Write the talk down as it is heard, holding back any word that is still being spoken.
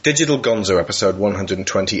Digital Gonzo episode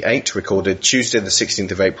 128, recorded Tuesday the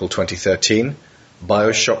 16th of April 2013,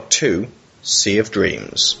 BioShock 2, Sea of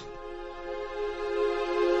Dreams.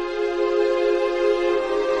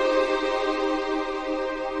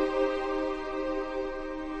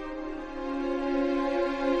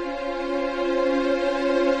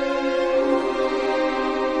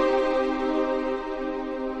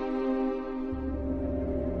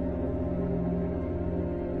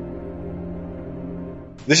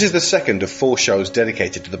 This is the second of 4 shows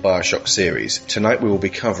dedicated to the BioShock series. Tonight we will be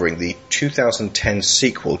covering the 2010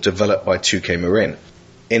 sequel developed by 2K Marin.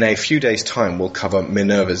 In a few days' time we'll cover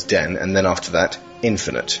Minerva's Den, and then after that,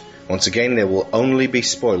 Infinite. Once again, there will only be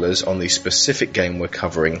spoilers on the specific game we're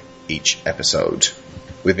covering each episode.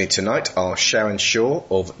 With me tonight are Sharon Shaw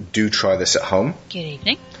of Do Try This at Home. Good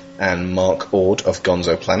evening. And Mark Ord of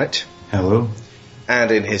Gonzo Planet. Hello.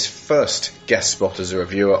 And in his first guest spot as a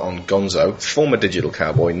reviewer on Gonzo, former Digital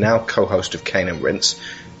Cowboy, now co-host of Kane and Rinse,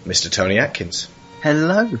 Mr. Tony Atkins.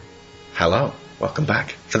 Hello. Hello. Welcome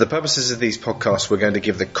back. For the purposes of these podcasts, we're going to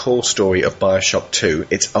give the core story of BioShock 2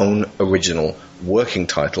 its own original working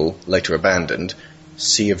title, later abandoned,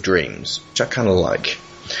 Sea of Dreams, which I kind of like.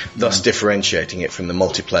 Thus differentiating it from the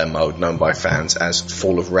multiplayer mode known by fans as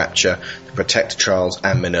Fall of Rapture, the Protector Trials,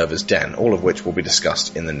 and Minerva's Den, all of which will be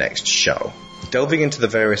discussed in the next show. Delving into the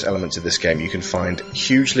various elements of this game, you can find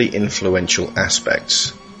hugely influential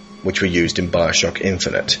aspects which were used in BioShock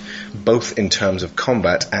Infinite, both in terms of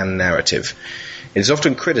combat and narrative. It is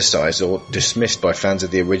often criticised or dismissed by fans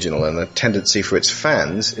of the original, and the tendency for its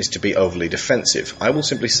fans is to be overly defensive. I will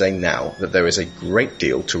simply say now that there is a great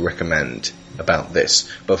deal to recommend about this,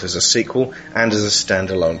 both as a sequel and as a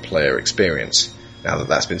standalone player experience. Now that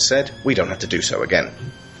that's been said, we don't have to do so again.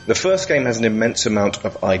 The first game has an immense amount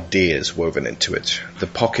of ideas woven into it. The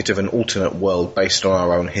pocket of an alternate world based on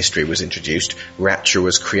our own history was introduced. Rapture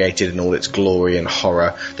was created in all its glory and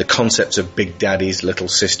horror. The concepts of Big Daddies, Little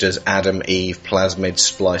Sisters, Adam, Eve, plasmids,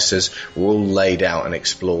 splicers were all laid out and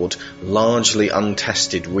explored. Largely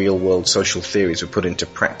untested real-world social theories were put into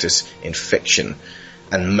practice in fiction.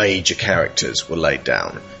 And major characters were laid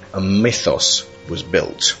down. A mythos was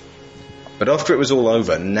built. But after it was all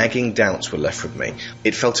over, nagging doubts were left with me.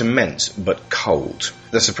 It felt immense, but cold.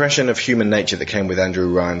 The suppression of human nature that came with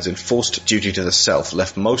Andrew Ryan's enforced duty to the self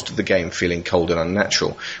left most of the game feeling cold and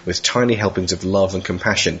unnatural, with tiny helpings of love and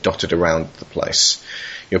compassion dotted around the place.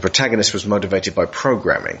 Your protagonist was motivated by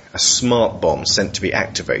programming, a smart bomb sent to be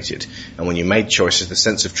activated, and when you made choices, the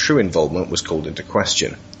sense of true involvement was called into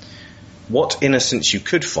question. What innocence you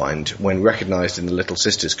could find when recognised in the Little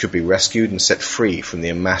Sisters could be rescued and set free from the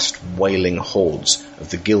amassed wailing hordes of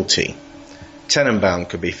the guilty. Tenenbaum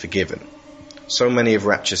could be forgiven. So many of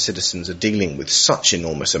Rapture's citizens are dealing with such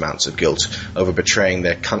enormous amounts of guilt over betraying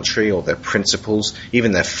their country or their principles,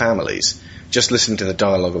 even their families. Just listening to the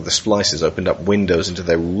dialogue of the Splicers opened up windows into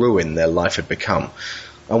the ruin their life had become.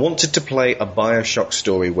 I wanted to play a BioShock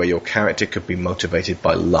story where your character could be motivated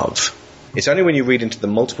by love. It's only when you read into the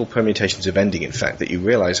multiple permutations of ending, in fact, that you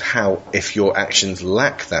realise how, if your actions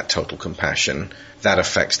lack that total compassion, that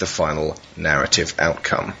affects the final narrative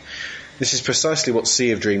outcome. This is precisely what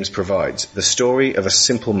Sea of Dreams provides, the story of a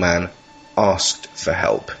simple man asked for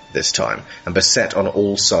help this time, and beset on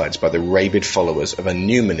all sides by the rabid followers of a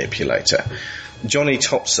new manipulator. Johnny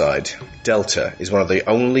Topside, Delta, is one of the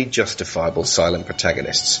only justifiable silent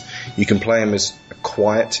protagonists. You can play him as a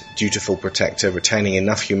quiet, dutiful protector, retaining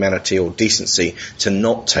enough humanity or decency to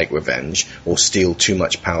not take revenge or steal too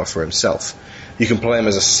much power for himself. You can play him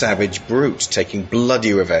as a savage brute, taking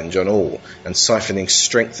bloody revenge on all, and siphoning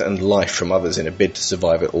strength and life from others in a bid to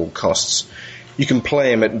survive at all costs. You can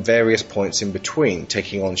play him at various points in between,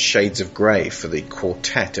 taking on shades of grey for the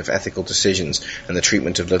quartet of ethical decisions and the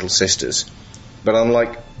treatment of Little Sisters. But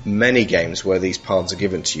unlike many games where these paths are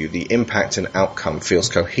given to you, the impact and outcome feels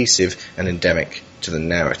cohesive and endemic to the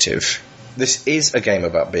narrative. This is a game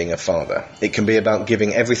about being a father. It can be about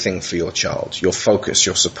giving everything for your child, your focus,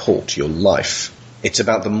 your support, your life. It's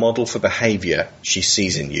about the model for behaviour she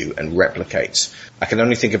sees in you and replicates. I can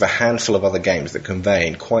only think of a handful of other games that convey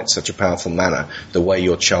in quite such a powerful manner the way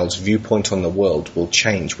your child's viewpoint on the world will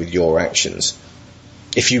change with your actions.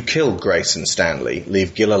 If you kill Grace and Stanley,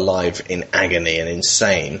 leave Gil alive in agony and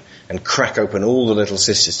insane, and crack open all the Little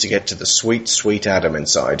Sisters to get to the sweet, sweet Adam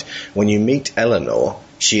inside, when you meet Eleanor,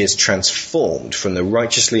 she is transformed from the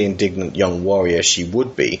righteously indignant young warrior she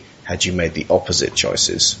would be had you made the opposite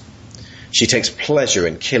choices. She takes pleasure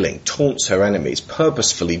in killing, taunts her enemies,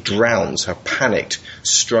 purposefully drowns her panicked,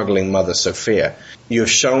 struggling mother Sophia. You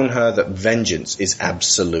have shown her that vengeance is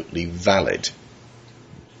absolutely valid.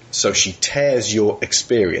 So she tears your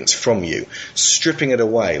experience from you, stripping it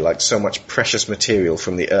away like so much precious material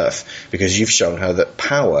from the earth, because you've shown her that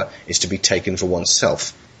power is to be taken for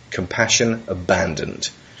oneself, compassion abandoned.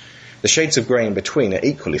 The shades of grey in between are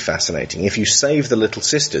equally fascinating. If you save the little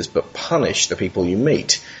sisters but punish the people you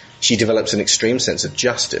meet, she develops an extreme sense of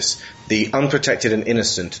justice. The unprotected and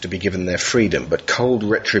innocent to be given their freedom, but cold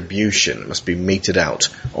retribution must be meted out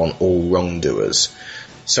on all wrongdoers.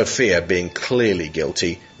 Sophia, being clearly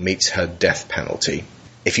guilty, meets her death penalty.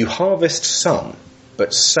 If you harvest some,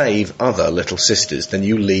 but save other little sisters, then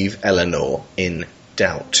you leave Eleanor in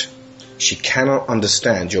doubt. She cannot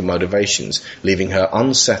understand your motivations, leaving her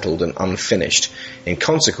unsettled and unfinished. In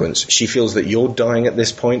consequence, she feels that your dying at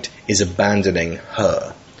this point is abandoning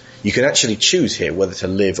her. You can actually choose here whether to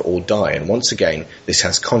live or die, and once again, this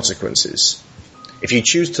has consequences. If you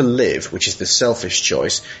choose to live, which is the selfish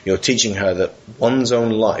choice, you're teaching her that one's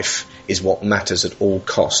own life is what matters at all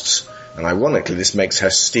costs. And ironically, this makes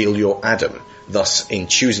her steal your Adam. Thus, in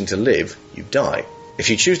choosing to live, you die. If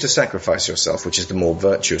you choose to sacrifice yourself, which is the more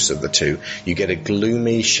virtuous of the two, you get a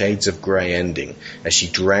gloomy, shades of grey ending as she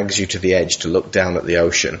drags you to the edge to look down at the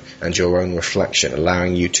ocean and your own reflection,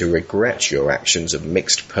 allowing you to regret your actions of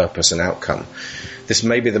mixed purpose and outcome. This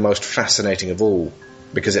may be the most fascinating of all,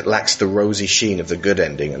 because it lacks the rosy sheen of the good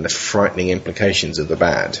ending and the frightening implications of the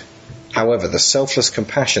bad. However, the selfless,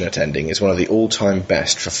 compassionate ending is one of the all-time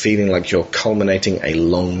best for feeling like you're culminating a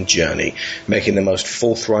long journey, making the most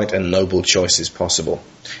forthright and noble choices possible.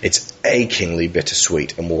 It's achingly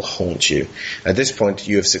bittersweet and will haunt you. At this point,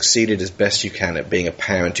 you have succeeded as best you can at being a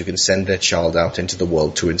parent who can send their child out into the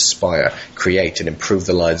world to inspire, create, and improve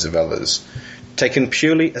the lives of others. Taken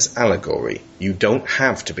purely as allegory, you don't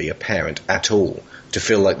have to be a parent at all to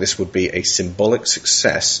feel like this would be a symbolic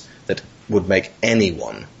success that would make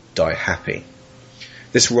anyone die happy.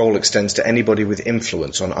 This role extends to anybody with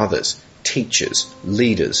influence on others. Teachers,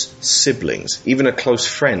 leaders, siblings, even a close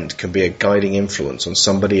friend can be a guiding influence on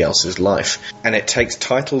somebody else's life. And it takes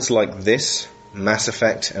titles like this, Mass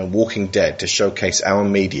Effect and Walking Dead to showcase our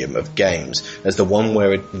medium of games as the one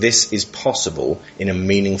where this is possible in a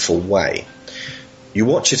meaningful way. You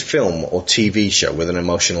watch a film or TV show with an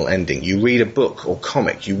emotional ending. You read a book or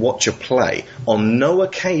comic. You watch a play. On no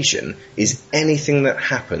occasion is anything that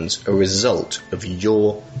happens a result of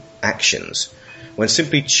your actions. When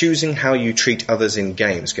simply choosing how you treat others in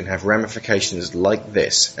games can have ramifications like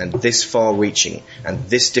this, and this far-reaching, and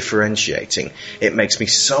this differentiating, it makes me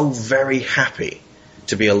so very happy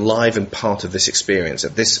to be alive and part of this experience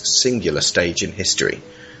at this singular stage in history.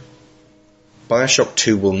 BioShock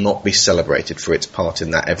 2 will not be celebrated for its part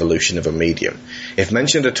in that evolution of a medium. If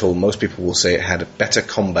mentioned at all, most people will say it had better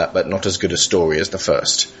combat but not as good a story as the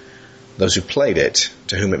first. Those who played it,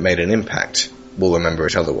 to whom it made an impact, will remember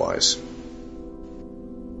it otherwise.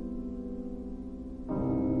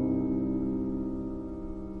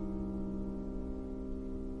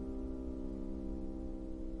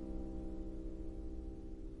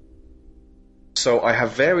 So I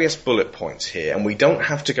have various bullet points here, and we don't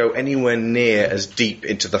have to go anywhere near as deep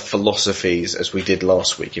into the philosophies as we did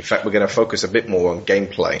last week. In fact, we're going to focus a bit more on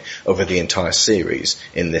gameplay over the entire series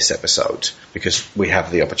in this episode, because we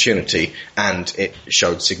have the opportunity, and it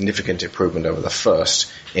showed significant improvement over the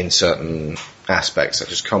first in certain aspects,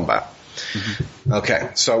 such as combat. Mm-hmm. Okay,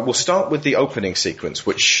 so we'll start with the opening sequence,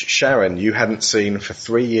 which, Sharon, you hadn't seen for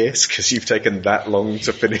 3 years because you've taken that long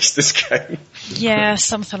to finish this game. Yeah,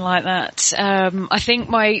 something like that. I think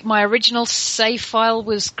my original save file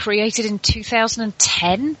was created in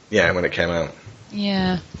 2010. Yeah, when it came out.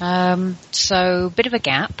 Yeah, so a bit of a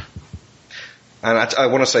gap. And I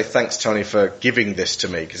want to say thanks, Tony, for giving this to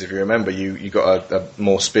me, because if you remember, you got a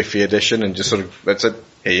more spiffy edition and just sort of said,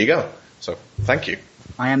 here you go. So, thank you.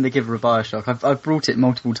 I am the giver of BioShock. I've brought it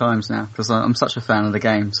multiple times now because I'm such a fan of the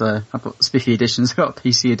game. So I've got spiffy editions, I've got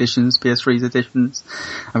PC editions, PS3's editions.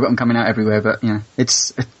 I've got them coming out everywhere. But you know,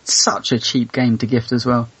 it's such a cheap game to gift as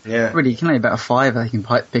well. Yeah, really, you can only about $5 you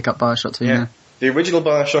can pick up BioShock 2 now. The original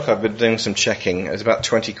BioShock, I've been doing some checking. It's about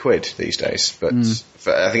 20 quid these days, but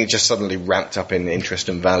I think it just suddenly ramped up in interest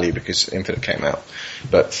and value because Infinite came out.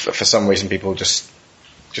 But for some reason, people just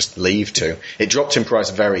leave to. It dropped in price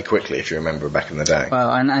very quickly, if you remember, back in the day. Well,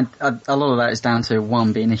 and a lot of that is down to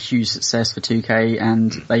one being a huge success for 2K,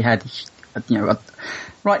 and they had,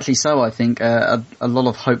 rightly so, I think, a lot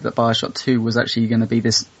of hope that BioShock 2 was actually going to be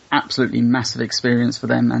this absolutely massive experience for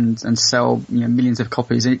them and sell millions of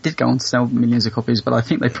copies. And it did go on to sell millions of copies, but I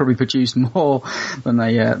think they probably produced more than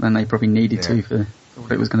they probably needed to for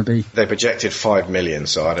what it was going to be. They projected 5 million,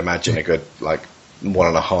 so I'd imagine a good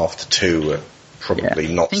 1.5 to 2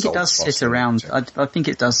 probably not. I think it does sit around. I think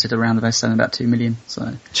it does sit around about 2 million.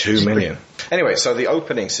 So 2 million. Anyway, so the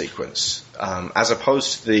opening sequence, as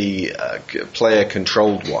opposed to the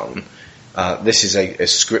player-controlled one, this is a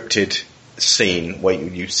scripted scene where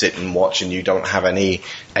you sit and watch, and you don't have any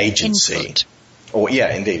agency. Input. Or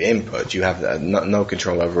input. You have no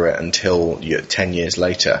control over it until 10 years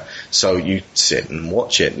later. So you sit and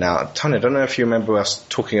watch it. Now, Tony, I don't know if you remember us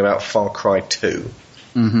talking about Far Cry 2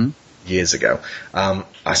 years ago.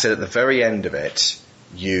 I said at the very end of it,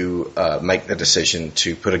 you make the decision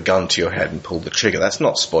to put a gun to your head and pull the trigger. That's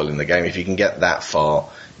not spoiling the game. If you can get that far,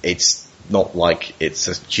 it's not like it's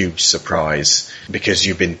a huge surprise because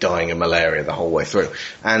you've been dying of malaria the whole way through.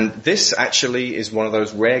 And this actually is one of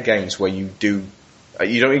those rare games where you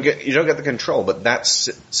don't get the control, but that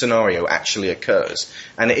scenario actually occurs,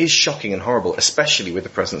 and it is shocking and horrible, especially with the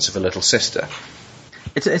presence of a little sister.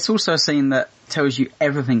 It's also a scene that tells you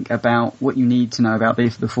everything about what you need to know about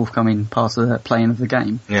the forthcoming part of the playing of the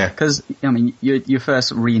game. Yeah. Because, I mean, you're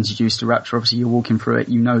first reintroduced to Rapture. Obviously, you're walking through it.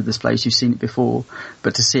 You know this place. You've seen it before.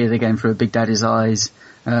 But to see it again through a Big Daddy's eyes,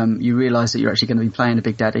 you realise that you're actually going to be playing a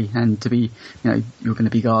Big Daddy, and you're going to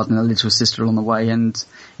be guarding a little sister along the way. And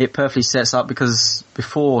it perfectly sets up, because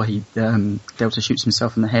before Delta shoots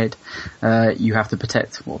himself in the head, you have to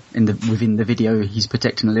protect. Well, within the video, he's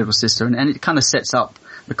protecting a little sister, and it kind of sets up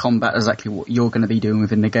the combat exactly what you're going to be doing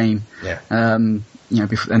within the game. Yeah. And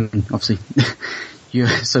obviously,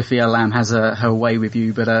 Sophia Lamb has her way with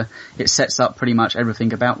you, but it sets up pretty much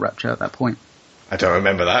everything about Rapture at that point. I don't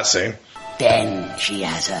remember that scene. Then she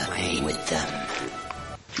has her way with them.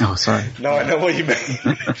 Oh, sorry. No, I know what you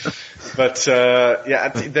mean. But,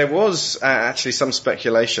 there was actually some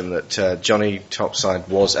speculation that Johnny Topside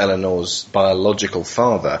was Eleanor's biological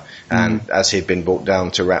father, and as he'd been brought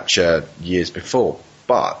down to Rapture years before.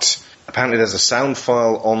 But apparently there's a sound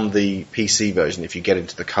file on the PC version, if you get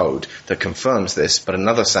into the code, that confirms this, but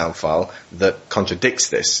another sound file that contradicts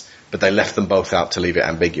this. But they left them both out to leave it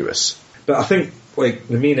ambiguous. But I think,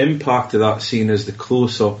 the main impact of that scene is the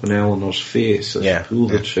close-up on Eleanor's face as she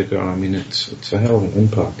pulls the trigger. I mean, it's a hell of an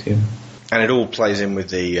impact, And it all plays in with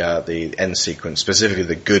the end sequence, specifically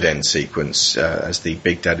the good end sequence, as the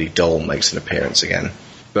Big Daddy doll makes an appearance again.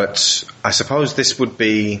 But I suppose this would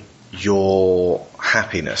be your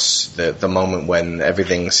happiness, the moment when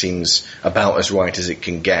everything seems about as right as it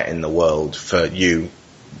can get in the world for you,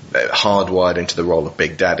 hardwired into the role of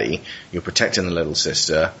Big Daddy. You're protecting the little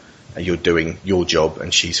sister, you're doing your job,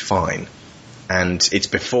 and she's fine. And it's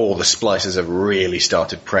before the splicers have really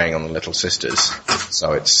started preying on the little sisters.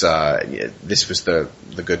 So it's this was the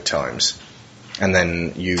good times. And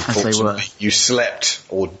then you slept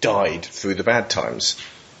or died through the bad times.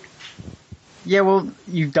 Yeah, well,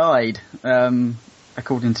 you died,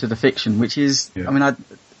 according to the fiction, which is, the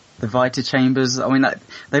Vita Chambers,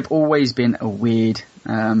 they've always been a weird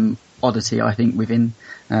oddity, I think, within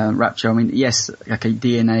Rapture. I mean, yes, okay,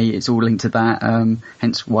 DNA, it's all linked to that,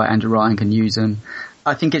 hence why Andrew Ryan can use them.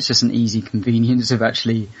 I think it's just an easy convenience of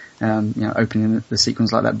actually, opening the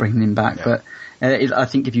sequence like that, bringing him back. Yeah. But I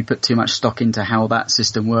think if you put too much stock into how that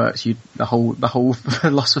system works, the whole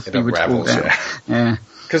philosophy would fall down. Yeah.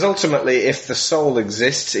 Because ultimately, if the soul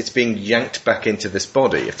exists, it's being yanked back into this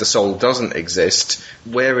body. If the soul doesn't exist,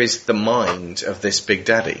 where is the mind of this Big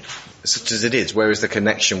Daddy? Such as it is, where is the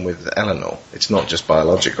connection with Eleanor? It's not just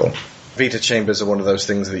biological. Vita chambers are one of those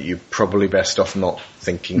things that you're probably best off not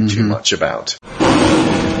thinking too much about.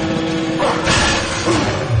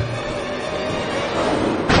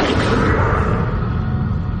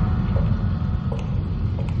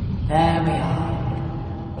 There we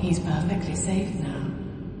are. He's perfectly safe now.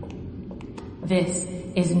 This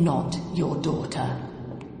is not your daughter.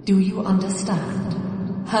 Do you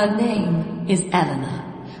understand? Her name is Eleanor,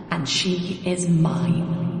 and she is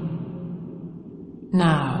mine.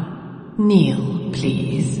 Now, kneel,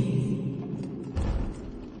 please.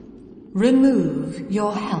 Remove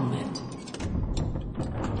your helmet.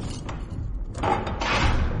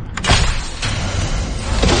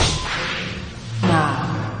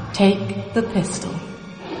 Now, take the pistol.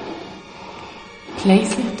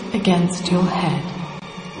 Place it against your head.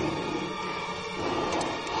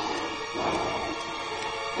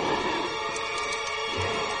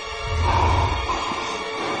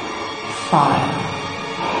 Fire.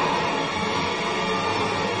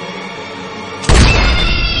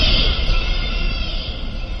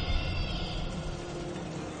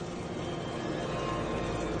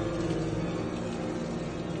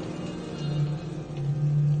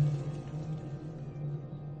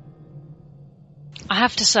 I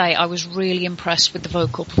have to say, I was really impressed with the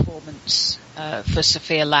vocal performance for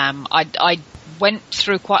Sophia Lamb. I went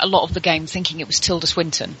through quite a lot of the game thinking it was Tilda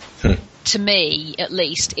Swinton. To me, at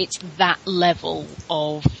least, it's that level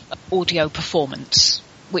of audio performance,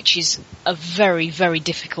 which is a very, very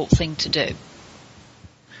difficult thing to do.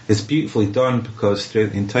 It's beautifully done because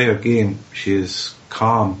throughout the entire game she is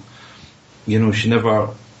calm. You know, she never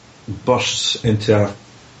bursts into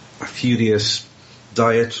a furious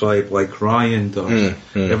diatribe like Ryan does.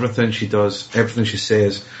 Everything she does, everything she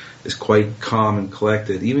says is quite calm and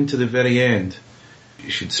collected. Even to the very end,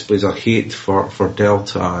 she displays her hate for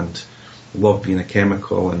Delta and love being a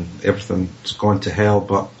chemical and everything's gone to hell,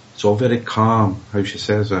 but it's all very calm how she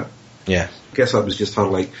says it. Yeah. I guess that was just her,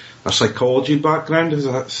 like, a psychology background as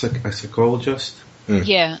a psychologist.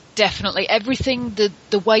 Yeah, definitely. Everything,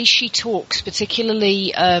 the way she talks,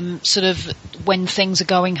 particularly sort of when things are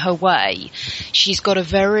going her way, she's got a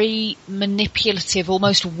very manipulative,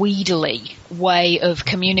 almost wheedly way of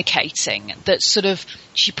communicating that sort of,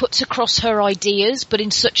 she puts across her ideas, but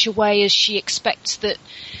in such a way as she expects that,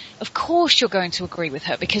 of course you're going to agree with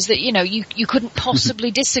her because that, you know, you couldn't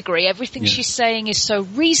possibly disagree. Everything she's saying is so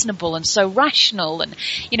reasonable and so rational and,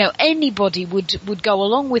 you know, anybody would go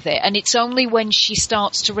along with it. And it's only when she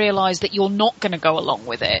starts to realise that you're not going to go along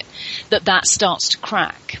with it that starts to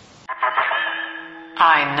crack.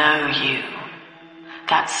 I know you.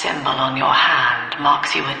 That symbol on your hand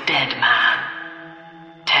marks you a dead man.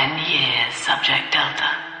 10 years, Subject Delta,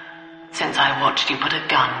 since I watched you put a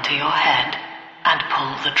gun to your head and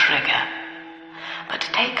pull the trigger. But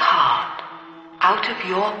take heart. Out of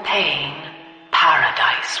your pain,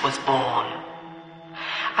 paradise was born.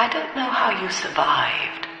 I don't know how you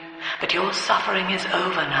survived, but your suffering is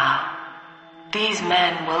over now. These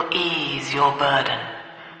men will ease your burden.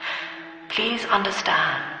 Please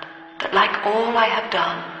understand that like all I have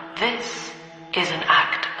done, this is an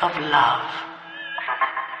act of love.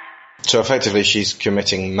 So effectively she's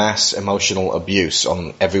committing mass emotional abuse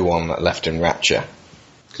on everyone left in Rapture.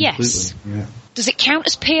 Yes. Yeah. Does it count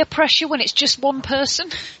as peer pressure when it's just one person?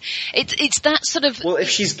 It's that sort of... Well, if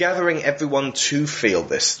she's gathering everyone to feel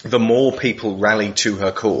this, the more people rally to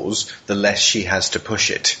her cause, the less she has to push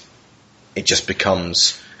it. It just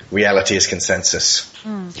becomes reality as consensus.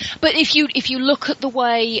 But if you look at the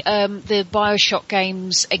way the BioShock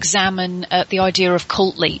games examine the idea of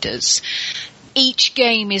cult leaders, each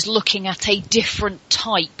game is looking at a different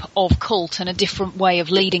type of cult and a different way of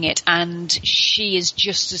leading it, and she is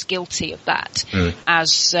just as guilty of that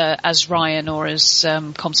as Ryan or as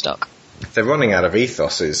Comstock. They're running out of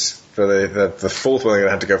ethoses. For the fourth one, they're going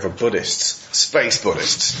to have to go for Buddhists, space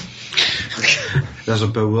Buddhists. There's a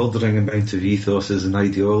bewildering amount of ethoses and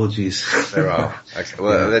ideologies. There are. Okay.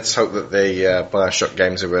 Well, let's hope that the BioShock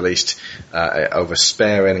games are released over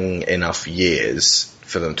sparing enough years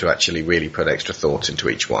for them to actually really put extra thought into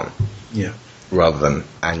each one. Yeah. Rather than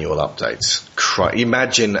annual updates.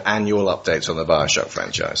 Imagine annual updates on the BioShock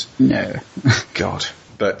franchise. No. God.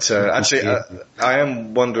 But actually, I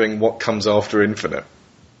am wondering what comes after Infinite.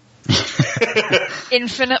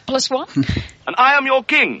 Infinite plus one? And I am your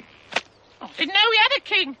king. I didn't know we had a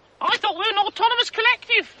king. I thought we were an autonomous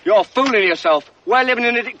collective. You're fooling yourself. We're living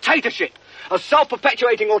in a dictatorship. A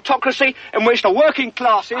self-perpetuating autocracy in which the working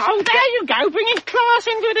classes... Oh, there you go, bringing class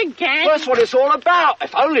into it again. That's what it's all about.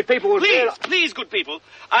 If only people would... Please, good people.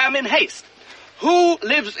 I am in haste. Who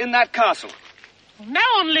lives in that castle? No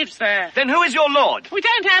one lives there. Then who is your lord? We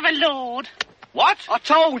don't have a lord. What? I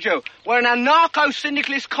told you, we're an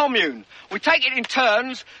anarcho-syndicalist commune. We take it in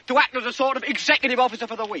turns to act as a sort of executive officer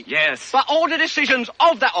for the week. Yes. But all the decisions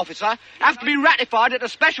of that officer have to be ratified at a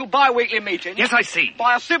special bi-weekly meeting. Yes, I see.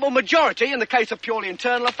 By a simple majority in the case of purely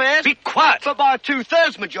internal affairs. Be quiet. But by a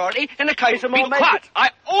 2/3 majority in the case of more... Be quiet.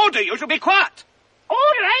 I order you to be quiet. Order?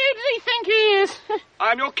 Who does he think he is?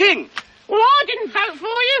 I am your king. Well, I didn't vote for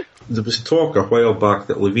you. There was talk a while back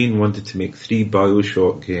that Levine wanted to make 3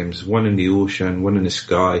 BioShock games, one in the ocean, one in the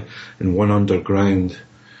sky, and one underground.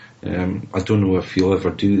 I don't know if you'll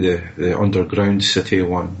ever do the underground city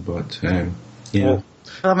one, but yeah. Well,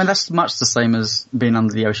 I mean, that's much the same as being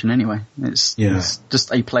under the ocean anyway. It's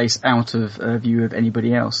just a place out of view of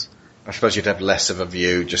anybody else. I suppose you'd have less of a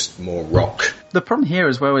view, just more rock. The problem here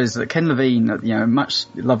as well is that Ken Levine, much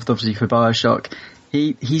loved obviously for BioShock,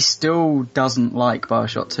 he still doesn't like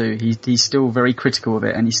BioShock 2. He's still very critical of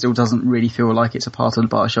it, and he still doesn't really feel like it's a part of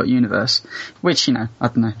the BioShock universe. Which, I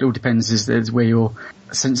don't know, it all depends is where your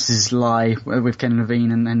senses lie with Ken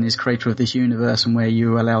Levine and his creator of this universe, and where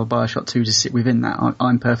you allow BioShock 2 to sit within that.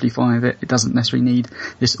 I'm perfectly fine with it. It doesn't necessarily need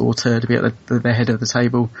this auteur to be at the head of the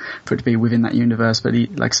table for it to be within that universe, but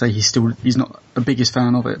like I say, he's not the biggest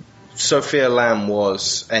fan of it. Sophia Lamb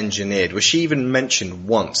was engineered, was she even mentioned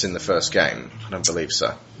once in the first game? I don't believe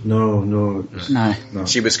so. No.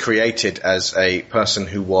 She was created as a person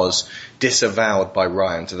who was disavowed by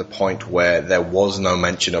Ryan to the point where there was no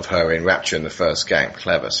mention of her in Rapture in the first game.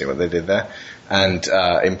 Clever, see what they did there? And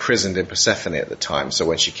imprisoned in Persephone at the time. So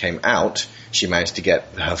when she came out, she managed to get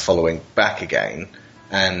her following back again,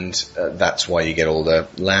 and that's why you get all the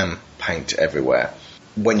lamb paint everywhere.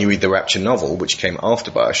 When you read the Rapture novel, which came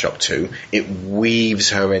after BioShock 2, it weaves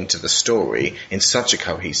her into the story in such a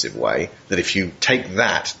cohesive way that if you take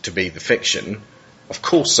that to be the fiction, of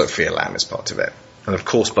course Sophia Lamb is part of it. And of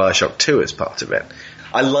course BioShock 2 is part of it.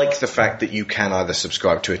 I like the fact that you can either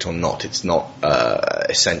subscribe to it or not. It's not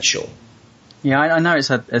essential. Yeah, I know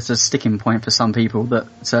it's a sticking point for some people that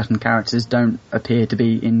certain characters don't appear to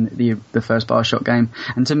be in the first BioShock game,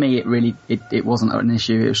 and to me it wasn't an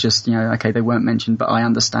issue. It was just, okay, they weren't mentioned, but I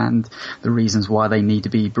understand the reasons why they need to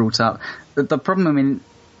be brought up. The problem, I mean,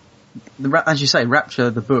 as you say,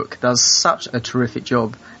 Rapture, the book, does such a terrific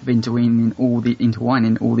job of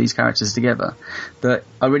intertwining all these characters together that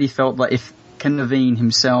I really felt that if Ken Levine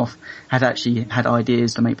himself had actually had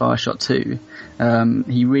ideas to make BioShock 2,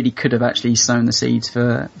 he really could have actually sown the seeds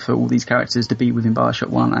for all these characters to be within BioShock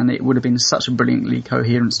 1, and it would have been such a brilliantly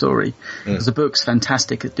coherent story. Because the book's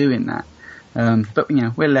fantastic at doing that. But,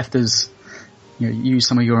 we're left as, use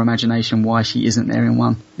some of your imagination why she isn't there in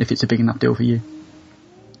 1, if it's a big enough deal for you.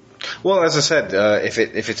 Well, as I said, if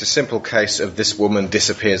it's a simple case of this woman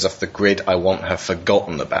disappears off the grid, I want her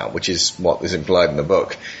forgotten about, which is what is implied in the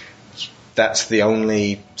book. That's the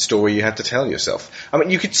only story you have to tell yourself. I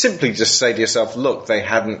mean, you could simply just say to yourself, look, they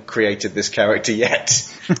haven't created this character yet.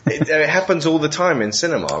 It happens all the time in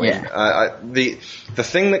cinema. I mean, the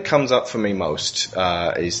thing that comes up for me most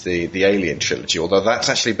is the Alien trilogy, although that's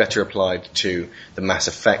actually better applied to the Mass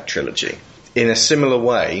Effect trilogy. In a similar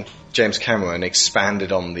way, James Cameron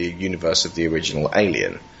expanded on the universe of the original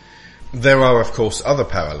Alien. There are, of course, other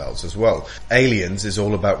parallels as well. Aliens is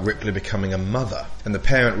all about Ripley becoming a mother, and the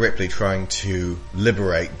parent Ripley trying to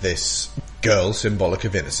liberate this girl, symbolic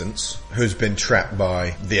of innocence, who's been trapped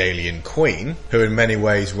by the alien queen, who in many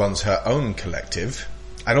ways runs her own collective.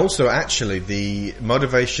 And also, actually, the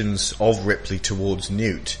motivations of Ripley towards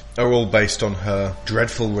Newt are all based on her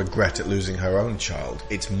dreadful regret at losing her own child.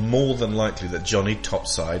 It's more than likely that Johnny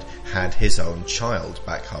Topside had his own child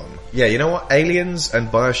back home. Yeah, you know what? Aliens and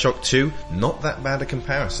BioShock 2, not that bad a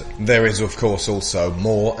comparison. There is, of course, also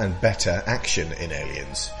more and better action in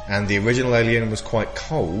Aliens. And the original Alien was quite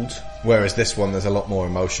cold, whereas this one there's a lot more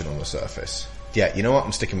emotion on the surface. Yeah, you know what?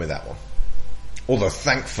 I'm sticking with that one. Although,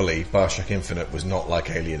 thankfully, BioShock Infinite was not like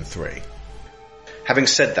Alien 3. Having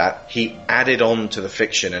said that, he added on to the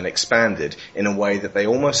fiction and expanded in a way that they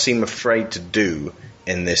almost seem afraid to do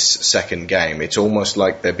in this second game. It's almost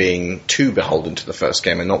like they're being too beholden to the first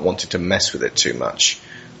game and not wanting to mess with it too much.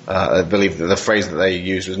 I believe that the phrase that they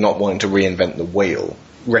used was not wanting to reinvent the wheel.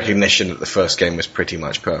 Recognition that the first game was pretty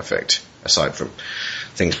much perfect, aside from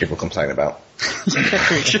things people complain about.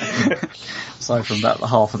 Aside from about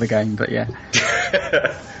half of the game, but yeah.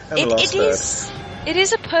 It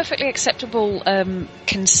is a perfectly acceptable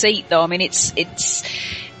conceit, though. I mean, it's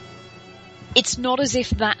not as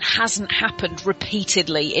if that hasn't happened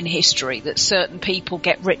repeatedly in history, that certain people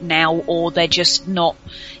get written out or they're just not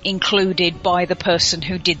included by the person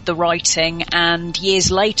who did the writing, and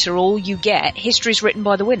years later all you get, history's written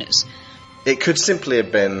by the winners. It could simply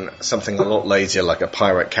have been something a lot lazier, like a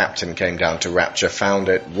pirate captain came down to Rapture, found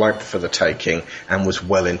it ripe for the taking, and was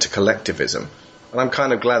well into collectivism. And I'm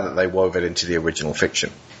kind of glad that they wove it into the original fiction.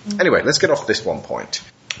 Anyway, let's get off this one point.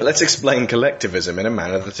 Let's explain collectivism in a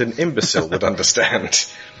manner that an imbecile would understand.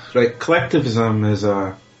 Right, collectivism is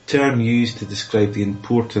a term used to describe the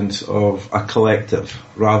importance of a collective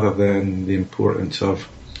rather than the importance of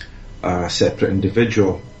a separate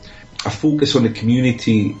individual. A focus on the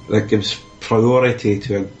community that gives priority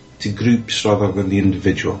to groups rather than the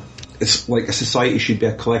individual. It's like a society should be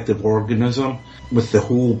a collective organism, with the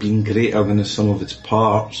whole being greater than the sum of its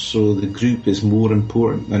parts, so the group is more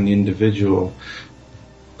important than the individual.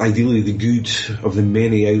 Ideally, the good of the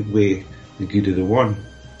many outweigh the good of the one.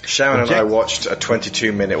 Sharon and I watched a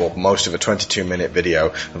 22-minute, or most of a 22-minute video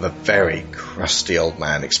of a very crusty old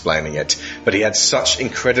man explaining it, but he had such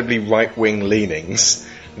incredibly right-wing leanings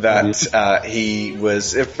that he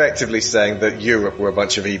was effectively saying that Europe were a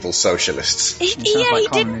bunch of evil socialists. He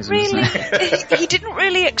didn't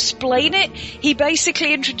really explain it. He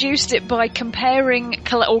basically introduced it by comparing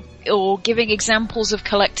or giving examples of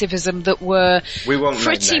collectivism that were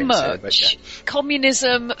pretty much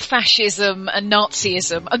communism, fascism, and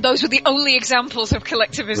Nazism, and those were the only examples of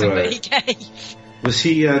collectivism that he gave. Was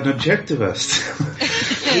he an objectivist?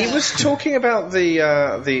 He was talking about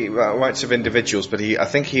the rights of individuals, but I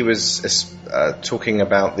think he was talking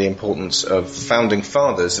about the importance of founding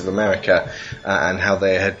fathers of America and how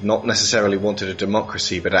they had not necessarily wanted a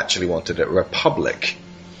democracy, but actually wanted a republic.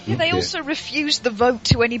 Yeah, they also refused the vote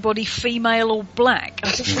to anybody female or black. I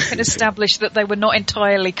think we can establish that they were not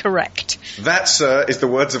entirely correct. That, sir, is the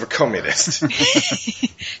words of a communist.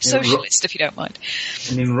 Socialist, if you don't mind.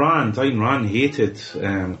 I mean, Ayn Rand hated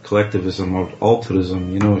collectivism or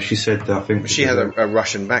altruism. You know, she said that, I think... She had a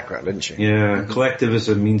Russian background, didn't she? Yeah,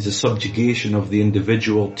 collectivism means the subjugation of the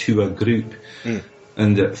individual to a group.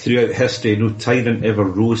 And that throughout history, no tyrant ever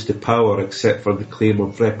rose to power except for the claim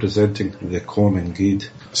of representing the common good.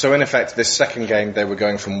 So in effect, this second game, they were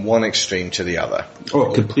going from one extreme to the other.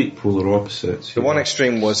 Oh, complete polar opposites. The one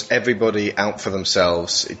extreme was everybody out for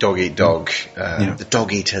themselves, dog eat dog, the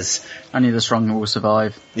dog eaters. Only the strong will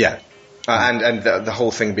survive. Yeah. And the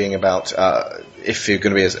whole thing being about, if you're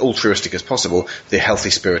going to be as altruistic as possible, the healthy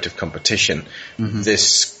spirit of competition.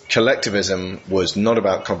 This collectivism was not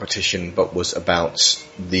about competition, but was about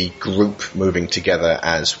the group moving together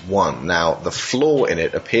as one. Now, the flaw in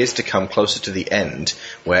it appears to come closer to the end,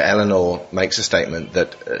 where Eleanor makes a statement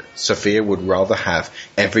that Sophia would rather have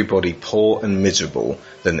everybody poor and miserable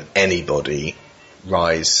than anybody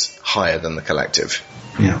rise higher than the collective.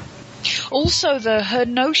 Yeah. Also, her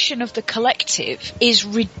notion of the collective is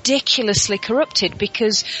ridiculously corrupted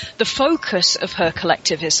because the focus of her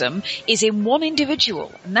collectivism is in one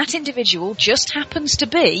individual, and that individual just happens to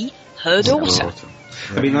be her daughter.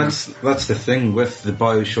 I mean, that's the thing with the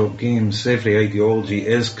BioShock games. Every ideology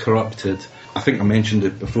is corrupted. I think I mentioned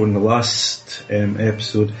it before in the last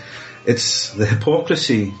episode. It's the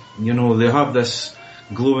hypocrisy. You know, they have this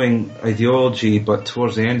glowing ideology, but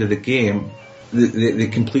towards the end of the game, they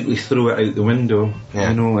completely throw it out the window,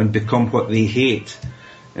 you know, and become what they hate.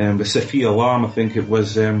 But Sophia Lamb, I think it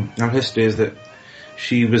was, her history is that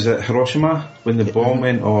she was at Hiroshima when the bomb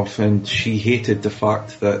went off, and she hated the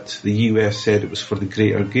fact that the US said it was for the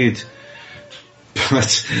greater good.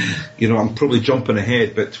 But, you know, I'm probably jumping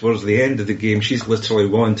ahead, but towards the end of the game, she's literally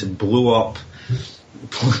willing to blow up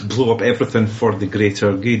everything for the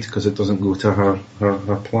greater good because it doesn't go to her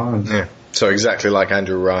plans. Yeah. So exactly like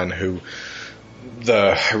Andrew Ryan, who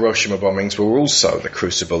the Hiroshima bombings were also the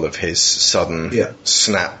crucible of his sudden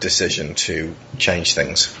snap decision to change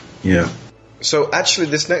things. Yeah. So actually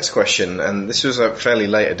this next question, and this was a fairly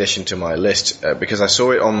late addition to my list because I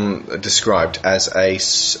saw it described as a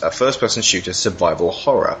first-person shooter survival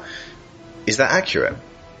horror. Is that accurate?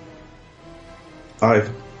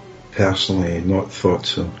 I've personally not thought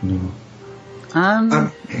so, no.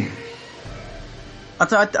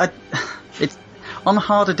 It's on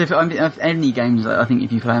harder difficulties. I mean, any games, I think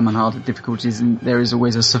if you play them on harder difficulties, there is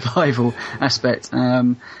always a survival aspect.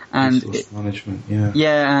 And management,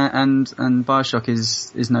 and BioShock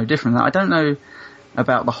is no different. I don't know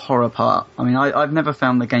about the horror part. I mean, I've never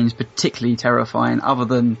found the games particularly terrifying, other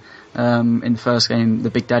than in the first game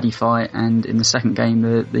the Big Daddy fight, and in the second game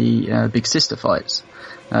the Big Sister fights.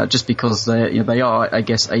 Just because they are, I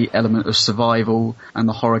guess, a element of survival, and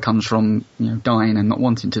the horror comes from dying and not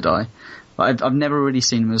wanting to die. But I've never really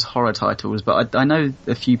seen them as horror titles, but I know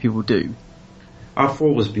a few people do. I've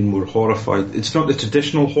always been more horrified. It's not the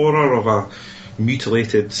traditional horror of a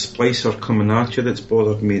mutilated splicer coming at you that's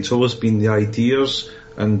bothered me. It's always been the ideas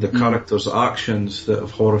and the characters' actions that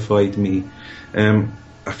have horrified me.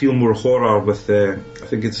 I feel more horror with, I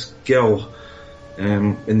think it's Gil,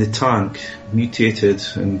 in the tank, mutated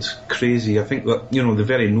and crazy. I think that, the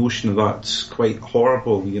very notion of that's quite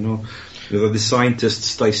horrible, The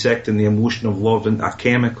scientists dissecting the emotion of love into a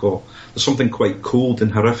chemical. There's something quite cold and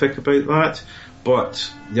horrific about that.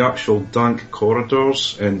 But the actual dank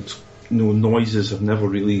corridors and noises have never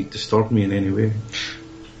really disturbed me in any way.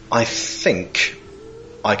 I think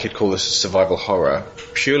I could call this a survival horror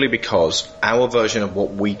purely because our version of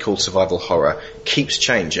what we call survival horror keeps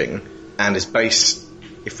changing and is based,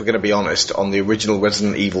 if we're going to be honest, on the original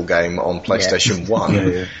Resident Evil game on PlayStation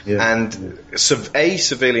 1. And A,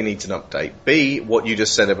 severely needs an update. B, what you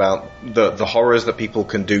just said about the horrors that people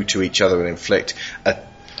can do to each other and inflict are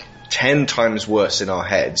 10 times worse in our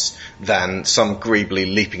heads than some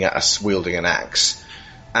greebly leaping at us wielding an axe.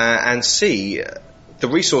 And C, the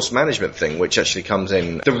resource management thing, which actually comes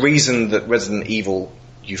in. The reason that Resident Evil,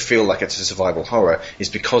 you feel like it's a survival horror, is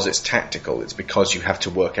because it's tactical. It's because you have to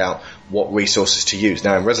work out what resources to use.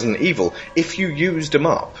 Now, in Resident Evil, if you used them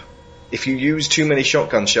up, if you use too many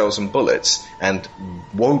shotgun shells and bullets, and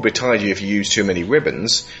woe betide you if you use too many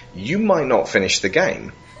ribbons, you might not finish the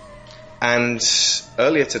game. And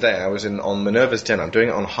earlier today, I was on Minerva's Den. I'm doing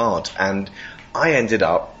it on hard, and I ended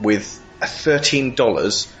up with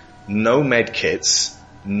 $13, no med kits,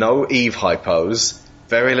 no Eve hypos,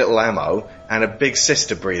 very little ammo, and a big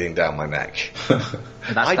sister breathing down my neck.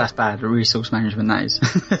 That's bad. Resource management, that is.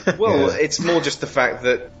 Well, it's more just the fact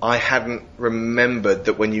that I hadn't remembered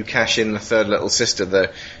that when you cash in the third little sister,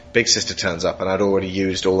 the big sister turns up, and I'd already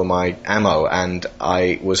used all of my ammo, and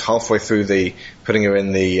I was halfway through putting her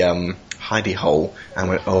in the hidey hole, and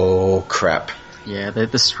went, oh crap. Yeah,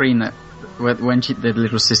 the screen that when the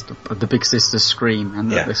little sister, the big sister scream,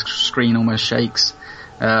 and the screen almost shakes.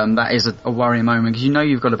 That is a worrying moment, because you know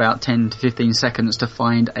you've got about 10 to 15 seconds to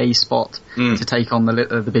find a spot to take on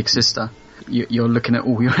the big sister. You're looking at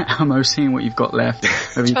all your ammo, seeing what you've got left.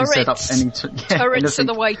 Whether you can set up any turrets are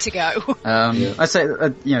the way to go. I'd say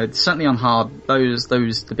certainly on hard,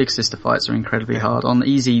 the big sister fights are incredibly hard. On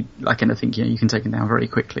easy, like anything, you can take them down very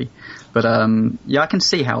quickly. But I can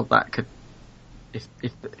see how that could.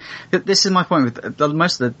 If this is my point with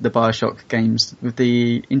most of the BioShock games, with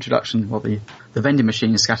the introduction, the vending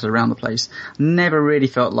machines scattered around the place, never really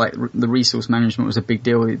felt like the resource management was a big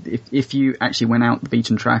deal. If you actually went out the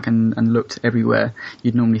beaten track and looked everywhere,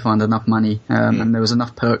 you'd normally find enough money, and there was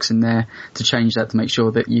enough perks in there to change that, to make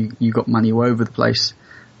sure that you got money all over the place.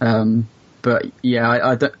 But yeah,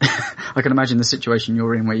 I don't, I can imagine the situation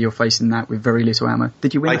you're in where you're facing that with very little ammo.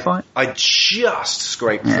 Did you win the fight? I just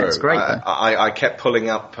scraped through. It's great. I kept pulling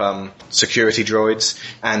up security droids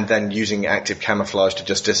and then using active camouflage to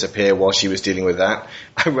just disappear while she was dealing with that.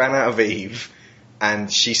 I ran out of Eve,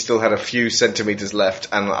 and she still had a few centimeters left,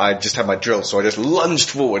 and I just had my drill, so I just lunged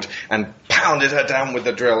forward and pounded her down with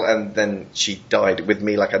the drill, and then she died with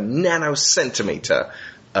me like a nanocentimeter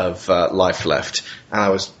of life left, and I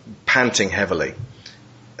was panting heavily.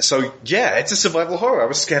 So yeah, it's a survival horror. I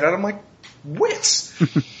was scared out of my wits.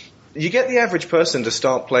 You get the average person to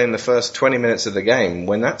start playing the first 20 minutes of the game,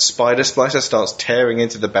 when that spider splicer starts tearing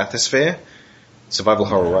into the bathysphere, survival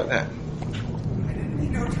horror right there. I didn't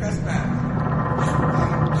mean no trespass.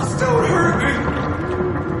 Just don't hurt me.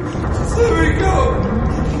 Just let me go.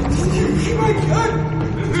 Give me my gun.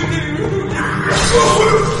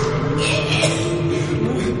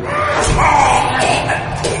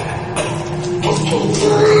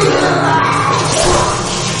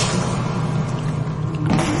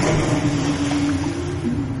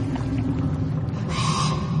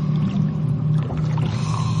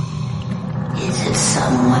 Is it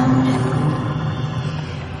someone new?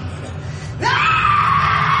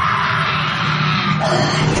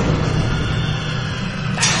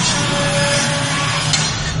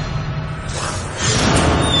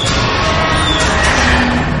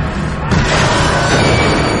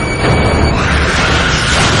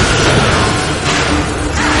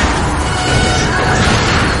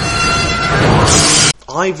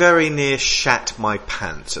 I very near shat my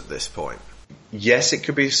pants at this point. Yes, it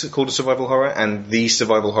could be called a survival horror, and the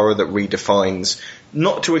survival horror that redefines,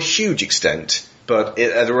 not to a huge extent, but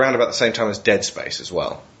at around about the same time as Dead Space as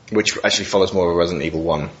well, which actually follows more of a Resident Evil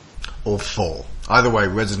 1. Or 4. Either way,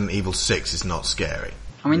 Resident Evil 6 is not scary.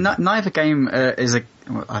 I mean, neither game is a...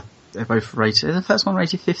 they're both rated... Is the first one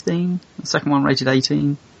rated 15? The second one rated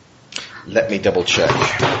 18? Let me double check.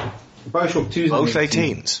 BioShock 2 both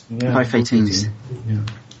 18s. Yeah, both 18s. Yeah.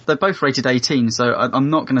 They're both rated 18, so I'm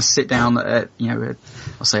not going to sit down at,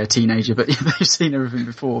 I'll say a teenager, but they've seen everything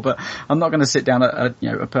before, but I'm not going to sit down at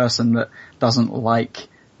a person that doesn't like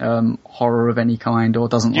horror of any kind or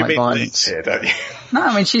doesn't like violence. Here, don't you? No,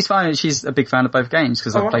 I mean, she's fine. She's a big fan of both games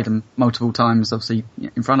because I've played them multiple times, obviously,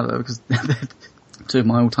 in front of her, because they're two of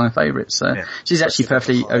my all-time favourites. So she's actually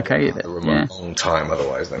perfectly okay with it. A long time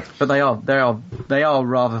otherwise, then. But they are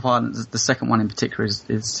rather violent. The second one in particular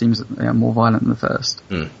seems that they are more violent than the first.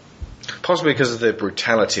 Mm. Possibly because of the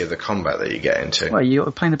brutality of the combat that you get into. Well, you're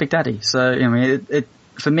playing the Big Daddy, so I mean, it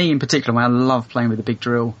for me in particular, I love playing with the big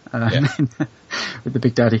drill, with the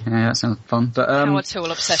Big Daddy. Yeah, that sounds fun. But power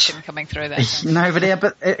tool obsession coming through there. No,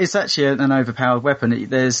 but it's actually an overpowered weapon.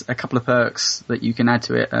 There's a couple of perks that you can add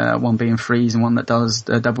to it. One being freeze and one that does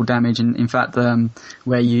double damage. And in fact,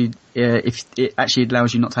 where you if it actually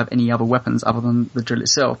allows you not to have any other weapons other than the drill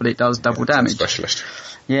itself, but it does double damage. Specialist.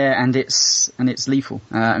 Yeah, and it's lethal.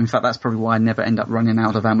 In fact, that's probably why I never end up running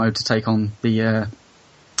out of ammo to take on the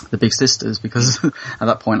big sisters, because at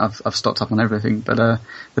that point I've stocked up on everything. But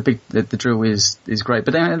the drill is great.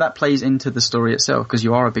 But then that plays into the story itself, because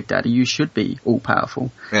you are a Big Daddy. You should be all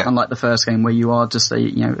powerful, unlike the first game where you are just a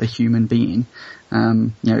human being.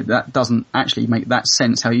 That doesn't actually make that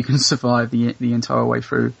sense how you can survive the entire way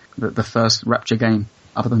through the first Rapture game,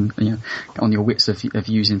 other than on your wits of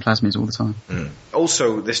using plasmids all the time.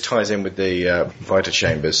 Also, this ties in with the Vita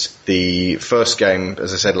Chambers. The first game,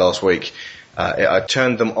 as I said last week, I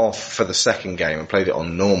turned them off for the second game and played it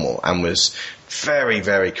on normal and was very,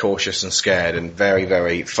 very cautious and scared and very,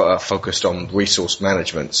 very focused on resource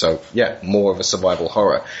management. So, yeah, more of a survival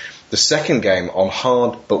horror. The second game on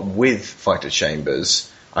hard but with fighter chambers,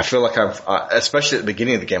 I feel like especially at the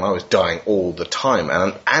beginning of the game, I was dying all the time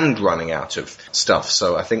and running out of stuff.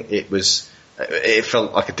 So I think it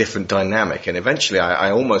felt like a different dynamic. And eventually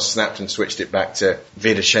I almost snapped and switched it back to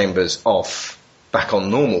Vita Chambers off, back on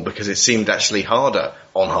normal, because it seemed actually harder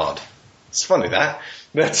on hard. It's funny that.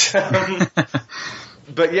 But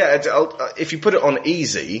yeah, if you put it on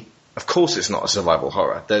easy, of course it's not a survival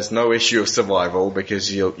horror. There's no issue of survival because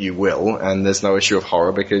you will, and there's no issue of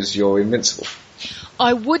horror because you're invincible.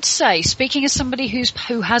 I would say, speaking as somebody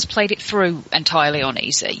who has played it through entirely on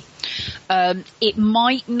easy, it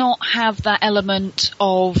might not have that element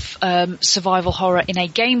of survival horror in a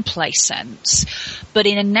gameplay sense, but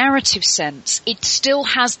in a narrative sense, it still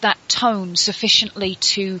has that tone sufficiently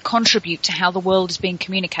to contribute to how the world is being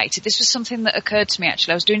communicated. This was something that occurred to me,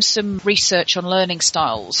 actually. I was doing some research on learning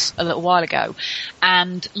styles a little while ago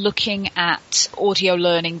and looking at audio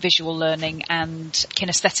learning, visual learning, and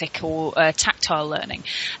kinesthetic or tactile learning.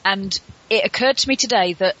 And it occurred to me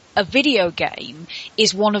today that a video game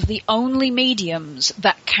is one of the only mediums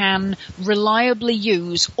that can reliably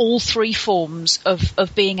use all three forms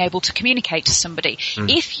of being able to communicate to somebody.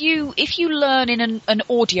 If you learn in an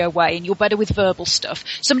audio way and you're better with verbal stuff,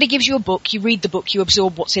 somebody gives you a book, you read the book, you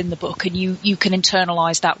absorb what's in the book, and you can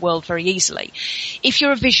internalize that world very easily. If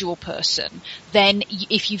you're a visual person, then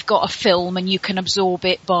if you've got a film and you can absorb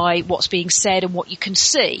it by what's being said and what you can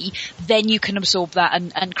see, then you can absorb that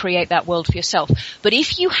and create that world for yourself. But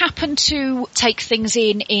if you happen to take things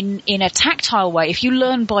in a tactile way, if you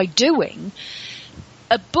learn by doing,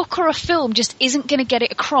 a book or a film just isn't going to get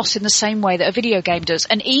it across in the same way that a video game does.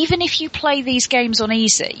 And even if you play these games on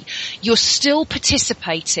easy, you're still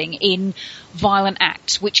participating in violent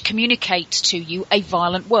acts which communicate to you a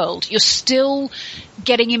violent world. You're still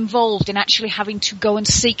getting involved in actually having to go and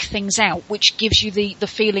seek things out, which gives you the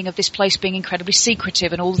feeling of this place being incredibly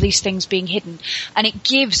secretive and all of these things being hidden. And it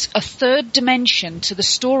gives a third dimension to the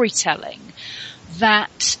storytelling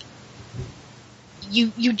that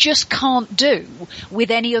you just can't do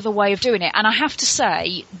with any other way of doing it. And I have to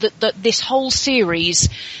say that this whole series,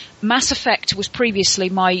 Mass Effect was previously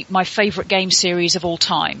my favourite game series of all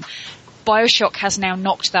time. BioShock has now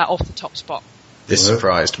knocked that off the top spot. This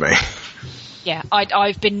surprised me. Yeah,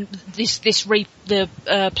 I've been playing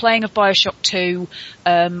of BioShock 2,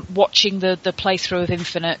 watching the playthrough of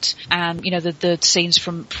Infinite, and the scenes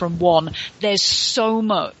from 1. There's so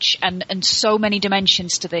much and so many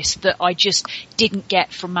dimensions to this that I just didn't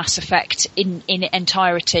get from Mass Effect in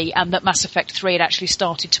entirety, and that Mass Effect 3 had actually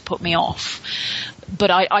started to put me off. But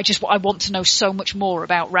I want to know so much more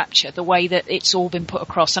about Rapture, the way that it's all been put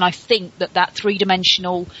across. And I think that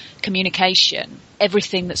three-dimensional communication,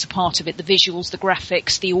 everything that's a part of it, the visuals, the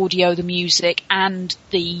graphics, the audio, the music, and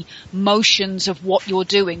the motions of what you're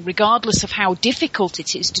doing, regardless of how difficult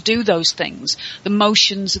it is to do those things, the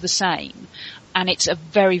motions are the same. And it's a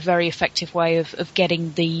very, very effective way of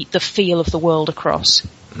getting the feel of the world across.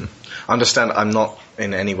 I understand I'm not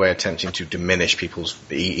in any way attempting to diminish people's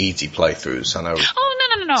easy playthroughs. I know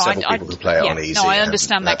several people who play it on easy. No, I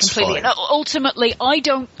understand that completely. No, ultimately,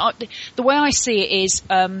 the way I see it is,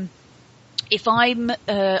 if I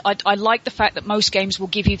like the fact that most games will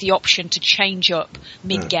give you the option to change up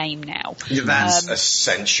mid-game now. That's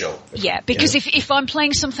essential. Yeah, because if I'm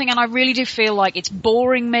playing something and I really do feel like it's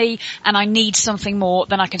boring me and I need something more,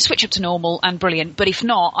 then I can switch up to normal and brilliant. But if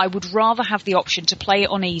not, I would rather have the option to play it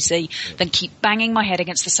on easy than keep banging my head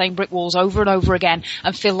against the same brick walls over and over again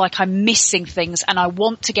and feel like I'm missing things and I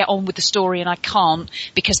want to get on with the story and I can't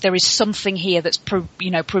because there is something here that's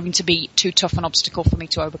proving to be too tough an obstacle for me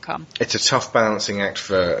to overcome. It's a tough balancing act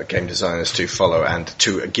for game designers to follow and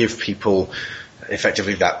to give people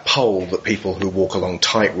effectively that pole that people who walk along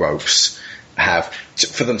tight ropes have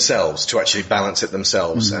for themselves, to actually balance it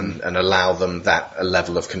themselves and allow them that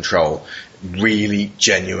level of control really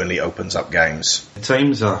genuinely opens up games.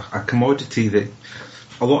 Time's a commodity that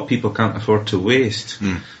a lot of people can't afford to waste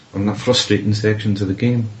on the frustrating sections of the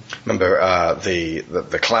game. Remember,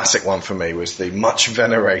 the classic one for me was the much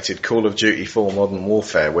venerated Call of Duty 4 Modern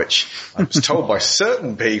Warfare, which I was told by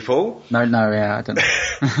certain people... I don't know.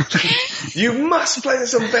 You must play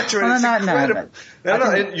this on better, and it's incredible.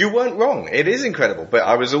 No, you weren't wrong. It is incredible, but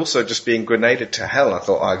I was also just being grenaded to hell, and I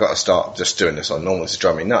thought, I got to start just doing this on normal. This is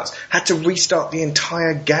driving me nuts. Had to restart the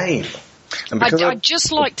entire game I'd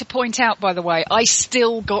just like to point out, by the way, I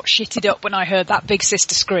still got shitted up when I heard that big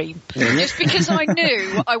sister scream. Just because I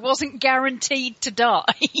knew I wasn't guaranteed to die.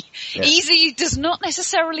 Yeah. Easy does not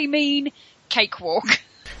necessarily mean cakewalk.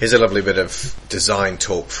 Here's a lovely bit of design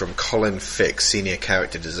talk from Colin Fick, senior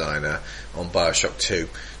character designer on BioShock 2,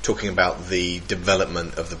 talking about the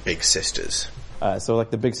development of the big sisters. So like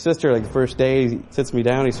the big sister, like the first day, he sits me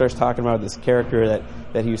down, he starts talking about this character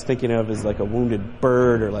that he was thinking of as like a wounded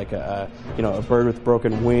bird, or like a bird with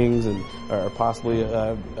broken wings, or possibly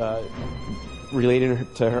relating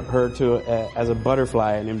her to as a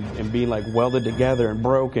butterfly, and being like welded together and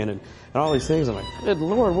broken and all these things. I'm like, good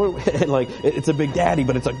Lord, and like it's a big daddy,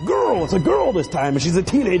 but it's a girl this time, and she's a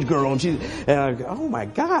teenage girl, and I'm like, oh my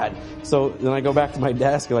God. So then I go back to my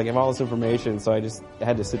desk and like I have all this information, so I just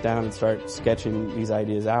had to sit down and start sketching these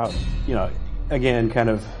ideas out. Again, kind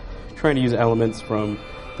of trying to use elements from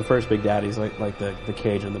the first big daddies, like the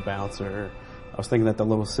cage and the bouncer. I was thinking that the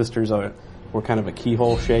little sisters were kind of a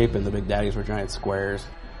keyhole shape, and the big daddies were giant squares.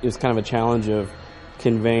 It was kind of a challenge of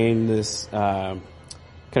conveying this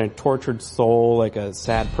kind of tortured soul, like a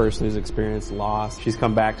sad person who's experienced loss. She's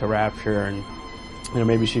come back to Rapture, and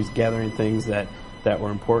maybe she's gathering things that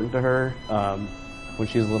were important to her when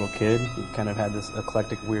she was a little kid. It kind of had this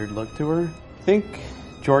eclectic, weird look to her. I think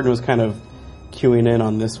Jordan was kind of cueing in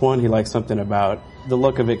on this one. He liked something about the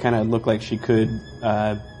look of it. Kind of looked like she could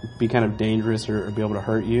be kind of dangerous or be able to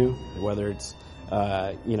hurt you, whether it's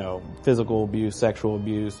physical abuse, sexual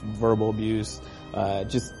abuse, verbal abuse,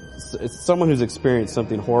 just it's someone who's experienced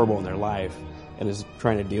something horrible in their life and is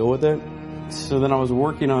trying to deal with it. So then I was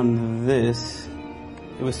working on this.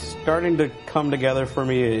 It was starting to come together for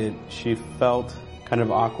me. She felt kind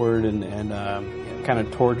of awkward and kind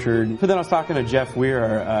of tortured. But then I was talking to Jeff Weir,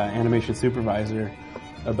 our animation supervisor,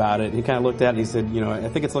 about it. He kind of looked at it and he said, I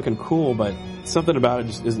think it's looking cool, but something about it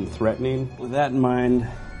just isn't threatening. With that in mind,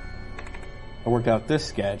 I worked out this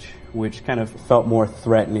sketch, which kind of felt more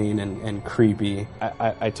threatening and creepy.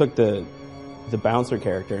 I took the bouncer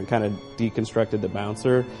character and kind of deconstructed the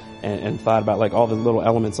bouncer and thought about like all the little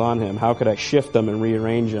elements on him. How could I shift them and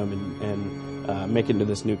rearrange them and make it into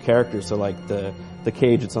this new character? So like the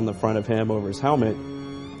cage that's on the front of him over his helmet,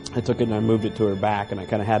 I took it and I moved it to her back, and I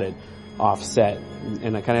kind of had it offset,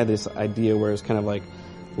 and I kind of had this idea where it's kind of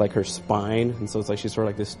like her spine, and so it's like she's sort of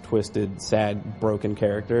like this twisted, sad, broken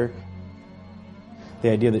character. The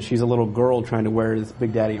idea that she's a little girl trying to wear this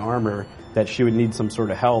Big Daddy armor, that she would need some sort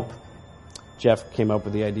of help. Jeff came up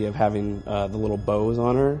with the idea of having the little bows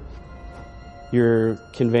on her. You're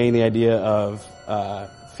conveying the idea of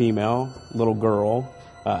female, little girl.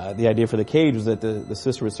 The idea for the cage was that the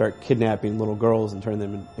sister would start kidnapping little girls and turn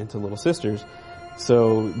them into little sisters.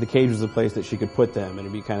 So the cage was the place that she could put them, and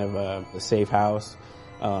it'd be kind of a safe house,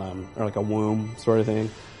 or like a womb sort of thing.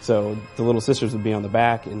 So the little sisters would be on the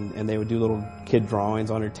back, and they would do little kid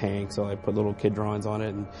drawings on her tank. So I put little kid drawings on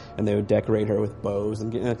it, and they would decorate her with bows,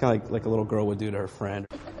 and kind of like a little girl would do to her friend.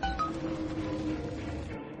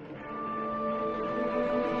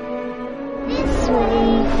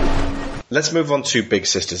 Let's move on to Big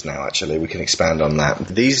Sisters now, actually. We can expand on that.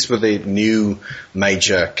 These were the new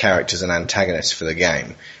major characters and antagonists for the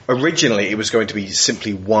game. Originally, it was going to be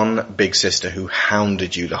simply one Big Sister who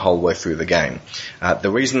hounded you the whole way through the game. The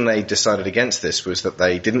reason they decided against this was that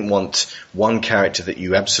they didn't want one character that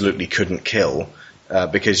you absolutely couldn't kill,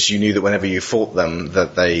 because you knew that whenever you fought them,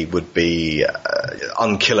 that they would be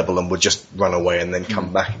unkillable and would just run away and then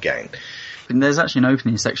come back again. And there's actually an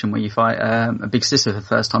opening section where you fight a big sister for the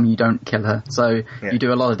first time. You don't kill her, so you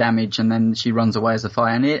do a lot of damage, and then she runs away as a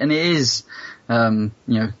fire. And it is,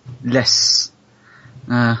 less.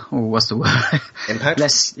 What's the word? Impact.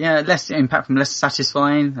 less impactful, less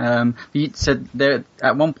satisfying. You said there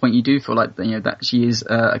at one point you do feel like that she is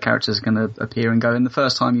a character that's going to appear and go. And the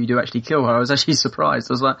first time you do actually kill her, I was actually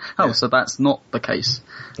surprised. I was like, so that's not the case.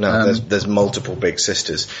 No, there's multiple Big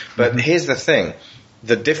Sisters, but here's the thing.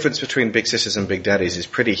 The difference between Big Sisters and Big Daddies is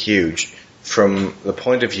pretty huge from the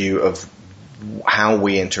point of view of how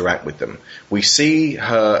we interact with them. We see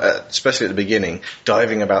her, especially at the beginning,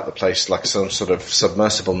 diving about the place like some sort of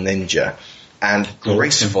submersible ninja, and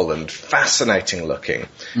graceful and fascinating looking.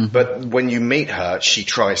 Mm-hmm. But when you meet her, she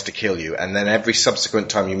tries to kill you, and then every subsequent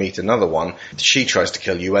time you meet another one, she tries to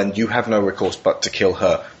kill you, and you have no recourse but to kill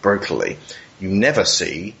her brutally. You never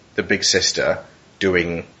see the Big Sister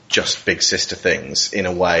doing just Big Sister things in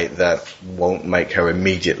a way that won't make her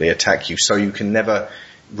immediately attack you, so you can never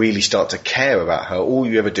really start to care about her. All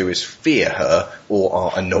you ever do is fear her or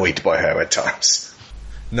are annoyed by her at times.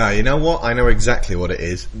 No, you know what? I know exactly what it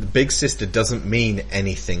is. The Big Sister doesn't mean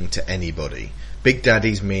anything to anybody. Big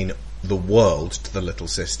Daddies mean the world to the Little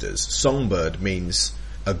Sisters. Songbird means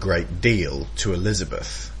a great deal to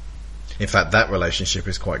Elizabeth. In fact, that relationship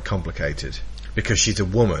is quite complicated, because she's a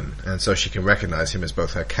woman, and so she can recognise him as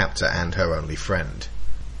both her captor and her only friend.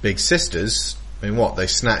 Big Sisters, I mean, what? They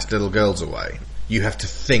snatched little girls away. You have to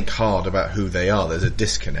think hard about who they are. There's a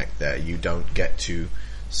disconnect there. You don't get to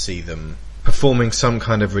see them performing some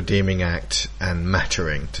kind of redeeming act and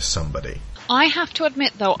mattering to somebody. I have to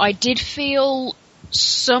admit, though, I did feel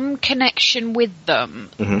some connection with them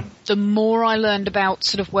the more I learned about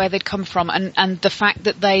sort of where they'd come from, and the fact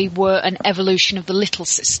that they were an evolution of the Little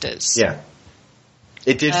Sisters. Yeah.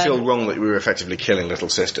 It did feel wrong that we were effectively killing Little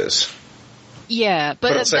Sisters. Yeah,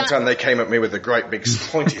 but at the same time, they came at me with a great big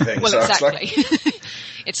pointy thing. Well, so exactly.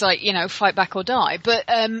 It's like, fight back or die. But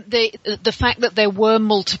the fact that there were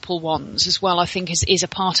multiple ones as well, I think, is a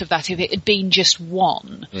part of that. If it had been just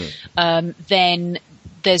one, then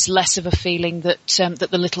there's less of a feeling that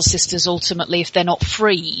the Little Sisters ultimately, if they're not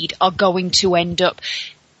freed, are going to end up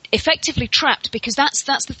effectively trapped, because that's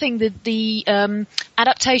the thing. The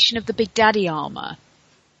adaptation of the Big Daddy armor.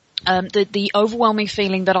 The overwhelming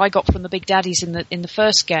feeling that I got from the Big Daddies in the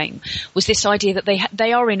first game was this idea that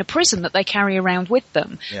they are in a prison that they carry around with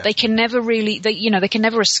them. Yeah. They can never really, they can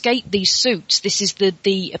never escape these suits. This is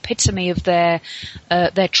the epitome of their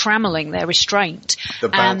trammeling, their restraint. The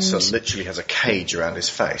bouncer literally has a cage around his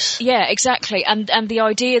face. Yeah, exactly. And the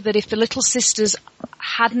idea that if the Little Sisters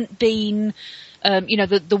hadn't been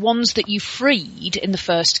the ones that you freed in the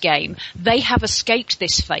first game, they have escaped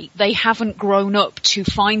this fate. They haven't grown up to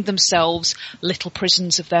find themselves little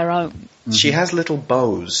prisons of their own. Mm-hmm. She has little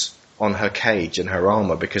bows on her cage and her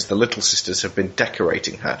armour because the Little Sisters have been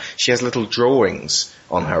decorating her. She has little drawings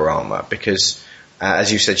on her armour because,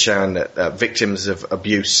 as you said, Sharon, that victims of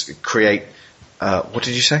abuse create... what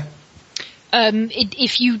did you say?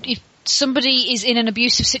 If somebody is in an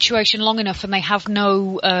abusive situation long enough and they have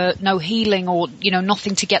no healing or,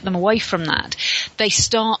 nothing to get them away from that, they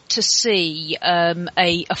start to see,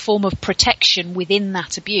 a form of protection within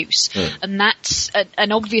that abuse. And that's,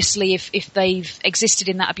 and obviously if they've existed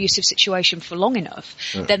in that abusive situation for long enough,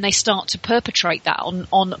 then they start to perpetrate that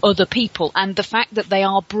on other people. And the fact that they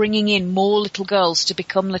are bringing in more little girls to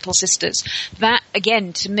become Little Sisters, that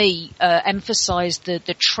again, to me, emphasized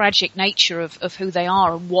the tragic nature of who they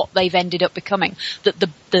are and what they've ended up becoming, that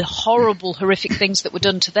the horrible, horrific things that were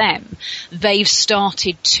done to them, they've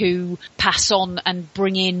started to pass on and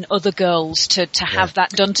bring in other girls to have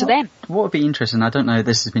that done to them. What would be interesting, I don't know if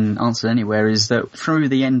this has been answered anywhere, is that through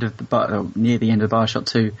the end of near the end of BioShock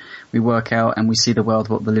 2, we work out and we see the world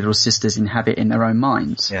what the Little Sisters inhabit in their own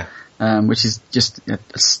minds. Yeah. Which is just a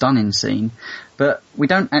stunning scene. But we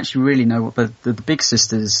don't actually really know what the Big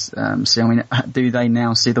Sisters see. I mean, do they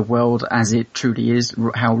now see the world as it truly is,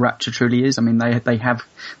 how Rapture truly is? I mean,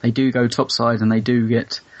 they do go topside and they do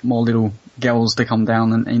get more little girls to come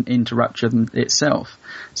down and into Rapture itself.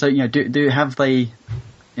 So, have they...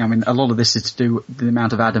 I mean, a lot of this is to do with the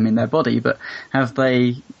amount of Adam in their body, but have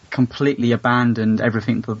they completely abandoned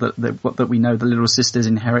everything that we know the Little Sisters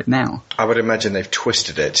inherit now? I would imagine they've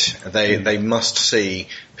twisted it. They must see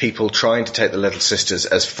people trying to take the Little Sisters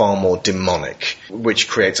as far more demonic, which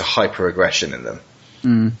creates a hyper-aggression in them.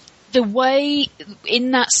 Mm. The way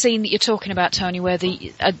in that scene that you're talking about, Tony, where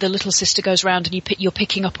the Little Sister goes around and you're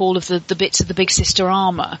picking up all of the bits of the Big Sister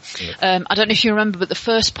armour. I don't know if you remember, but the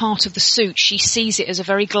first part of the suit, she sees it as a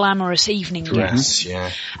very glamorous evening dress.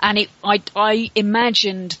 Yeah. And I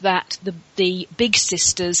imagined that the Big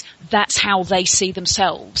Sisters, that's how they see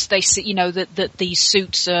themselves. They see, that these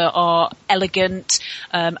suits are elegant,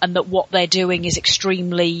 and that what they're doing is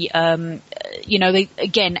extremely, they,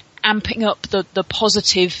 again, amping up the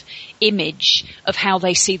positive image of how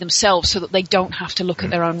they see themselves so that they don't have to look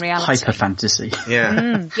at their own reality. Hyper fantasy.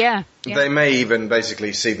 Yeah. Yeah. They may even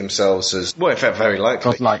basically see themselves as, well, in fact, very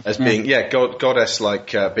likely, godlike, as being,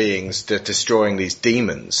 goddess-like beings destroying these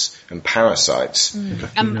demons and parasites.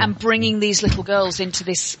 And bringing these little girls into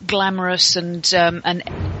this glamorous and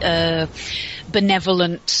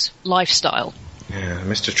benevolent lifestyle. Yeah,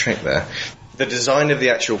 Mr. Trick there. The design of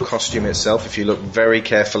the actual costume itself, if you look very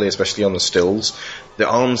carefully, especially on the stills, the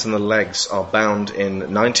arms and the legs are bound in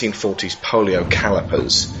 1940s polio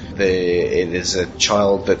calipers. It is a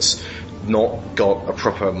child that's not got a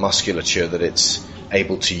proper musculature that it's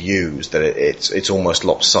able to use, that it's almost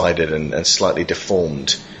lopsided and slightly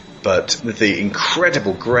deformed. But with the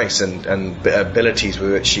incredible grace and abilities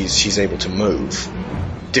with which she's able to move,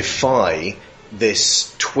 defy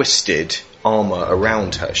this twisted armour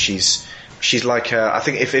around her. She's like, I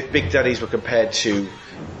think if Big Daddies were compared to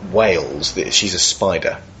whales, she's a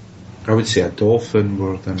spider. I would say a dolphin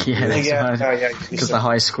more than... Yeah, that's right. Because the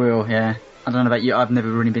high squeal, yeah. I don't know about you, I've never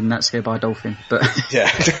really been that scared by a dolphin, but...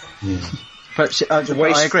 Yeah. But I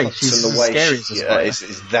agree, she's and the way scary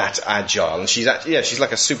is that agile, and she's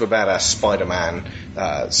like a super badass Spider-Man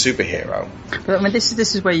superhero. But I mean, this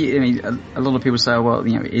is where a lot of people say, well,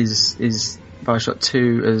 is BioShock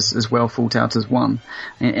 2 as well thought out as 1,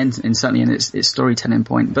 and certainly in its storytelling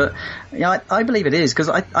point. But I believe it is, because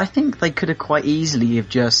I think they could have quite easily have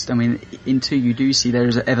just, in 2 you do see there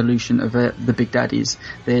is an evolution of the big daddies.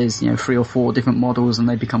 There's 3 or 4 different models, and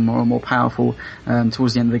they become more and more powerful.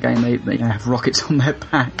 Towards the end of the game, they have rockets on their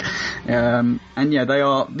back, and they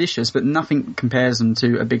are vicious, but nothing compares them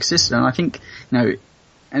to a big sister. And I think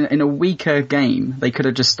in a weaker game, they could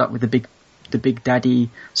have just stuck with the big daddy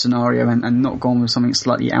scenario and not gone with something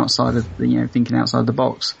slightly outside of the, thinking outside the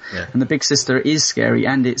box. Yeah. And the big sister is scary,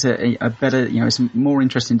 and it's a better, it's a more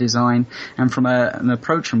interesting design. And from an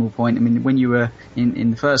approachable point, when you were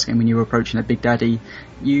in the first game, when you were approaching a big daddy,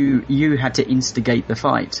 you had to instigate the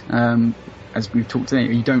fight. As we've talked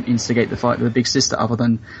today, you don't instigate the fight with the big sister other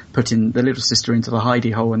than putting the little sister into the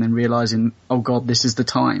hidey hole and then realizing, oh god, this is the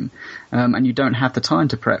time. And you don't have the time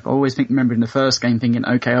to prep. I always remember in the first game thinking,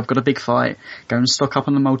 okay, I've got a big fight, go and stock up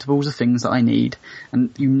on the multiples of things that I need.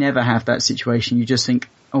 And you never have that situation. You just think,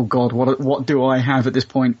 oh god, what do I have at this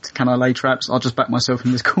point? Can I lay traps? I'll just back myself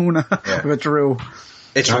in this corner with a drill.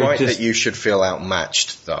 It's right that you should feel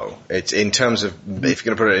outmatched, though. It's in terms of, if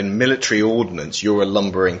you're going to put it in military ordnance, you're a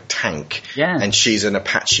lumbering tank, and she's an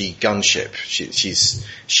Apache gunship. She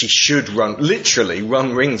should literally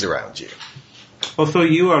run rings around you. Although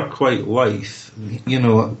you are quite lithe,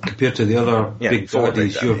 compared to the other big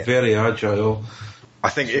bodies, you're very agile. I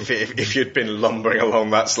think if you'd been lumbering along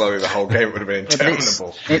that slowly the whole game, it would have been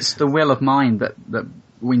interminable. It's the will of mind that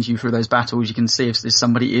wins you through those battles. You can see if there's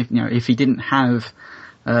somebody, if he didn't have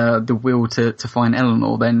the will to find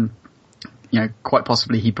Eleanor, then quite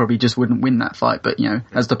possibly he probably just wouldn't win that fight. But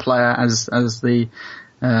as the player, as the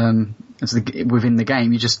within the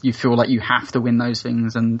game, you feel like you have to win those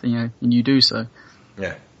things, and you do so.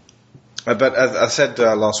 Yeah. But as I said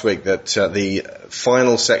last week, that the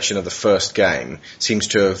final section of the first game seems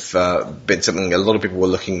to have been something a lot of people were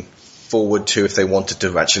looking forward to if they wanted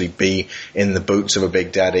to actually be in the boots of a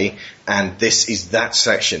big daddy, and this is that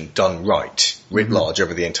section done right, writ large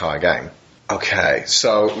over the entire game. Okay,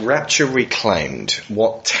 so Rapture Reclaimed,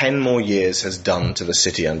 what 10 more years has done to the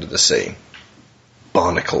city under the sea?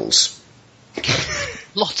 Barnacles.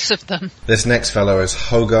 Lots of them. This next fellow is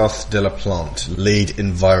Hogarth de la Plante, lead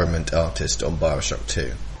environment artist on BioShock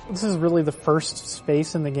 2. This is really the first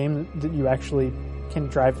space in the game that you actually can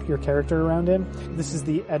drive your character around in. This is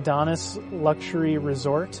the Adonis Luxury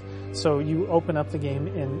Resort. So you open up the game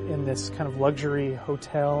in this kind of luxury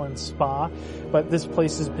hotel and spa, but this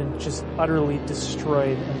place has been just utterly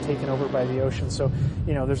destroyed and taken over by the ocean. So,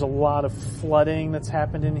 there's a lot of flooding that's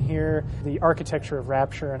happened in here. The architecture of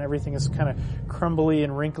Rapture and everything is kind of crumbly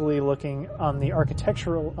and wrinkly looking on the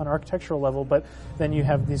architectural level, but then you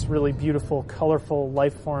have these really beautiful, colorful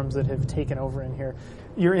life forms that have taken over in here.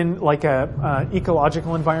 You're in like a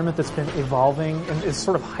ecological environment that's been evolving and is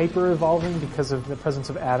sort of hyper-evolving because of the presence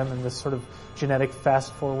of Adam and this sort of genetic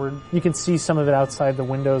fast forward. You can see some of it outside the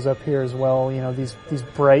windows up here as well. These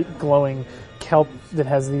bright glowing kelp that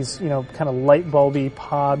has these, kind of light bulby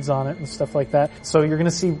pods on it and stuff like that. So you're going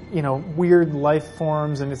to see, weird life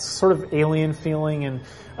forms, and it's sort of alien feeling and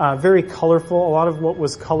very colorful. A lot of what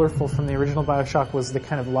was colorful from the original BioShock was the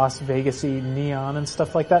kind of Las Vegas-y neon and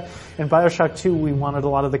stuff like that. In BioShock 2, we wanted a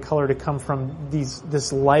lot of the color to come from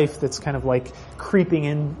this life that's kind of like creeping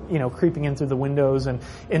in through the windows, and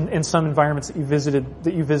in some environments that you visit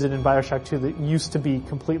in BioShock 2 that used to be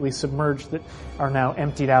completely submerged that are now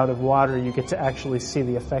emptied out of water, you get to actually see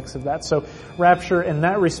the effects of that. So Rapture, in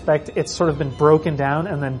that respect, it's sort of been broken down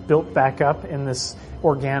and then built back up in this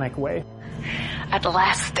organic way. At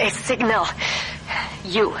last, a signal.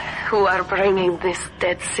 You, who are bringing this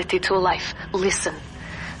dead city to life, listen.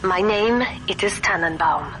 My name, it is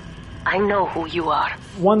Tannenbaum. I know who you are.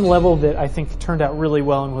 One level that I think turned out really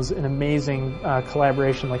well and was an amazing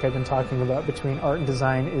collaboration, like I've been talking about, between art and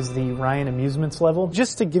design is the Ryan Amusements level.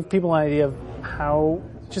 Just to give people an idea of how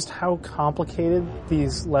complicated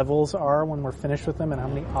these levels are when we're finished with them and how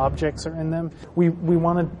many objects are in them. We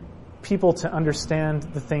wanted people to understand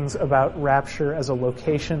the things about Rapture as a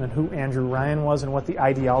location and who Andrew Ryan was and what the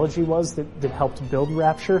ideology was that helped build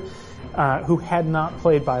Rapture, who had not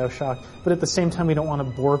played BioShock. But at the same time, we don't want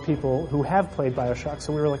to bore people who have played BioShock.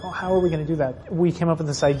 So we were like, how are we going to do that? We came up with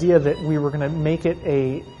this idea that we were going to make it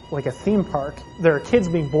a theme park. There are kids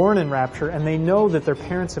being born in Rapture, and they know that their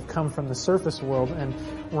parents have come from the surface world, and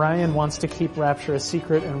Ryan wants to keep Rapture a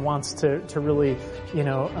secret and wants to really,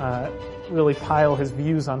 really pile his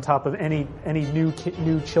views on top of any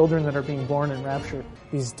new children that are being born in Rapture.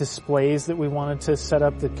 These displays that we wanted to set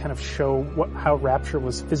up that kind of show how Rapture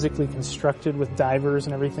was physically constructed with divers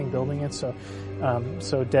and everything building it.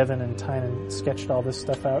 So Devin and Tynan sketched all this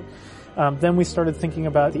stuff out. Then we started thinking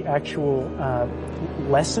about the actual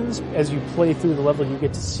lessons. As you play through the level, you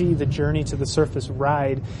get to see the Journey to the Surface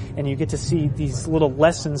ride, and you get to see these little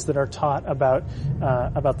lessons that are taught about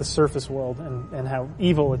the surface world and how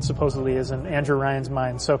evil it supposedly is in Andrew Ryan's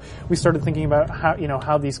mind. So we started thinking about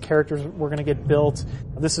how these characters were going to get built.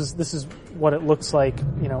 This is what it looks like,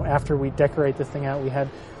 after we decorate the thing out. We had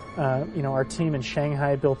our team in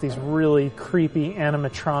Shanghai built these really creepy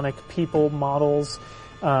animatronic people models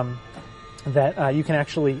that you can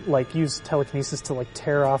actually use telekinesis to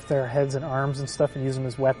tear off their heads and arms and stuff and use them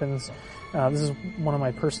as weapons. This is one of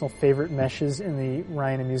my personal favorite meshes in the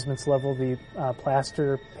Ryan Amusements level, the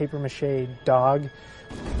plaster paper mache dog.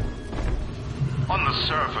 On the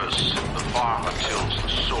surface, the farmer tills the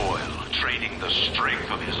soil, trading the strength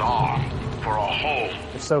of his arm for a hoe.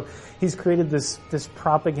 So he's created this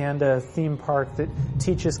propaganda theme park that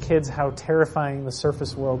teaches kids how terrifying the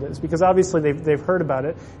surface world is, because obviously they've heard about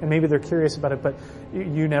it and maybe they're curious about it, but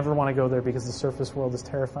you never want to go there because the surface world is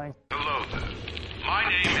terrifying. Hello there. My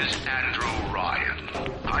name is Andrew Ryan.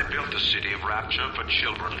 I built the city of Rapture for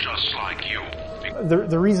children just like you.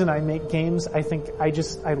 The reason I make games, I think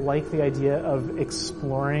I like the idea of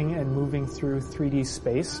exploring and moving through 3D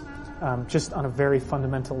space. Just on a very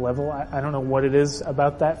fundamental level. I don't know what it is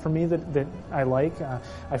about that for me that I like.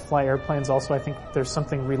 I fly airplanes also. I think there's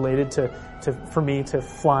something related for me to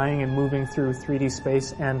flying and moving through 3D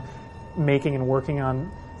space and making and working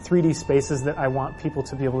on 3D spaces that I want people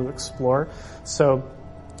to be able to explore. So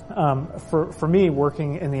for me,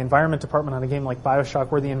 working in the environment department on a game like BioShock,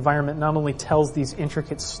 where the environment not only tells these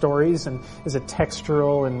intricate stories and is a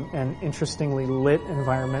textural and interestingly lit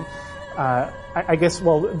environment, I guess,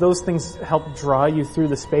 those things help draw you through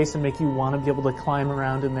the space and make you want to be able to climb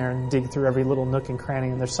around in there and dig through every little nook and cranny.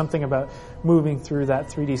 And there's something about moving through that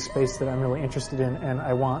 3D space that I'm really interested in, and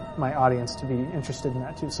I want my audience to be interested in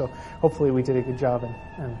that too. So hopefully we did a good job,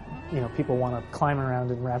 and people want to climb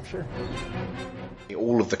around in Rapture.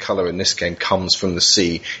 All of the colour in this game comes from the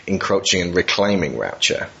sea encroaching and reclaiming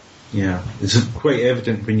Rapture. Yeah, it's quite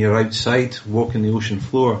evident when you're outside walking the ocean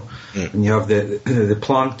floor and you have the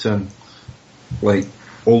plankton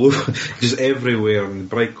all over, just everywhere, and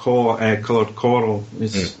bright coloured coral.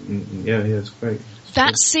 It's great.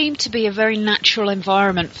 That seemed to be a very natural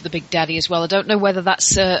environment for the Big Daddy as well. I don't know whether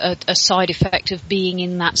that's a side effect of being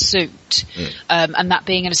in that suit and that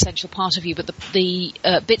being an essential part of you, but the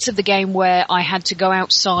bits of the game where I had to go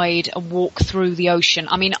outside and walk through the ocean,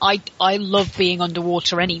 I mean, I love being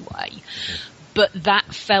underwater anyway, but that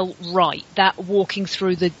felt right. That walking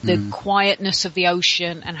through the quietness of the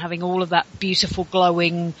ocean and having all of that beautiful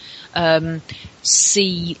glowing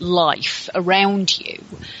sea life around you,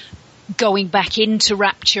 going back into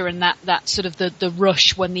Rapture and that sort of the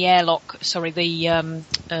rush when the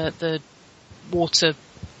the water,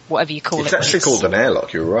 whatever you call it. It's actually called an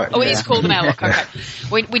airlock, you're right. Oh, it is called an airlock, okay.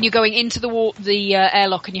 When you're going into the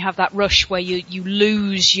airlock and you have that rush where you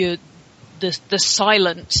lose the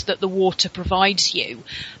silence that the water provides you,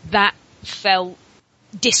 that felt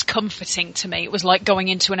discomforting to me. It was like going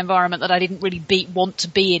into an environment that I didn't really want to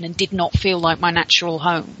be in and did not feel like my natural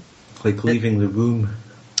home. Like leaving the room.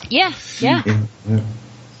 Yeah.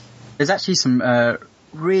 There's actually some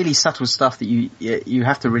really subtle stuff that you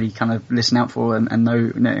have to really kind of listen out for and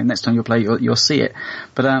know. Next time you play, you'll see it.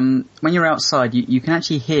 But when you're outside, you can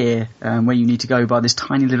actually hear where you need to go by this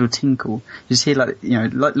tiny little tinkle. You just hear like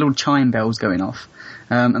little chime bells going off.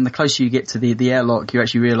 And the closer you get to the airlock, you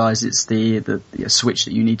actually realise it's the switch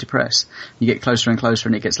that you need to press. You get closer and closer,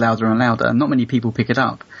 and it gets louder and louder. And not many people pick it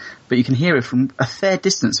up, but you can hear it from a fair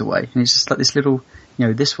distance away. And it's just like this little,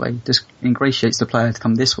 this way, just ingratiates the player to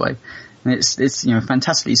come this way. And it's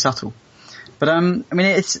fantastically subtle. But I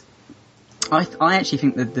actually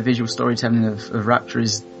think that the visual storytelling of Rapture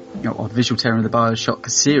is or the visual terror of the BioShock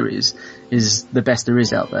series is the best there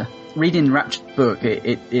is out there. Reading Rapture's book,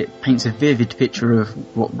 it paints a vivid picture of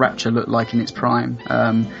what Rapture looked like in its prime.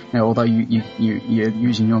 Although you're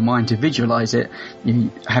using your mind to visualize it,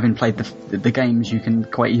 having played the games, you can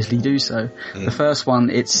quite easily do so. The first one,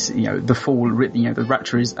 it's, the fall, the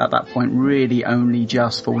Rapture is at that point really only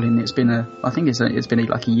just falling. It's been I think it's been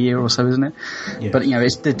like a year or so, isn't it? Yes. But,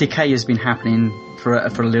 the decay has been happening for a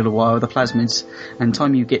little while, the plasmids, and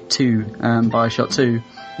time you get to BioShock 2,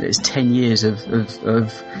 it's 10 years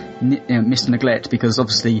of missed neglect, because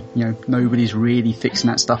obviously, nobody's really fixing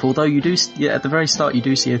that stuff. Although you do, at the very start, you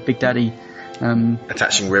do see a Big Daddy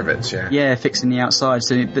attaching rivets, yeah, fixing the outside.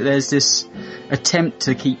 So there's this attempt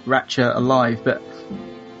to keep Rapture alive, but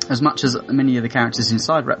as much as many of the characters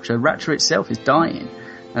inside Rapture itself is dying.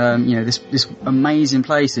 This amazing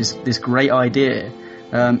place, this great idea,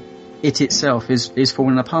 it itself is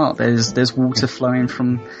falling apart. There's water flowing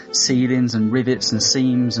from ceilings and rivets and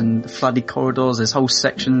seams and flooded corridors. There's whole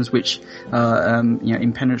sections which are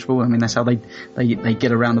impenetrable. I mean, that's how they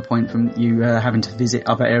get around the point from you having to visit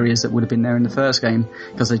other areas that would have been there in the first game,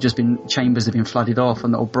 because they've just been chambers that have been flooded off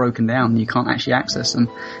and or broken down, and you can't actually access them.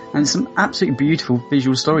 And some absolutely beautiful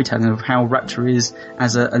visual storytelling of how Rapture is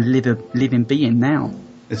as a living being now.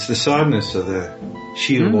 It's the sadness of the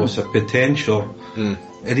sheer loss of potential.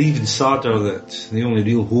 And even sadder that the only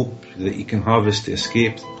real hope that you can have is to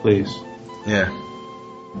escape the place. Yeah.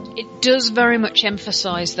 It does very much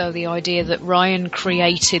emphasise, though, the idea that Ryan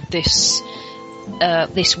created this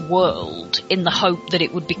world in the hope that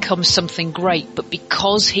it would become something great, but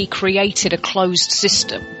because he created a closed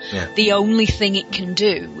system, the only thing it can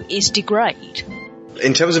do is degrade.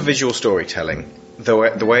 In terms of visual storytelling, the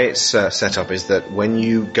way it's set up is that when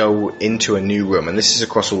you go into a new room, and this is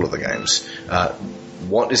across all of the games,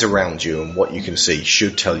 what is around you and what you can see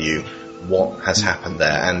should tell you what has happened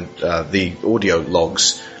there, and the audio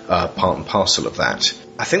logs are part and parcel of that.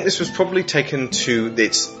 I think this was probably taken to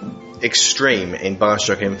its extreme in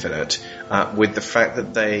BioShock Infinite, with the fact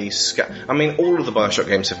that they all of the BioShock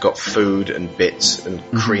games have got food and bits and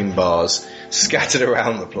cream bars scattered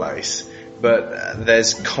around the place. But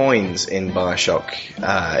there's coins in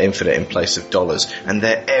BioShock Infinite in place of dollars, and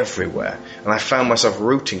they're everywhere. And I found myself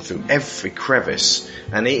rooting through every crevice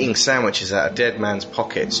and eating sandwiches out of dead man's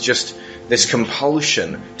pockets. Just this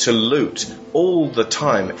compulsion to loot all the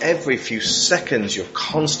time. Every few seconds you're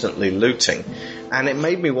constantly looting. And it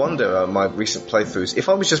made me wonder, my recent playthroughs, if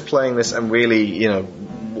I was just playing this and really,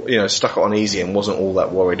 stuck it on easy and wasn't all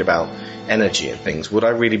that worried about energy and things, would I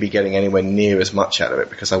really be getting anywhere near as much out of it?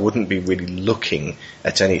 Because I wouldn't be really looking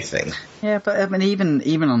at anything. Yeah, but I mean,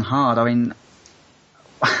 even on hard, I mean,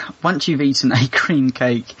 once you've eaten a cream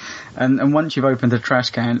cake and once you've opened a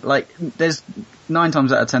trash can, like, there's 9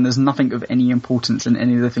 times out of 10 there's nothing of any importance in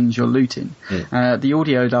any of the things you're looting. The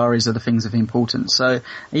audio diaries are the things of importance. So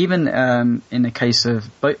even in the case of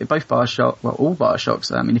both BioShock, well, all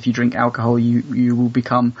BioShocks, I mean, if you drink alcohol, you will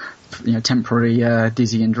become temporarily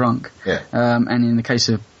dizzy and drunk. And in the case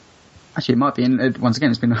of, actually it might be, once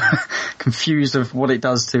again it's been confused of what it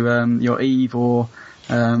does to your Eve or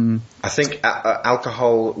I think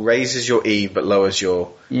alcohol raises your Eve but lowers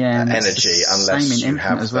your energy unless you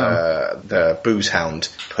have the booze hound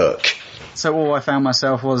perk. So all I found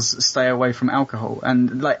myself was stay away from alcohol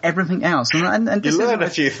and like everything else. And you learn a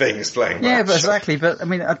few things playing. Yeah, but exactly. But I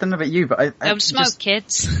mean, I don't know about you, but don't smoke,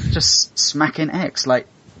 kids. Just smacking X, like.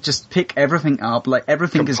 Just pick everything up, like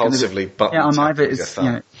everything is going to be. I'm either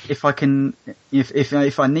if I can,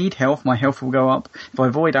 if I need health, my health will go up. If I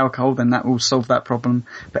avoid alcohol, then that will solve that problem.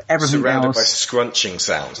 But everything surrounded else, by scrunching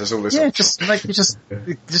sounds. There's all this. Yeah, just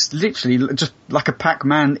literally, just like a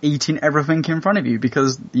Pac-Man eating everything in front of you,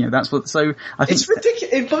 because that's what. So I think it's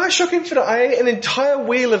ridiculous. In BioShock Infinite, I ate an entire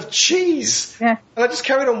wheel of cheese. Yeah, and I just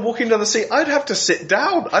carried on walking down the street. I'd have to sit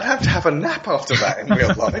down. I'd have to have a nap after that in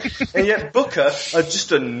real life. And yet Booker,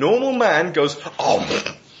 just a normal man, goes,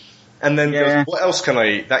 and then goes, what else can I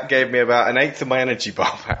eat? That gave me about an eighth of my energy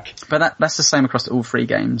bar back. But that's the same across all 3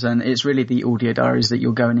 games, and it's really the audio diaries that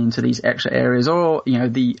you're going into these extra areas, or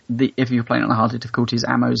the if you're playing on the harder difficulties,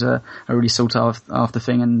 ammos are a really sought after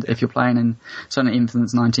thing, and if you're playing in certainly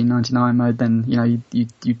Infinite's 1999 mode, then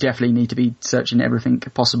you definitely need to be searching everything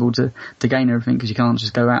possible to gain everything, because you can't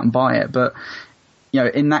just go out and buy it. But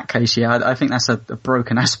in that case, I think that's a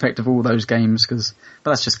broken aspect of all those games,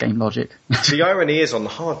 but that's just game logic. The irony is, on the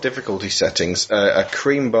hard difficulty settings, a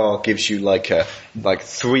cream bar gives you like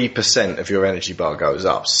 3% of your energy bar goes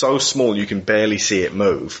up. So small you can barely see it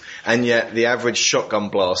move, and yet the average shotgun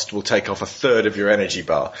blast will take off a third of your energy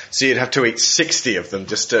bar. So you'd have to eat 60 of them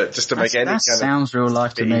just to make any kind of. That sounds real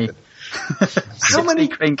life to me. How many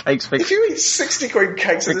cream cakes? If you eat 60 cream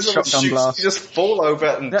cakes and there's shoots, you just fall over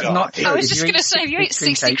and That's die. not true. I was just going to say, if you ate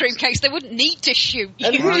 60 cream cakes, they wouldn't need to shoot.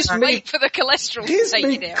 You just wait for the cholesterol to take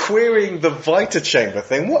you down. Querying the Vita chamber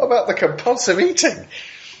thing. What about the compulsive eating?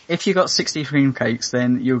 If you got 60 cream cakes,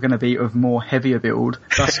 then you're going to be of more heavier build.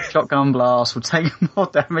 Thus, shotgun blast will take more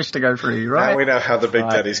damage to go through, right? Now we know how the big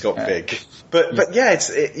daddy's got big. But yeah,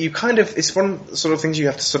 it's one sort of things you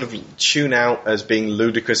have to sort of tune out as being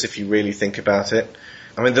ludicrous if you really think about it.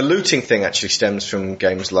 I mean, the looting thing actually stems from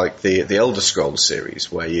games like the Elder Scrolls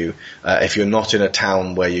series, where you, if you're not in a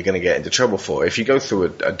town where you're going to get into trouble for, if you go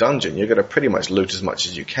through a dungeon, you're going to pretty much loot as much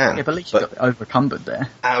as you can. Yeah, but at least you got overcumbered there.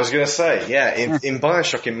 I was going to say, in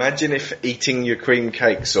BioShock, imagine if eating your cream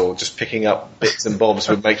cakes or just picking up bits and bobs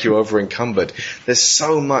would make you over encumbered. There's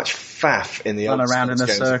so much faff in the Run around in a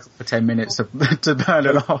circle for 10 minutes to burn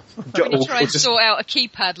it off. When you try and sort out a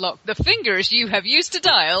keypad lock, the fingers you have used to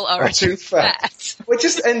dial are too fat. Well, it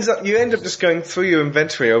just you end up just going through your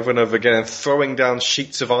inventory over and over again and throwing down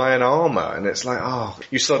sheets of iron armor, and it's like,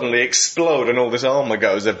 you suddenly explode and all this armor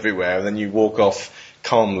goes everywhere, and then you walk off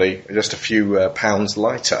calmly, just a few pounds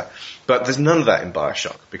lighter. But there's none of that in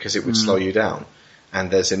BioShock, because it would slow you down. And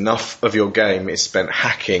there's enough of your game is spent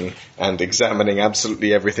hacking and examining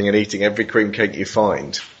absolutely everything and eating every cream cake you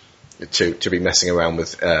find to be messing around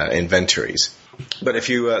with inventories. But if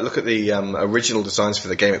you look at the original designs for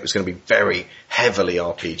the game, it was going to be very heavily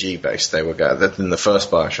RPG based. They were in the first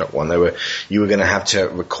BioShock one. You were going to have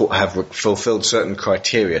to have fulfilled certain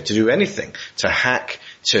criteria to do anything, to hack,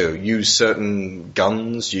 to use certain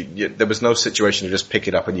guns. There was no situation to just pick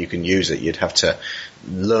it up and you can use it. You'd have to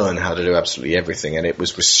learn how to do absolutely everything, and it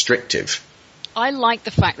was restrictive. I like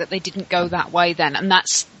the fact that they didn't go that way then, and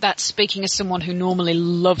that's speaking as someone who normally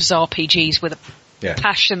loves RPGs with a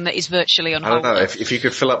passion that is virtually unholy. I don't know, if you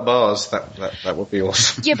could fill up bars, that would be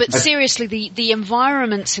awesome. Yeah, but seriously, the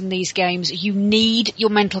environments in these games, you need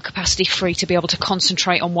your mental capacity free to be able to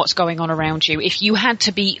concentrate on what's going on around you. If you had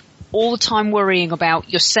to be all the time worrying about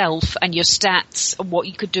yourself and your stats and what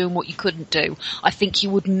you could do and what you couldn't do, I think you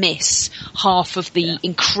would miss half of the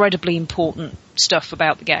incredibly important stuff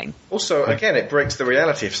about the game. Also, again, it breaks the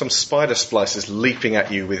reality. If some spider splicer's leaping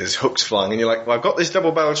at you with his hooks flying and you're like, well, I've got this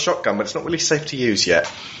double-barreled shotgun, but it's not really safe to use yet.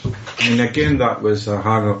 I mean, again, that was a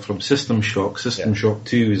hang-up from System Shock. System Shock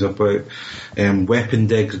 2 is about weapon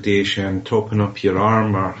degradation, topping up your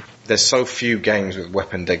armour. There's so few games with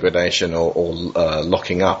weapon degradation or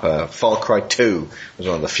locking up. Far Cry 2 was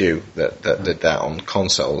one of the few that did that on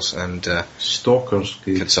consoles and Stalkers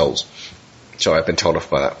consoles. Sorry, I've been told off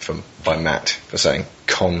by Matt for saying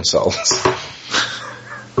consoles.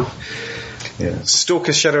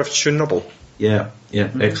 Stalker's Shadow of Chernobyl. Yeah,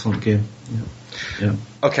 excellent game. Yeah.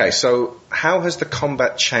 Okay, so how has the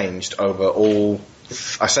combat changed over all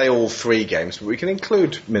three games, but we can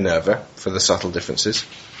include Minerva for the subtle differences.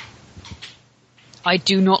 I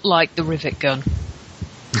do not like the rivet gun.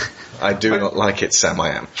 I do not like it, Sam,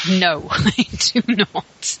 I am. No, I do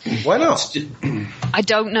not. Why not? I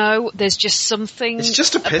don't know. There's just something it's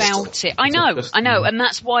just a pistol. about it. I know, and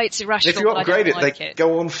that's why it's irrational. If you upgrade it, like they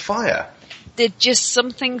go on fire. There's just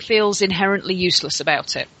something feels inherently useless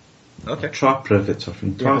about it. Okay. Trap rivets are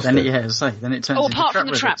fantastic. Then it turns into apart from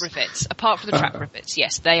the trap rivets. Apart from the trap rivets,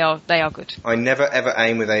 yes, they are good. I never ever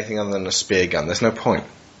aim with anything other than a spear gun. There's no point.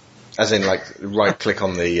 As in, like, right click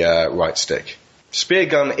on the right stick. Spear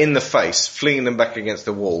gun in the face, flinging them back against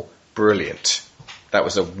the wall. Brilliant. That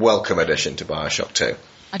was a welcome addition to BioShock 2.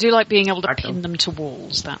 I do like being able to pin them to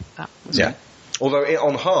walls. That was good. Although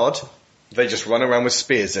on hard, they just run around with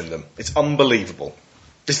spears in them. It's unbelievable.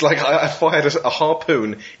 It's like I fired a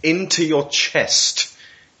harpoon into your chest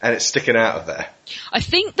and it's sticking out of there. I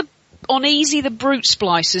think on easy, the brute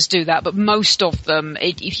splicers do that, but most of them,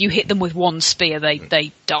 if you hit them with one spear,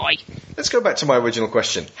 they die. Let's go back to my original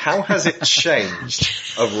question. How has it changed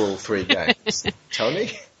over all three games?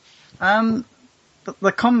 Tony?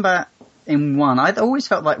 The combat in 1, I'd always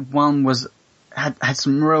felt like 1 had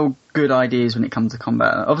some real good ideas when it comes to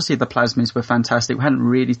combat. Obviously the plasmids were fantastic. We hadn't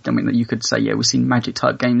really, that you could say, we've seen magic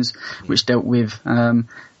type games which dealt with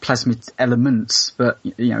plasmid elements, but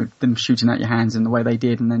them shooting out your hands in the way they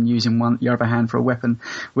did and then using your other hand for a weapon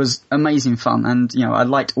was amazing fun. And I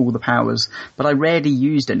liked all the powers, but I rarely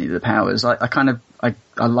used any of the powers. I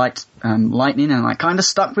liked lightning, and I kind of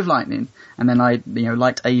stuck with lightning, and then I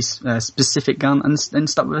liked a specific gun and then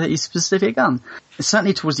stuck with a specific gun.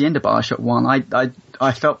 Certainly towards the end of BioShock 1,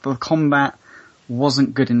 I felt the combat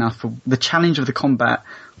wasn't good enough. The challenge of the combat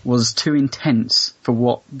was too intense for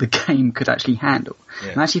what the game could actually handle.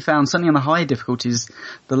 And I actually found, certainly on the higher difficulties,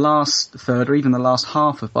 the last third or even the last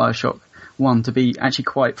half of BioShock 1 to be actually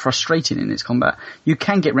quite frustrating in its combat. You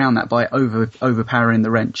can get around that by overpowering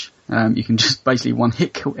the wrench. You can just basically one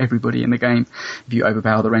hit kill everybody in the game if you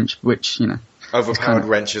overpower the wrench, which, you know. Overpowered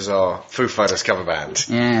wrenches are Foo Fighters cover band.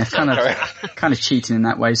 Yeah, it's kind of cheating in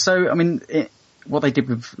that way. So, I mean, what they did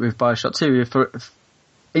with BioShock 2,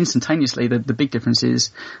 instantaneously, the big difference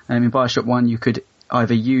is, in BioShock 1 you could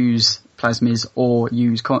either use plasmids or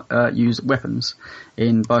use weapons.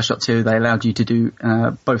 In BioShock 2 they allowed you to do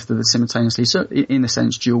both of them simultaneously, so in a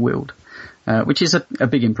sense dual wield, which is a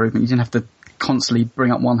big improvement. You didn't have to constantly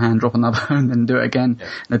bring up one hand, drop another, and then do it again. Yeah.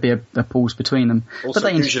 There'd be a pause between them. Also,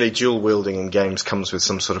 usually dual wielding in games comes with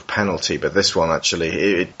some sort of penalty, but this one actually,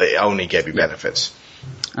 it only gave you benefits.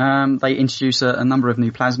 They introduce a number of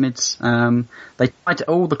new plasmids.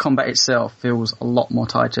 All the combat itself feels a lot more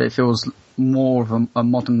tighter. It feels more of a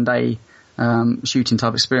modern day shooting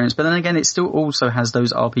type experience. But then again, it still also has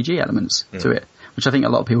those RPG elements to it, which I think a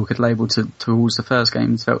lot of people could label towards the first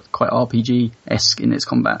game. It felt quite RPG-esque in its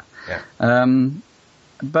combat. Yeah.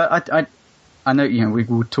 But I know, you know, we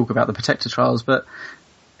will talk about the Protector trials, but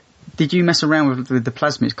did you mess around with the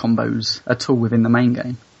plasmid combos at all within the main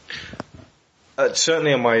game?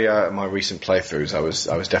 Certainly on my recent playthroughs,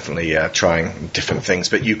 I was definitely trying different things,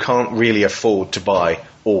 but you can't really afford to buy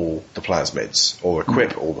all the plasmids or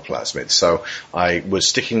equip all the plasmids. So I was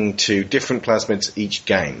sticking to different plasmids each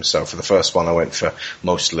game. So for the first one, I went for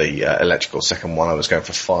mostly electrical. Second one, I was going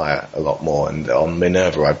for fire a lot more, and on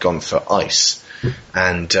Minerva, I've gone for ice.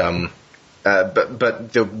 And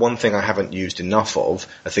but the one thing I haven't used enough of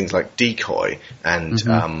are things like decoy and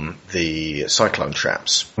the cyclone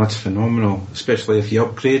traps. That's phenomenal, especially if you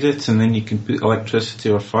upgrade it and then you can put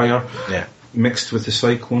electricity or fire mixed with the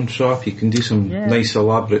cyclone trap. You can do some nice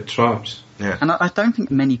elaborate traps. Yeah. And I don't think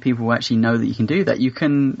many people actually know that you can do that. You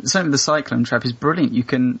can, certainly the cyclone trap is brilliant. You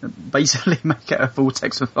can basically make it a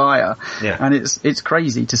vortex for fire. Yeah. And it's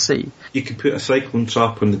crazy to see. You can put a cyclone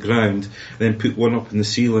trap on the ground, and then put one up in the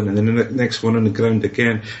ceiling, and then the next one on the ground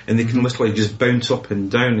again, and they can literally just bounce up and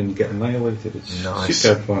down and get annihilated. It's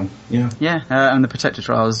super fun. Yeah. Yeah, and the Protector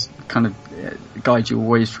trials kind of guide you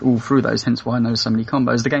always all through those, hence why I know so many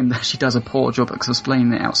combos. The game actually does a poor job of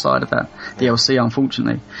explaining it outside of that DLC,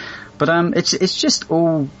 unfortunately. But it's just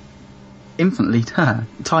all infinitely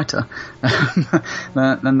tighter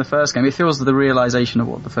than the first game. It feels the realization of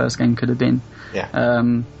what the first game could have been. Yeah.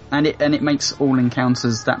 And it makes all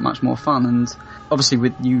encounters that much more fun. And obviously,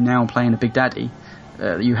 with you now playing a Big Daddy,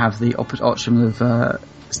 you have the option of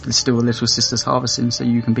still the Little Sisters harvesting, so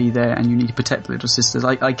you can be there and you need to protect the Little Sisters.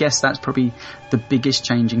 I guess that's probably the biggest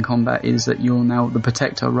change in combat, is that you're now the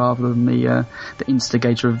protector rather than the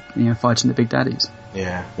instigator of fighting the Big Daddies.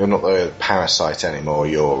 Yeah, you're not the parasite anymore,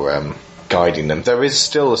 you're guiding them. There is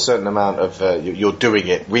still a certain amount of, you're doing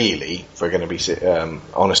it really, if we're going to be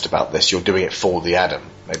honest about this, you're doing it for the Adam,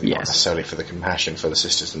 maybe not necessarily for the compassion for the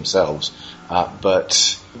sisters themselves.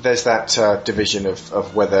 But there's that division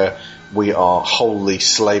of whether we are wholly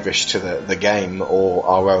slavish to the game or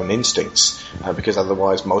our own instincts, because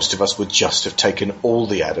otherwise most of us would just have taken all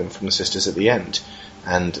the Adam from the sisters at the end.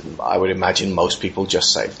 And I would imagine most people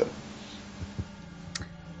just save them.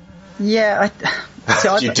 Yeah,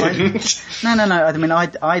 you didn't? No. I mean,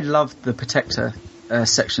 I loved the Protector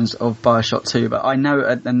sections of BioShock 2, but I know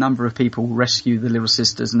a number of people rescue the Little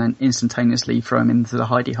Sisters and then instantaneously throw them into the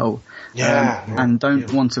hidey hole. And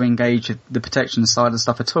don't want to engage the protection side of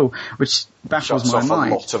stuff at all, which baffles my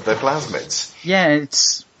mind. A lot of their plasmids. Yeah,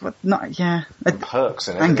 it's and perks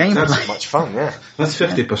and gameplay. That's much fun. Yeah, that's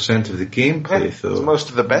 50% of the gameplay, though. It's most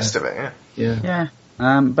of the best of it. Yeah.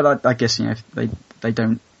 But I guess if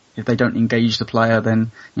they don't engage the player,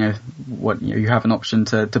 then you have an option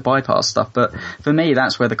to bypass stuff. But for me,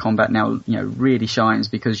 that's where the combat now really shines,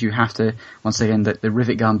 because you have to, once again, the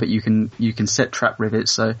rivet gun, but you can set trap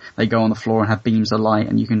rivets so they go on the floor and have beams of light,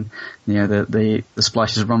 and you can the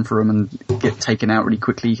splicers run through them and get taken out really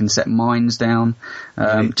quickly. You can set mines down.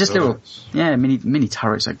 Just turrets. Mini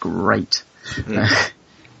turrets are great.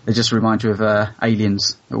 They just remind you of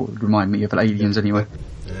Aliens, or remind me of Aliens anyway.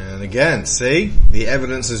 And again, see? The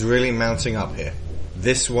evidence is really mounting up here.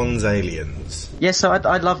 This one's Aliens. Yeah, so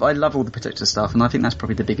I love all the Protector stuff, and I think that's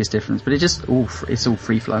probably the biggest difference, but it's all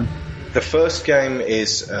free-flowing. The first game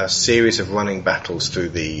is a series of running battles through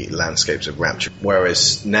the landscapes of Rapture,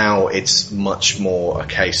 whereas now it's much more a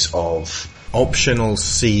case of optional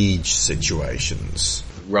siege situations.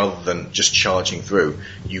 Rather than just charging through,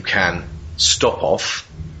 you can stop off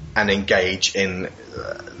and engage in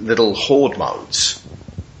little horde modes.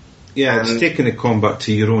 Yeah, it's taking the combat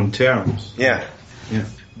to your own terms. Yeah.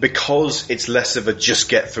 because it's less of a just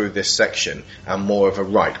get through this section and more of a,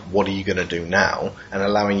 right, what are you going to do now? And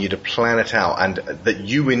allowing you to plan it out, and that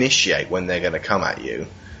you initiate when they're going to come at you,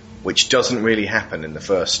 which doesn't really happen in the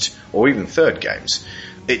first or even third games.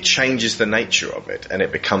 It changes the nature of it, and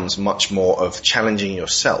it becomes much more of challenging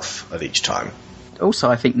yourself at each time. Also,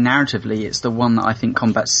 I think narratively, it's the one that I think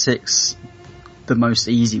Combat 6 the most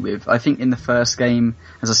easy with. I think in the first game,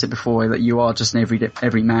 as I said before, that you are just an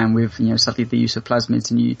every man with, suddenly the use of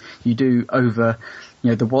plasmids, and you do over,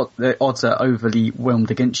 the odds are overly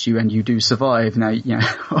whelmed against you, and you do survive. Now,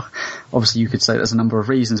 obviously you could say there's a number of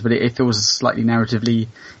reasons, but it feels slightly narratively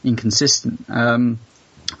inconsistent.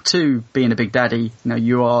 2, being a big daddy,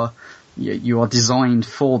 you are designed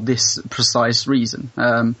for this precise reason.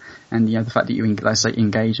 And the fact that you, let's say,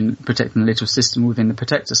 engage in protecting the little system within the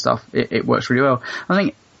protector stuff, it works really well. I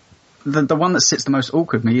think the one that sits the most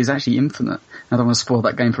awkward with me is actually Infinite. I don't want to spoil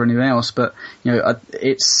that game for anyone else, but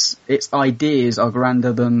its ideas are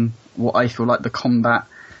grander than what I feel like the combat.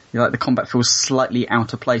 The combat feels slightly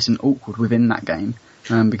out of place and awkward within that game,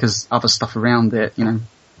 because other stuff around it,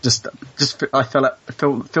 just I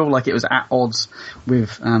feel like it was at odds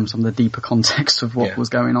with some of the deeper context of what was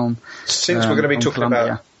going on. Since we're going to be talking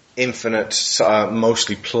about Infinite,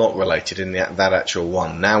 mostly plot related in that actual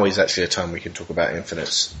one, now is actually a time we can talk about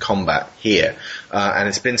Infinite's combat here. And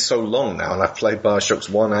it's been so long now, and I've played BioShocks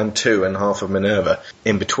 1 and 2 and half of Minerva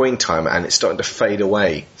in between time, and it's starting to fade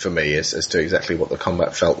away for me as to exactly what the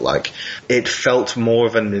combat felt like. It felt more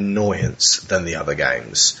of an annoyance than the other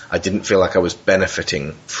games. I didn't feel like I was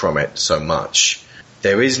benefiting from it so much.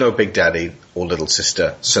 There is no Big Daddy or Little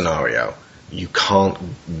Sister scenario. You can't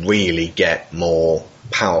really get more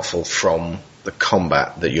powerful from the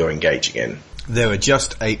combat that you're engaging in. There are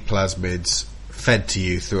just 8 plasmids fed to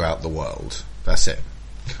you throughout the world. That's it.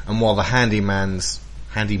 And while the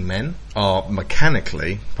handymen are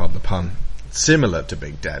mechanically, pardon the pun, similar to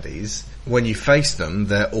Big Daddies, when you face them,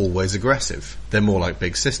 they're always aggressive. They're more like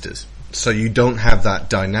big sisters. So you don't have that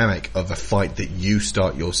dynamic of a fight that you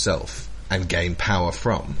start yourself and gain power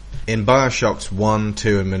from. In BioShocks 1,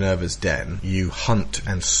 2 and Minerva's Den, you hunt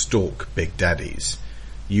and stalk Big Daddies.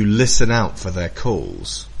 You listen out for their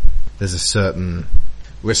calls. There's a certain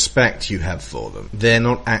respect you have for them. They're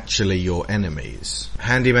not actually your enemies.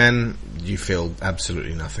 Handymen, you feel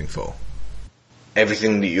absolutely nothing for.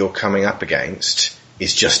 Everything that you're coming up against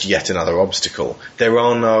is just yet another obstacle. There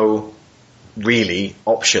are no really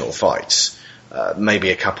optional fights.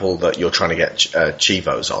 Maybe a couple that you're trying to get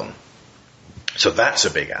Chivos on. So that's a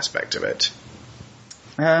big aspect of it.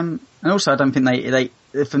 And also I don't think they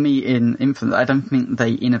for me in Infinite, I don't think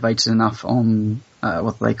they innovated enough on,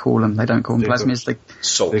 what do they call them? They don't call them plasmids.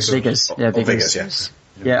 Vigors. Yeah, Vigors. Yes.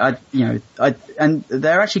 Yeah, and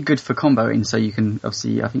they're actually good for comboing, so you can,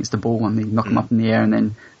 obviously, I think it's the ball one, you knock them up in the air and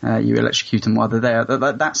then, you electrocute them while they're there.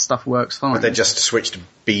 That stuff works fine. But they just switched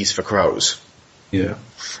bees for crows. Yeah.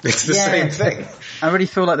 It's the same thing. I really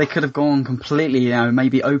feel like they could have gone completely,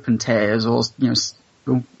 maybe open tears or,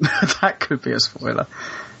 that could be a spoiler,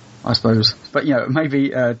 I suppose. But,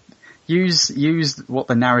 maybe, use what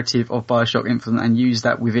the narrative of BioShock Infinite and use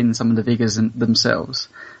that within some of the Vigors themselves.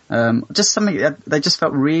 Just something that they just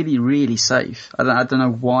felt really, really safe. I don't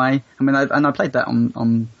know why. I mean, I played that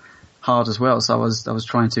on hard as well, so I was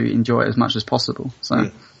trying to enjoy it as much as possible.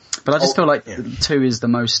 So, but I just feel like 2 is the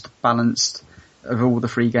most balanced of all the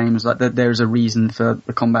 3 games. Like there is a reason for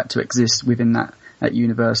the combat to exist within that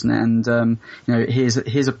universe, and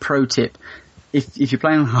here's a pro tip. If you're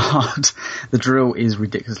playing hard, the drill is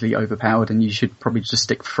ridiculously overpowered, and you should probably just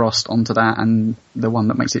stick Frost onto that, and the one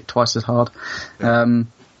that makes it twice as hard.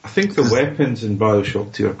 I think the weapons in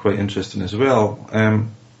BioShock 2 are quite interesting as well.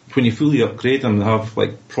 When you fully upgrade them, they have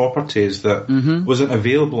like properties that wasn't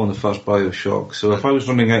available in the first BioShock. So if I was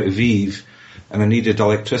running out of Eve and I needed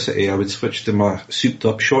electricity, I would switch to my souped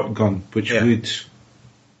up shotgun, which would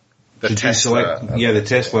the Tesla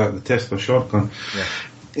shotgun. Yeah.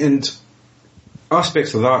 And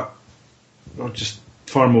aspects of that are just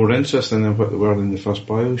far more interesting than what they were in the first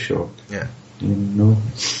BioShock. Yeah. No.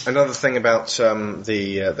 Another thing about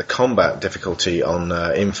the combat difficulty on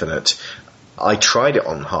Infinite, I tried it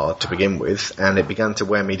on hard to begin with, and it began to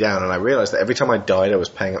wear me down, and I realised that every time I died I was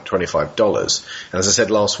paying up $25. And as I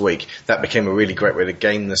said last week, that became a really great way to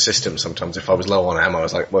game the system sometimes. If I was low on ammo, I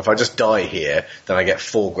was like, well, if I just die here, then I get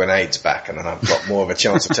 4 grenades back, and then I've got more of a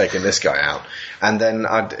chance of taking this guy out. And then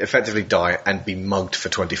I'd effectively die and be mugged for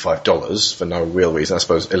 $25 for no real reason. I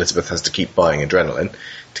suppose Elizabeth has to keep buying adrenaline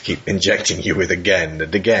to keep injecting you with again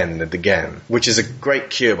and again and again, which is a great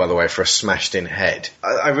cure, by the way, for a smashed-in head.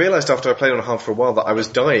 I realised after I played on hard for a while that I was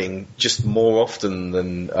dying just more often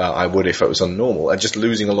than I would if it was on normal, and just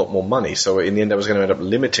losing a lot more money. So in the end, I was going to end up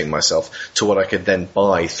limiting myself to what I could then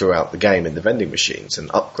buy throughout the game in the vending machines and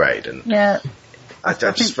upgrade. And yeah, I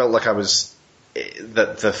just felt like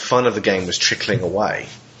that the fun of the game was trickling away.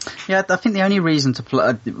 Yeah, I think the only reason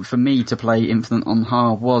for me to play Infinite on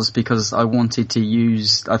hard was because I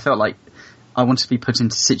felt like I wanted to be put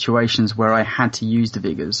into situations where I had to use the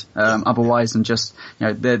vigors, otherwise than just,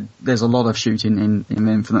 there's a lot of shooting in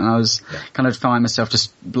Infinite, and I was kind of finding myself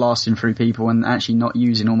just blasting through people and actually not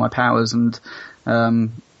using all my powers, and,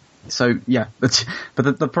 so yeah, but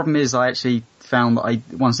the problem is I actually found that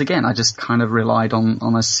I just kind of relied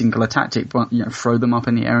on a singular tactic, throw them up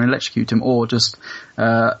in the air and electrocute them, or just,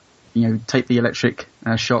 take the electric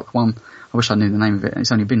shock one. I wish I knew the name of it.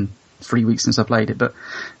 It's only been 3 weeks since I played it, but,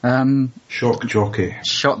 Shock Jockey.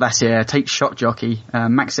 Take Shock Jockey,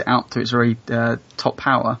 max it out to its very, top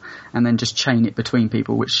power, and then just chain it between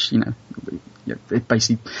people, which, it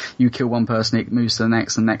basically, you kill one person, it moves to the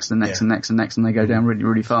next, and next, and next, and next, and next, and they go down really,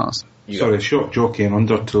 really fast. Shock Jockey and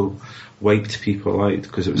Undertow wiped people out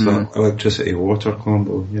because it was that electricity water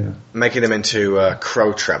combo. Yeah, making them into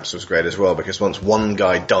crow traps was great as well, because once one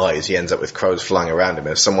guy dies, he ends up with crows flying around him.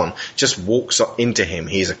 If someone just walks up into him,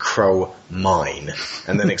 he's a crow mine,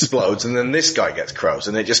 and then explodes, and then this guy gets crows,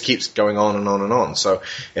 and it just keeps going on and on and on. So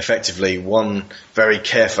effectively, one very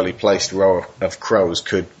carefully placed row of crows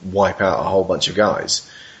could wipe out a whole bunch of guys,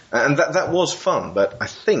 and that was fun. But I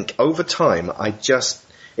think over time,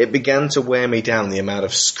 it began to wear me down, the amount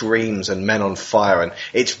of screams and men on fire, and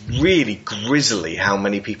it's really grisly how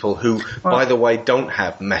many people who, by the way, don't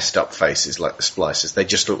have messed up faces like the Splicers. They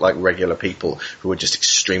just look like regular people who are just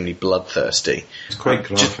extremely bloodthirsty. It's quite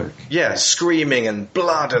graphic. Screaming and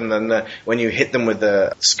blood, and then when you hit them with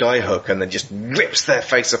a skyhook and then just rips their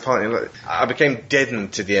face apart. I became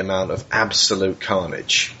deadened to the amount of absolute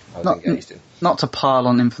carnage I was engaged in. Not to pile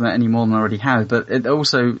on Infinite any more than I already have, but it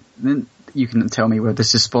also... You can tell me whether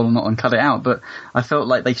this is spoil or not and cut it out, but I felt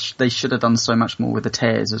like they should have done so much more with the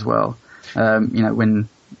tears as well. When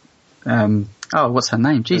what's her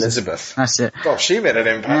name? Jesus. Elizabeth. That's it. God, she made an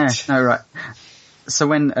impact. Yeah, no, right. So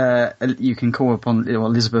when you can call upon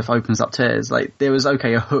Elizabeth opens up tears, like there was a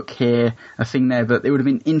hook here, a thing there, but it would have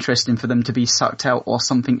been interesting for them to be sucked out or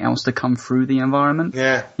something else to come through the environment.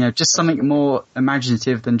 Yeah. Just something more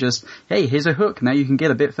imaginative than just, hey, here's a hook, now you can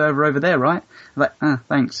get a bit further over there, right? Like,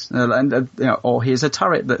 thanks. Or here's a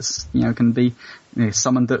turret that's, can be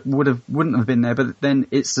summoned that wouldn't have been there, but then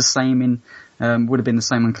it's the same in, would have been the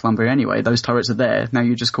same in Columbia anyway. Those turrets are there. Now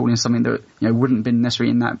you're just calling something that, wouldn't have been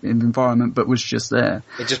necessarily in that environment, but was just there.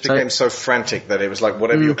 It just became so frantic that it was like,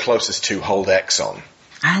 whatever you're closest to, hold X on.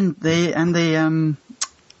 And the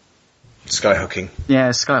skyhooking. Yeah, I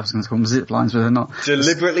was going to call them zip lines, but they're not.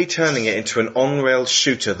 Deliberately turning it into an on-rail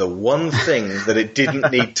shooter, the one thing that it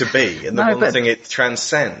didn't need to be, and the one thing it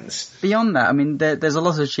transcends. Beyond that, I mean, there's a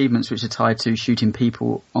lot of achievements which are tied to shooting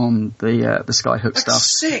people on the skyhook stuff.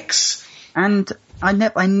 6! And I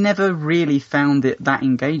never really found it that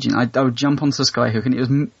engaging. I would jump onto the skyhook, and it was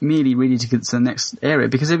merely really to get to the next area,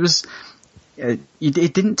 because it was... it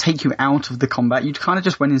didn't take you out of the combat. You kind of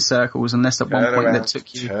just went in circles, unless at one point that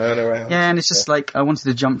took you... Turn around. Yeah, and it's just like, I wanted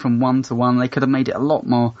to jump from one to one. They could have made it a lot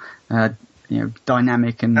more,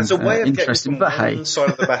 dynamic and as a way of interesting. Getting from one side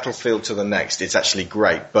of the battlefield to the next, it's actually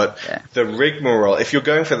great. But the rigmarole, if you're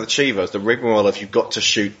going for the Chivos, the rigmarole, if you've got to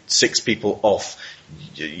shoot 6 people off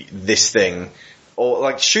this thing, or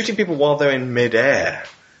like shooting people while they're in midair,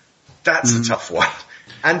 that's a tough one.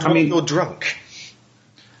 And when you're drunk.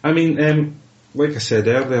 I mean, like I said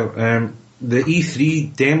earlier, the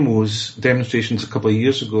E3 demonstrations a couple of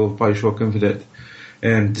years ago of BioShock Infinite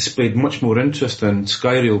displayed much more interest in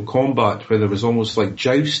skyrail combat, where there was almost like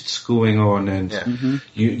jousts going on, and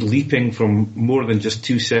you leaping from more than just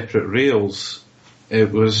 2 separate rails.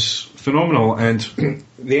 It was phenomenal, and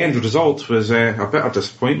the end result was a bit of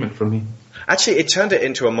disappointment for me. Actually, it turned it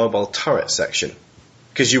into a mobile turret section.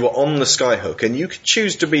 Because you were on the skyhook, and you could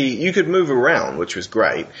choose to you could move around, which was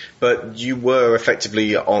great, but you were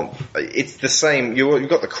effectively on, it's the same, you've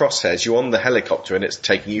got the crosshairs, you're on the helicopter, and it's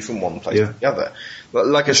taking you from one place to the other.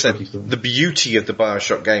 Like I said, the beauty of the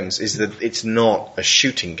BioShock games is that it's not a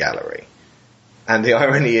shooting gallery. And the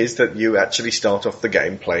irony is that you actually start off the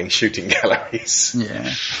game playing shooting galleries.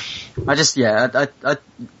 Yeah. That's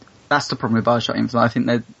the problem with BioShock Infinite. I think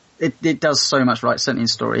that it does so much right. Certainly in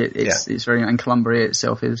story, it's very, and Columbria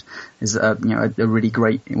itself is a really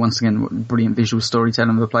great, once again, brilliant visual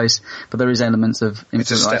storytelling of the place. But there is elements of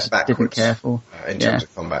Infinite I just didn't care for in terms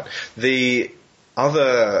of combat. The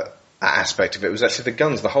other aspect of it was actually the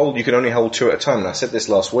guns. You can only hold 2 at a time, and I said this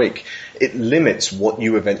last week. It limits what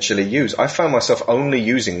you eventually use. I found myself only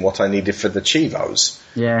using what I needed for the Chivos.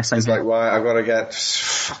 Yeah, same thing. It's like, well, I've got to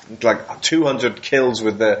get like 200 kills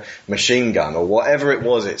with the machine gun or whatever it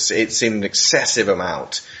was. It seemed an excessive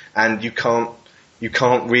amount, and you can't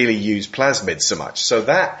really use plasmids so much. So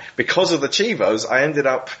that, because of the Chivos, I ended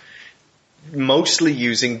up mostly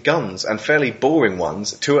using guns, and fairly boring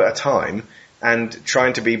ones, 2 at a time, and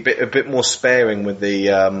trying to be a bit more sparing with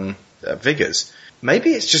the vigors.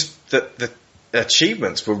 Maybe it's just that the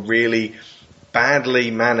achievements were really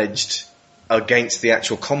badly managed against the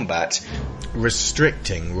actual combat.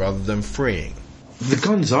 Restricting rather than freeing. The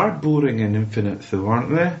guns are boring in Infinite though,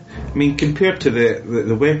 aren't they? I mean, compared to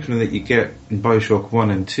the weapon that you get in BioShock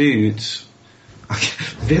 1 and 2, it's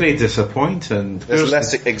very disappointing. There's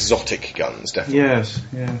less exotic guns, definitely. Yes.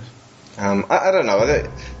 I don't know.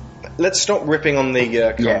 Let's stop ripping on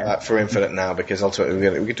the combat for Infinite now, because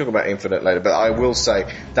ultimately we can talk about Infinite later, but I will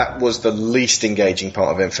say that was the least engaging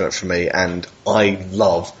part of Infinite for me, and I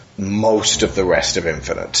love most of the rest of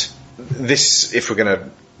Infinite. This, if we're going to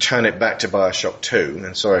turn it back to BioShock 2,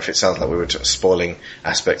 and sorry if it sounds like we were spoiling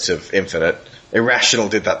aspects of Infinite, Irrational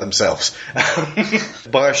did that themselves.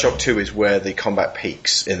 BioShock 2 is where the combat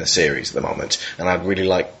peaks in the series at the moment, and I'd really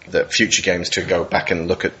like the future games to go back and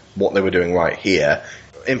look at what they were doing right here.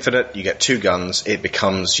 Infinite, you get 2 guns, it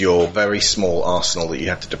becomes your very small arsenal that you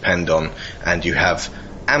have to depend on, and you have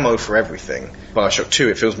ammo for everything. BioShock 2,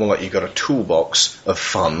 it feels more like you've got a toolbox of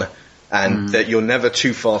fun, and that you're never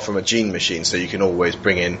too far from a gene machine, so you can always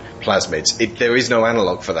bring in plasmids. There is no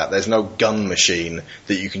analog for that. There's no gun machine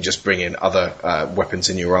that you can just bring in other weapons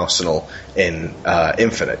in your arsenal in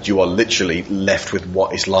Infinite. You are literally left with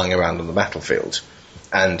what is lying around on the battlefield,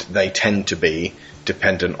 and they tend to be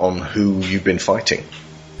dependent on who you've been fighting.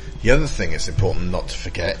 The other thing it's important not to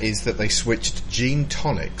forget is that they switched gene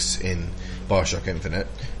tonics in BioShock Infinite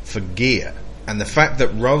for gear. And the fact that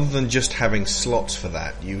rather than just having slots for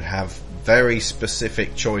that, you have very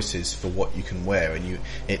specific choices for what you can wear, and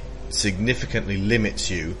it significantly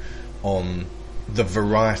limits you on the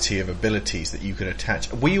variety of abilities that you can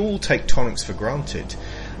attach. We all take tonics for granted.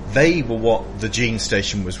 They were what the gene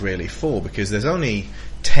station was really for, because there's only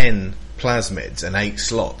 10 plasmids and 8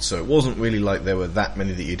 slots, so it wasn't really like there were that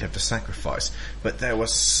many that you'd have to sacrifice. But there were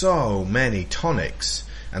so many tonics,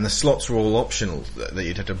 and the slots were all optional that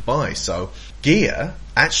you'd have to buy. So gear,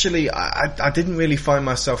 actually, I didn't really find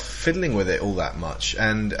myself fiddling with it all that much,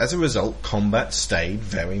 and as a result, combat stayed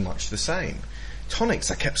very much the same.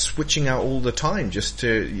 Tonics, I kept switching out all the time just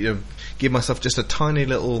to, give myself just a tiny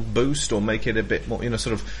little boost or make it a bit more,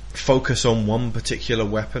 sort of focus on one particular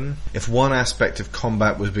weapon. If one aspect of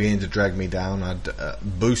combat was beginning to drag me down, I'd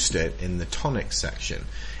boost it in the tonic section.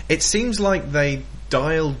 It seems like they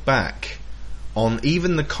dialed back on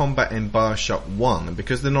even the combat in BioShock 1, and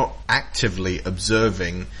because they're not actively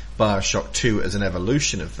observing BioShock 2 as an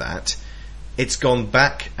evolution of that, it's gone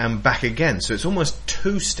back and back again, so it's almost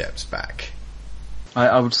 2 steps back.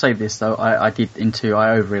 I would say this though, I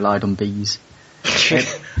over-relied on bees.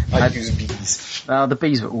 I use bees. The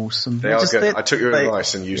bees were awesome. They are good. I took your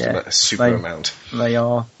advice and used them a super amount. They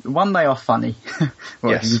are funny.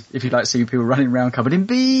 Well, yes. If you like to see people running around covered in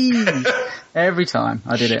bees. Every time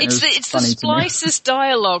I did it. It's the Splicer's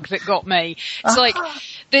dialogue that got me. It's like,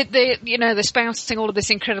 they're spouting all of this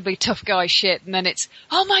incredibly tough guy shit, and then it's,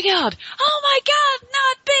 oh my god,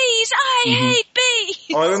 not bees, I hate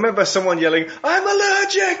bees. I remember someone yelling, I'm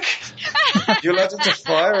allergic! You're allergic to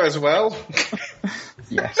fire as well?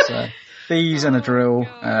 Yes, bees and a drill,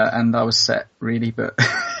 and I was set, really, but...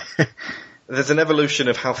 There's an evolution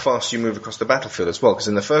of how fast you move across the battlefield as well, because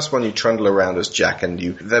in the first one you trundle around as Jack, and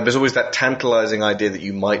there was always that tantalizing idea that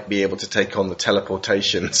you might be able to take on the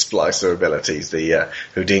teleportation splicer abilities, the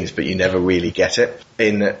Houdins, but you never really get it.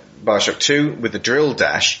 In BioShock 2, with the drill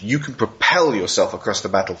dash, you can propel yourself across the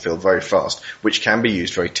battlefield very fast, which can be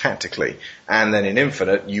used very tactically. And then in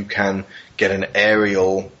Infinite, you can get an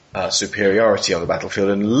aerial superiority on the battlefield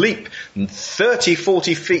and leap 30,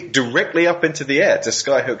 40 feet directly up into the air to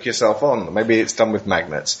skyhook yourself on. Maybe it's done with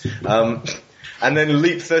magnets. And then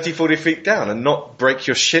leap 30, 40 feet down and not break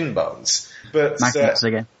your shin bones. But magnets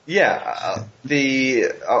again. Yeah,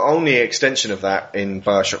 the only extension of that in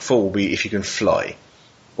BioShock 4 will be if you can fly.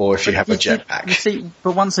 or if you have a jetpack. You see,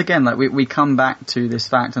 but once again, like we come back to this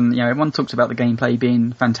fact, and everyone talks about the gameplay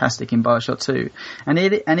being fantastic in BioShock 2, and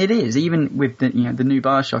it is. Even with the the new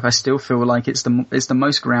BioShock, I still feel like it's the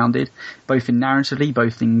most grounded, both in narratively,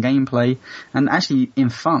 both in gameplay, and actually in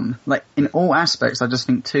fun. Like in all aspects, I just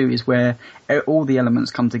think 2 is where all the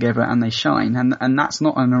elements come together and they shine, and that's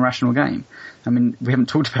not an irrational game. I mean, we haven't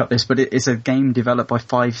talked about this, but it's a game developed by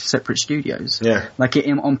 5 separate studios. Yeah. Like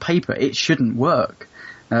on paper, it shouldn't work.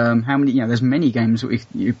 How many? There's many games. If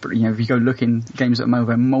you go look in games that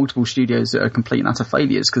are multiple studios that are complete and utter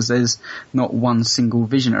failures because there's not one single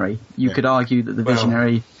visionary. You could argue that the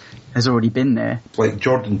visionary has already been there. Like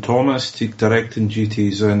Jordan Thomas took directing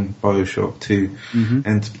duties on BioShock 2,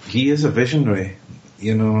 and he is a visionary.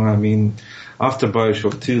 I mean, after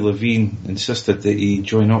BioShock 2, Levine insisted that he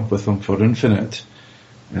join up with him for Infinite.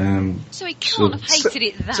 So he can't have hated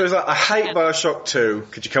it that. So he's like, I hate BioShock 2,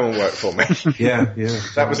 could you come and work for me? Yeah.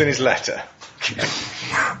 That was in his letter.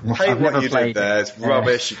 I hate what you did there, it's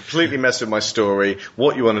rubbish, you completely messed with my story,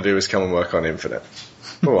 what you want to do is come and work on Infinite.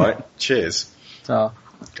 Alright, cheers. So,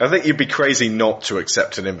 I think you'd be crazy not to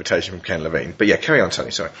accept an invitation from Ken Levine. But yeah, carry on,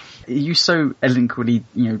 Tony, sorry. You so eloquently,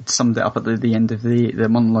 summed it up at the end of the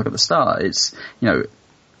monologue at the start. It's,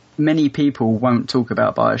 many people won't talk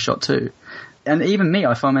about BioShock 2. And even me,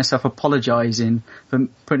 I find myself apologising for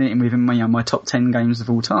putting it in within my top 10 games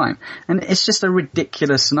of all time. And it's just a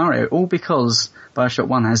ridiculous scenario, all because BioShock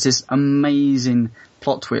 1 has this amazing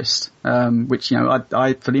plot twist, which,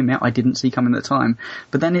 I fully admit I didn't see coming at the time.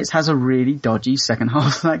 But then it has a really dodgy second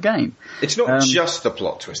half of that game. It's not just the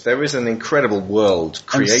plot twist. There is an incredible world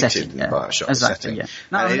created in BioShock. Exactly, yeah.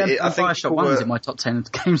 No, I think BioShock 1 is in my top 10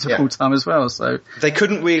 games of all time as well, so. They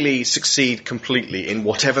couldn't really succeed completely in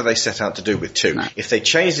whatever they set out to do with 2. No. If they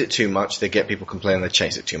changed it too much, they get people complaining they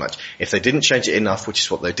changed it too much. If they didn't change it enough, which is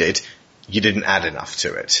what they did, you didn't add enough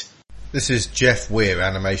to it. This is Jeff Weir,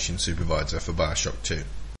 animation supervisor for BioShock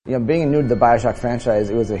 2. Being new to the BioShock franchise,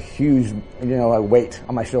 it was a huge, weight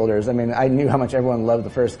on my shoulders. I mean, I knew how much everyone loved the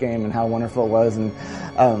first game and how wonderful it was,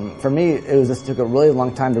 and for me, it took a really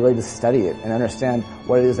long time to really just study it and understand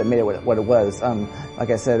what it is that made it what it was. Like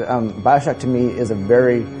I said, BioShock to me is a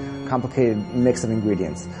very complicated mix of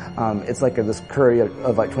ingredients. It's like this curry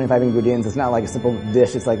of like 25 ingredients. It's not like a simple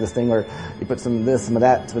dish. It's like this thing where you put some of this, some of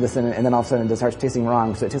that, some of this in it, and then all of a sudden it just starts tasting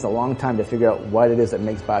wrong. So it takes a long time to figure out what it is that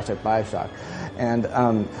makes BioShock. And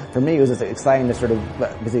for me, it was just exciting to sort of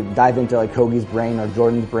basically dive into like Kogi's brain or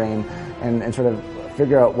Jordan's brain and sort of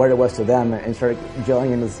figure out what it was to them and start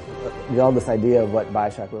gelling in this idea of what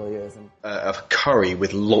BioShock really is. A curry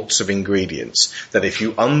with lots of ingredients that if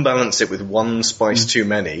you unbalance it with one spice too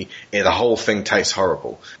many, the whole thing tastes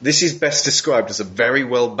horrible. This is best described as a very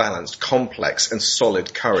well balanced, complex and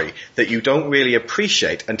solid curry that you don't really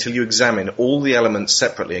appreciate until you examine all the elements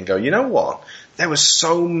separately and go, you know what? There were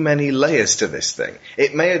so many layers to this thing.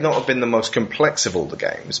 It may not have been the most complex of all the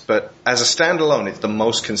games, but as a standalone, it's the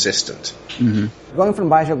most consistent. Mm-hmm. Going from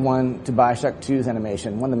BioShock 1 to BioShock 2's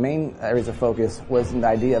animation, one of the main areas of focus was in the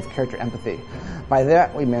idea of character empathy. By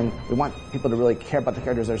that, we want people to really care about the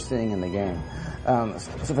characters they're seeing in the game.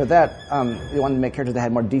 So for that, we wanted to make characters that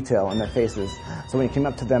had more detail in their faces. So when you came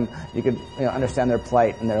up to them, you could understand their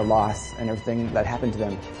plight and their loss and everything that happened to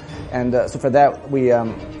them. And so for that, we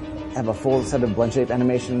have a full set of blend-shaped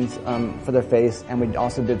animations for their face, and we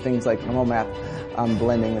also did things like normal map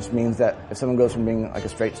blending, which means that if someone goes from being like a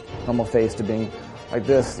straight normal face to being like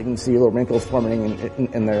this, you can see little wrinkles forming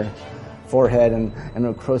in their forehead and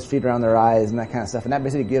little crow's feet around their eyes and that kind of stuff. And that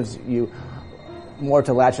basically gives you more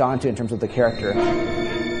to latch onto in terms of the character.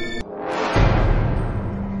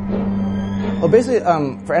 Well, basically,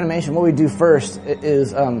 for animation, what we do first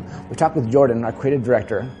is we talk with Jordan, our creative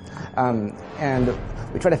director, and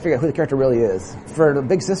we try to figure out who the character really is. For the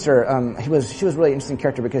big sister, she was a really interesting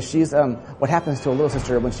character because she's what happens to a little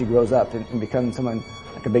sister when she grows up and becomes someone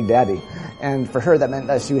like a big daddy. And for her, that meant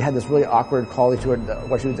that she had this really awkward quality to her,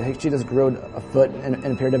 where she just grew a foot in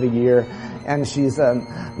a period of a year, and she's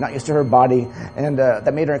not used to her body, and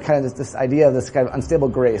that made her kind of this idea of this kind of unstable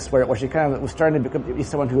grace, where she kind of was starting to be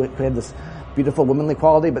someone who had this beautiful womanly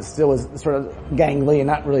quality, but still was sort of gangly and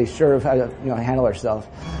not really sure of how to handle herself.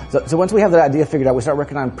 So once we have that idea figured out, we start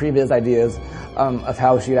working on previous ideas of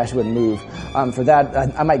how she actually would move. For that,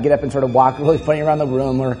 I might get up and sort of walk really funny around the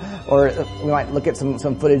room, or we might look at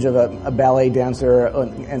some footage of a ballet dancer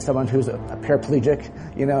and someone who's a paraplegic,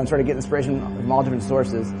 and sort of get inspiration from all different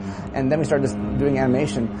sources. And then we start just doing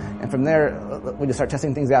animation, and from there we just start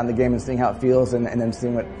testing things out in the game and seeing how it feels, and then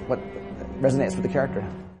seeing what resonates with the character.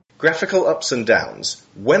 Graphical ups and downs.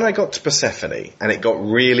 When I got to Persephone and it got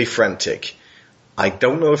really frantic, I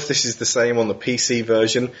don't know if this is the same on the PC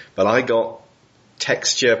version, but I got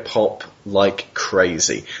texture pop like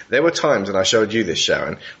crazy. There were times, and I showed you this,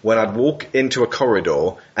 Sharon, when I'd walk into a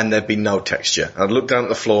corridor and there'd be no texture. I'd look down at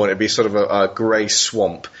the floor and it'd be sort of a grey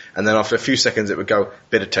swamp, and then after a few seconds it would go,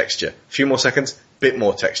 bit of texture. A few more seconds, bit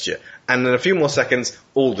more texture. And then a few more seconds,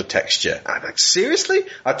 all the texture. And I'm like, seriously?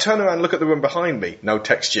 I'd turn around and look at the room behind me, no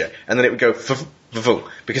texture. And then it would go,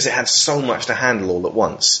 because it had so much to handle all at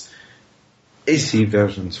once. PC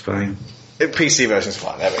version's fine. PC version's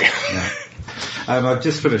fine, there we go. Yeah. I've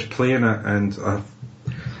just finished playing it, and I've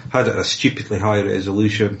had it at a stupidly high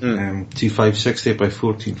resolution, 2560 by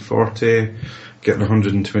 1440, getting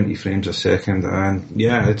 120 frames a second, and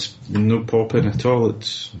yeah, it's no popping at all.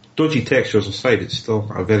 It's dodgy textures aside, it's still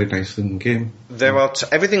a very nice looking game. There are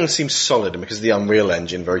everything seems solid, and because of the Unreal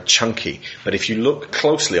Engine, very chunky. But if you look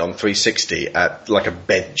closely on 360 at like a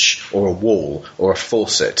bench or a wall or a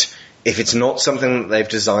faucet, if it's not something that they've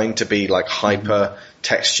designed to be like hyper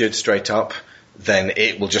textured straight up, then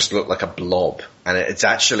it will just look like a blob, and it's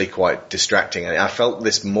actually quite distracting. And I felt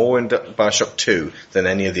this more in BioShock 2 than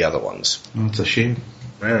any of the other ones. Oh, it's a shame.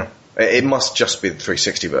 Yeah, it must just be the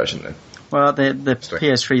 360 version then. Well, the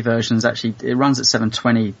PS3 version is actually, it runs at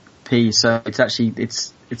 720p, so it's actually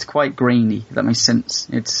it's quite grainy. If that makes sense.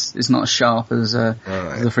 It's not as sharp as the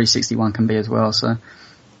 360 one can be as well. So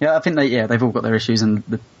yeah, I think they've all got their issues, and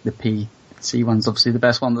the PC one's obviously the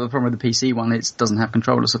best one. The problem with the PC one, it doesn't have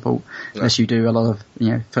controller support unless you do a lot of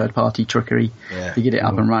third-party trickery to get it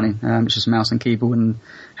up and running. It's just mouse and keyboard, and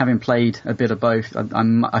having played a bit of both,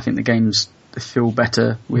 I think the games feel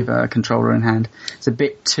better with controller in hand. It's a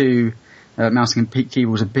bit too mouse and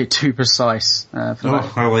keyboard's a bit too precise. I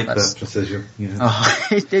like that precision. Yeah.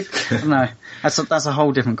 I don't know. That's a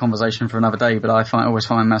whole different conversation for another day. But I always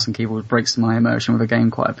find mouse and keyboard breaks my immersion with a game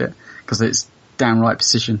quite a bit because it's downright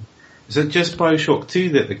precision. Is it just BioShock 2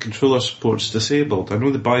 that the controller support's disabled? I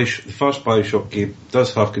know the first BioShock game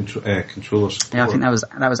does have controller support. Yeah, I think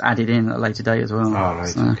that was added in at a later date as well. Ah,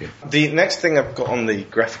 right, okay. The next thing I've got on the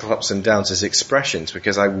graphical ups and downs is expressions,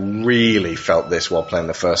 because I really felt this while playing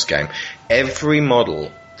the first game. Every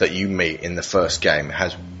model that you meet in the first game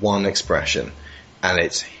has one expression, and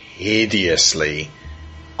it's hideously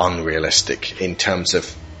unrealistic in terms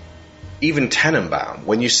of even Tenenbaum.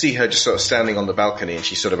 When you see her just sort of standing on the balcony and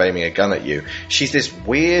she's sort of aiming a gun at you, she's this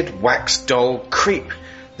weird wax doll creep,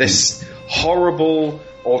 this horrible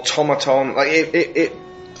automaton. Like it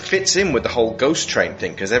fits in with the whole Ghost Train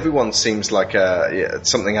thing, because everyone seems like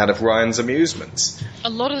something out of Ryan's Amusements. A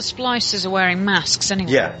lot of the splicers are wearing masks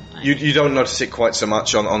anyway. Yeah, you don't notice it quite so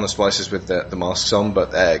much on the splicers with the masks on,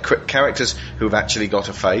 but characters who've actually got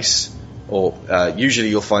a face, or usually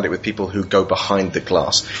you'll find it with people who go behind the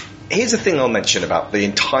glass. Here's the thing I'll mention about the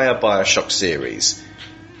entire BioShock series.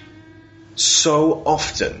 So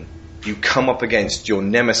often you come up against your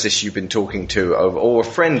nemesis you've been talking to, or a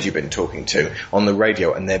friend you've been talking to on the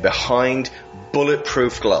radio, and they're behind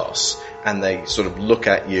bulletproof glass, and they sort of look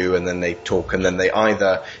at you, and then they talk, and then they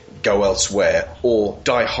either go elsewhere or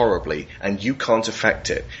die horribly, and you can't affect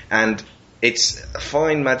it. And it's a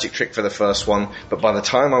fine magic trick for the first one, but by the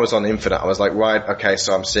time I was on Infinite, I was like, right, okay,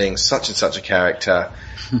 so I'm seeing such and such a character.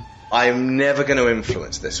 I'm never going to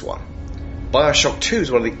influence this one. BioShock 2 is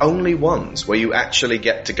one of the only ones where you actually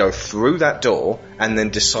get to go through that door and then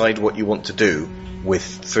decide what you want to do with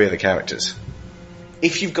three of the characters.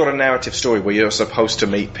 If you've got a narrative story where you're supposed to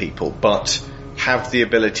meet people but have the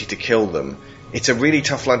ability to kill them, it's a really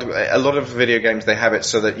tough line to... A lot of video games, they have it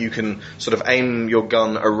so that you can sort of aim your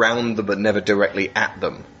gun around them but never directly at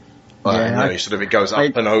them. It goes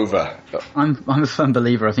up and over. I'm a firm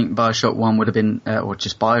believer. I think BioShock 1 would have been, or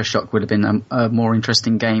just BioShock would have been a more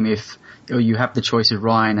interesting game if you have the choice of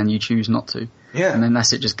Ryan and you choose not to. Yeah. And then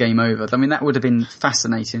that's it, just game over. I mean, that would have been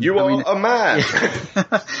fascinating. You are a man!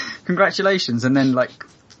 Yeah. Congratulations. And then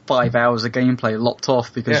 5 hours of gameplay lopped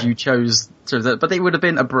off because you chose to... But it would have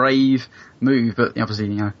been a brave move, but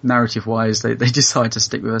obviously, narrative-wise, they decide to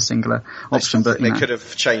stick with a singular option. But they could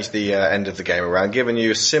have changed the end of the game around, given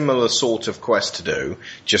you a similar sort of quest to do,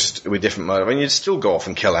 just with different mode. I mean, you'd still go off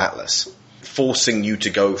and kill Atlas, forcing you to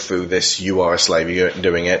go through this, you are a slave, you're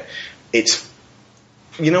doing it. It's...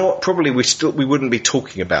 You know what? Probably we wouldn't be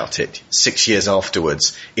talking about it 6 years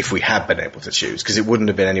afterwards if we had been able to choose, because it wouldn't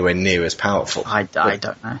have been anywhere near as powerful. I don't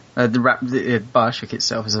know. The BioShock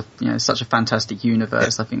itself is such a fantastic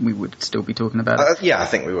universe. I think we would still be talking about it. Yeah, I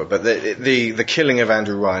think we would. But the killing of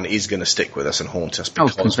Andrew Ryan is going to stick with us and haunt us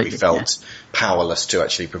because we felt powerless to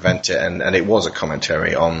actually prevent it, and it was a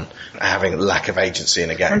commentary on having lack of agency in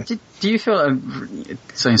a game. Do you feel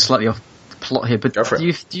something slightly off plot here? But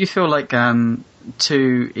do you feel like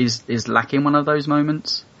 2 is lacking one of those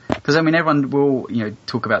moments. Because I mean, everyone will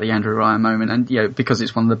talk about the Andrew Ryan moment, and because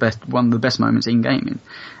it's one of the best moments in gaming.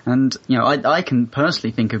 And I can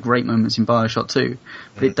personally think of great moments in BioShock 2,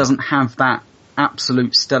 but it doesn't have that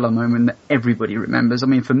absolute stellar moment that everybody remembers. I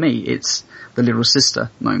mean, for me, it's the little sister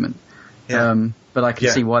moment. Yeah. But I can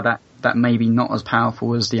see why that may be not as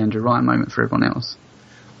powerful as the Andrew Ryan moment for everyone else.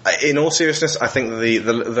 In all seriousness, I think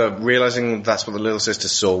the realizing that's what the little sister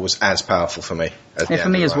saw was as powerful for me. For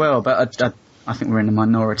me as well, but I think we're in the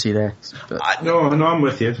minority there. No, I'm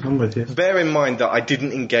with you. Bear in mind that I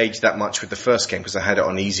didn't engage that much with the first game because I had it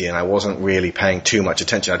on easy and I wasn't really paying too much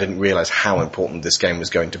attention. I didn't realize how important this game was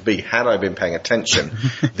going to be. Had I been paying attention,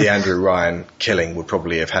 the Andrew Ryan killing would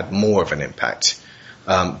probably have had more of an impact.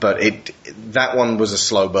 But that one was a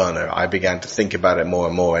slow burner. I began to think about it more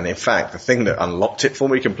and more, and in fact, the thing that unlocked it for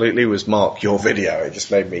me completely was, Mark, your video. It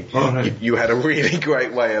just made me. You had a really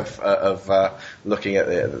great way of looking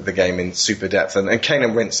at the game in super depth, and Kane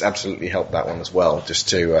and Rince absolutely helped that one as well, just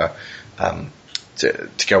to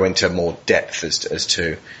go into more depth as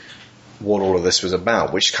to what all of this was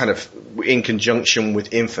about, which kind of, in conjunction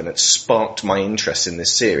with Infinite, sparked my interest in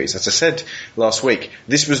this series. As I said last week,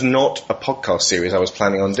 this was not a podcast series I was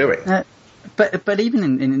planning on doing. But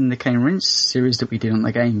even in the Kane Rince series that we did on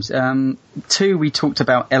the games, 2 we talked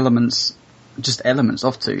about elements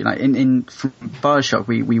of 2. Like in BioShock,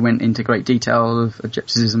 we went into great detail of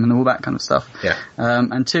objectivism and all that kind of stuff. Yeah.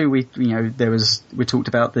 And 2, we talked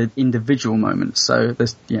about the individual moments. So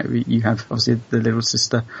there's, you have obviously the little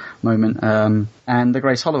sister moment, and the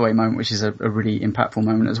Grace Holloway moment, which is a really impactful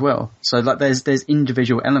moment as well. So like there's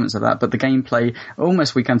individual elements of that, but the gameplay,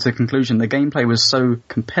 almost we come to the conclusion, the gameplay was so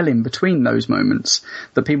compelling between those moments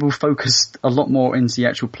that people focused a lot more into the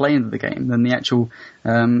actual playing of the game than the actual,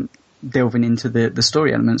 delving into the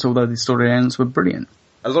story elements, although the story elements were brilliant.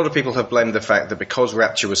 A lot of people have blamed the fact that because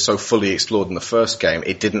Rapture was so fully explored in the first game,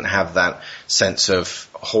 it didn't have that sense of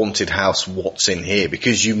haunted house, what's in here,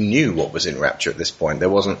 because you knew what was in Rapture at this point. There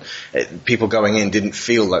wasn't, people going in didn't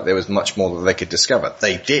feel like there was much more that they could discover.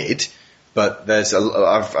 They did, but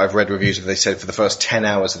I've read reviews where they said for the first 10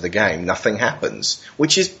 hours of the game, nothing happens,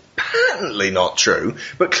 which is patently not true,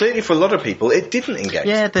 but clearly for a lot of people it didn't engage.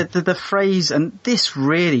 Yeah, the phrase, and this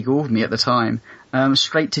really galled me at the time,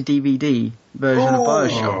 straight to DVD version of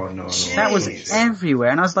BioShock. No. That was everywhere,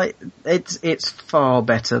 and I was like, it's far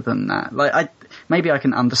better than that. Like, maybe I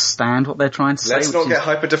can understand what they're trying to say. Let's not get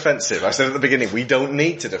hyper defensive. I said at the beginning, we don't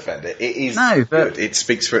need to defend it. It is good. It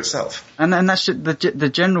speaks for itself. And that's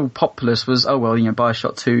the general populace was,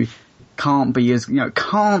 BioShock 2 can't be as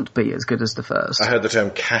good as the first. I heard the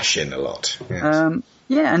term cash in a lot. Yes.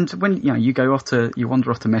 And when you wander off to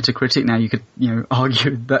Metacritic now, you could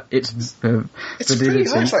argue that it's pretty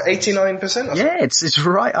high. It's like 89%. Yeah, it's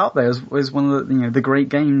right up there as one of the great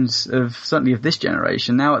games of certainly of this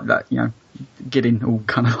generation. Now that getting all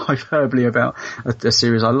kind of hyperbole about a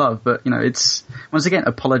series I love, but it's once again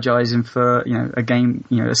apologising for a game,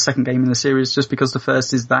 a second game in the series just because the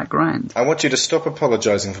first is that grand. I want you to stop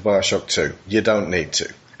apologising for BioShock 2. You don't need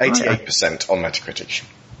to. 88% on Metacritic.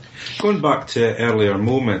 Going back to earlier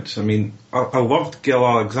moments, I mean, I loved Gil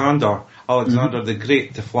Alexander the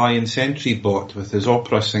Great, the flying sentry bot with his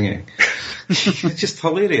opera singing. It's just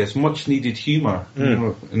hilarious, much needed humour,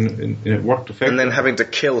 and it worked effectively. And then having to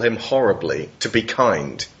kill him horribly to be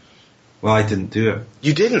kind. Well, I didn't do it.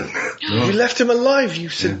 You didn't? No. You left him alive, you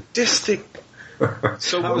sadistic...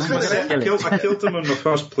 So what was I killed him in my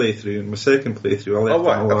first playthrough. In my second playthrough, I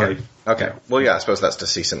left him alive. Okay. Well, yeah, I suppose that's to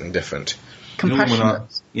see something different. The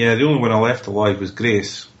only one I left alive was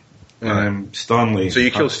Grace. Stanley. So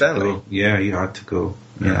you killed Stanley? Yeah, he had to go.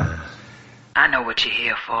 Yeah. I know what you're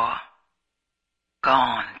here for. Go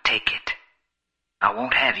on, take it. I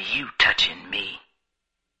won't have you touching me.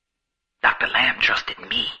 Dr. Lamb trusted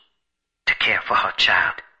me to care for her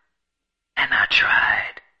child. And I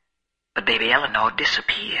tried. But baby Eleanor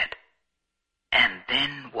disappeared. And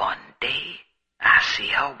then one day, I see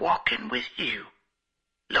her walking with you,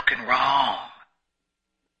 looking wrong.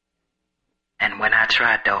 And when I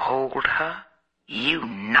tried to hold her, you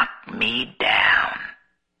knocked me down.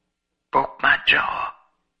 Broke my jaw.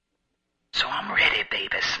 So I'm ready,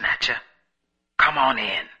 baby snatcher. Come on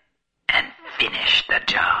in and finish the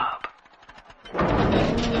job.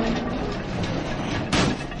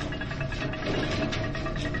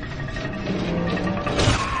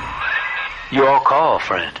 Your call,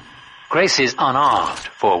 friend. Grace is unarmed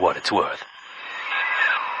for what it's worth.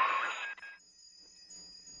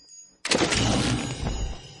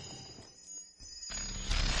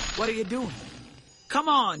 What are you doing? Come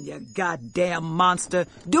on, you goddamn monster.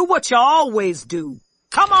 Do what you always do.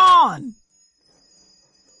 Come on!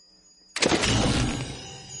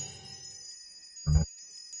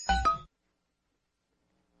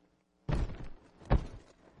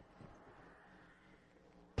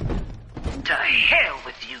 hell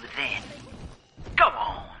with you then. Go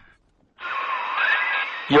on.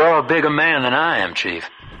 You're a bigger man than I am, Chief.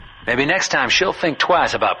 Maybe next time she'll think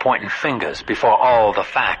twice about pointing fingers before all the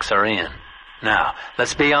facts are in. Now,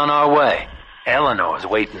 let's be on our way. Eleanor's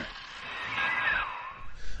waiting.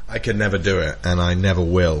 I could never do it, and I never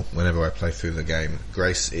will whenever I play through the game.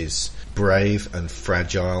 Grace is brave and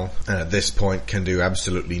fragile, and at this point can do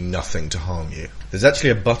absolutely nothing to harm you. There's actually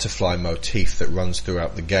a butterfly motif that runs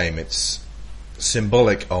throughout the game. It's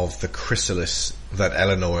symbolic of the chrysalis that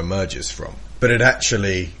Eleanor emerges from. But it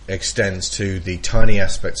actually extends to the tiny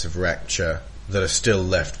aspects of Rapture that are still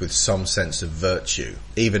left with some sense of virtue,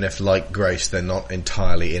 even if, like Grace, they're not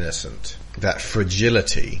entirely innocent. That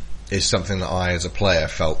fragility is something that I, as a player,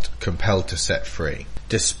 felt compelled to set free,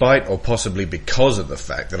 despite or possibly because of the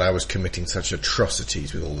fact that I was committing such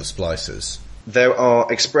atrocities with all the splicers. There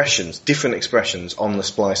are expressions, different expressions on the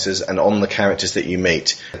splicers and on the characters that you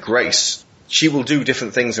meet. Grace, she will do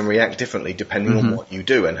different things and react differently depending on what you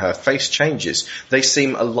do, and her face changes. They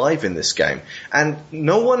seem alive in this game. And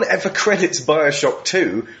no one ever credits BioShock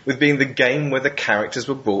 2 with being the game where the characters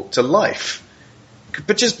were brought to life.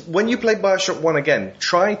 But just when you play BioShock 1 again,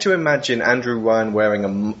 try to imagine Andrew Ryan wearing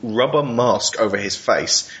a rubber mask over his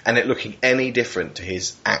face and it looking any different to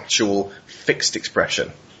his actual fixed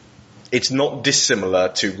expression. It's not dissimilar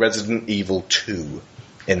to Resident Evil 2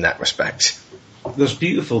 in that respect. There's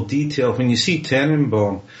beautiful detail. When you see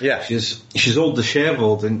Tenenbaum, she's all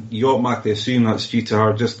dishevelled, and you automatically assume that's due to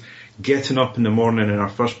her just getting up in the morning and her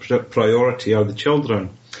first priority are the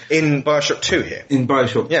children. In BioShock 2 here? In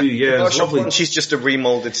BioShock 2, yeah. In BioShock 1, she's just a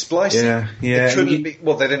remoulded splicer. Yeah. It couldn't be,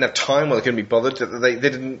 they didn't have time, or they couldn't be bothered. They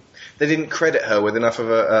didn't credit her with enough of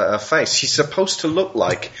a face. She's supposed to look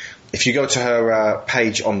like, if you go to her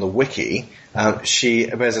page on the wiki, she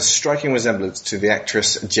bears a striking resemblance to the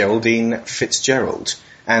actress Geraldine Fitzgerald.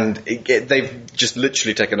 And they've just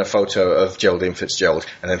literally taken a photo of Geraldine Fitzgerald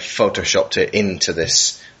and then photoshopped it into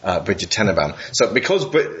this Bridget Tenenbaum. So because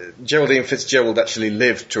Geraldine Fitzgerald actually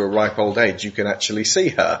lived to a ripe old age, you can actually see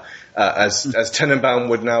her as Tenenbaum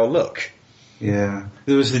would now look. Yeah.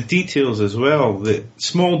 There was the details as well, the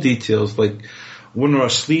small details, like one of her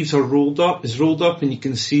sleeves are rolled up, and you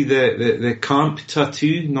can see the camp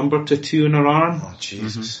tattoo, number tattoo on her arm. Oh,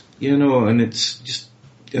 Jesus. You know, and it's just,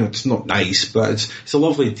 you know, it's not nice, but it's a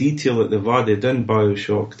lovely detail that they've added in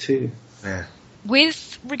BioShock 2. Yeah.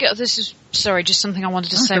 With regard, this is, sorry, just something I wanted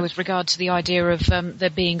to say with regard to the idea of there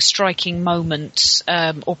being striking moments,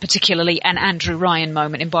 or particularly an Andrew Ryan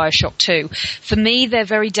moment in BioShock 2. For me, there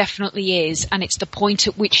very definitely is, and it's the point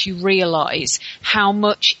at which you realise how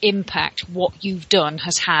much impact what you've done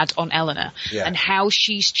has had on Eleanor, and how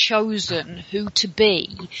she's chosen who to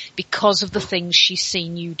be because of the things she's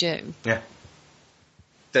seen you do. Yeah.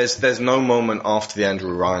 There's no moment after the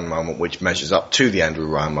Andrew Ryan moment which measures up to the Andrew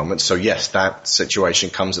Ryan moment. So yes, that situation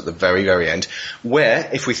comes at the very, very end, where,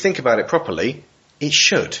 if we think about it properly, it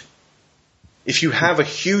should. If you have a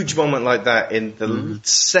huge moment like that in the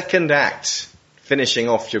second act, finishing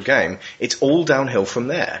off your game, it's all downhill from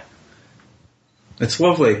there. It's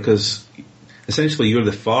lovely because essentially you're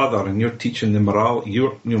the father and you're teaching the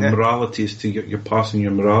your moralities to you're passing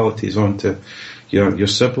your moralities on to your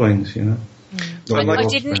siblings, you know. I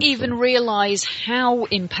didn't even realise how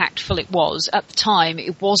impactful it was at the time.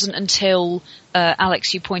 It wasn't until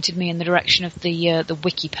Alex, you pointed me in the direction of the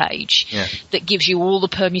wiki page that gives you all the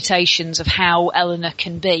permutations of how Eleanor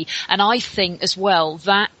can be. And I think as well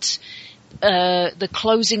that the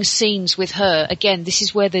closing scenes with her, again, this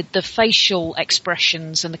is where the facial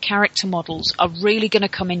expressions and the character models are really going to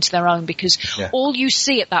come into their own, because all you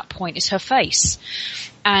see at that point is her face.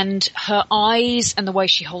 And her eyes and the way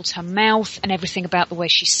she holds her mouth and everything about the way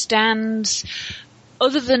she stands,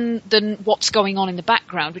 other than what's going on in the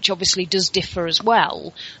background, which obviously does differ as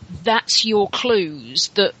well, that's your clues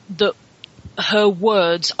that her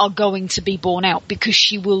words are going to be borne out, because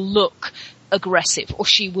she will look aggressive, or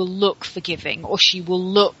she will look forgiving, or she will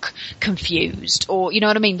look confused, or, you know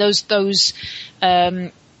what I mean? Those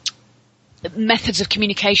methods of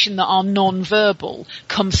communication that are non-verbal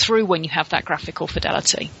come through when you have that graphical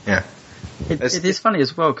fidelity. Yeah. It is funny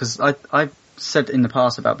as well, because I've said in the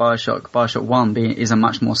past about BioShock 1 is a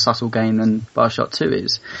much more subtle game than BioShock 2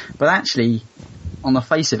 is. But actually, on the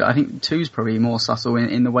face of it, I think 2 is probably more subtle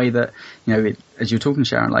in the way that, you know, as you're talking,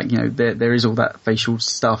 Sharon, like, you know, there is all that facial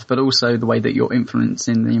stuff, but also the way that you're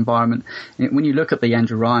influencing the environment. When you look at the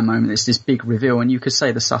Andrew Ryan moment, it's this big reveal, and you could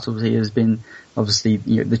say the subtlety has been, obviously,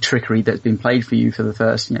 you know, the trickery that's been played for you for the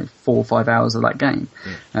first, 4 or 5 hours of that game,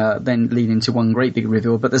 then leading to one great big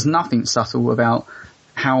reveal. But there's nothing subtle about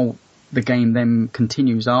how the game then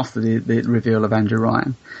continues after the reveal of Andrew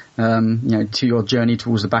Ryan, to your journey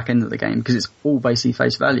towards the back end of the game, because it's all basically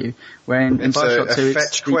face value. Where in BioShock 2, a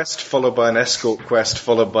fetch quest followed by an escort quest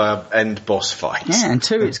followed by an end boss fight. Yeah, and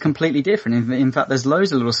 2, it's completely different. In fact, there's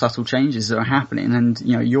loads of little subtle changes that are happening, and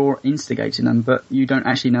you're instigating them, but you don't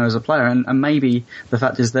actually know as a player. And maybe the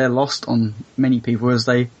fact is they're lost on many people as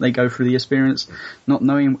they go through the experience, not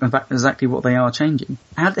knowing exactly what they are changing.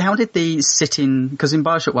 How did the sit-in? Because in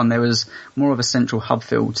BioShock 1 there was more of a central hub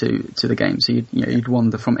feel to the game, so you'd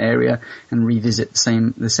wander from area and revisit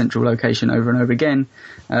the central location over and over again.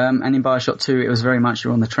 And in BioShock 2 it was very much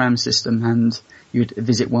you're on the tram system, and you'd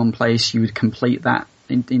visit one place, you would complete that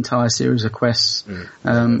entire series of quests,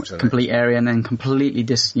 complete area, and then completely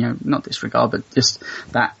not disregard, but just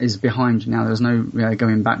that is behind you now. There's no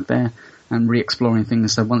going back there and re-exploring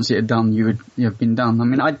things. So once you're done, you have been done. I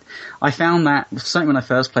mean, I found that certainly when I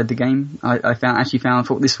first played the game, I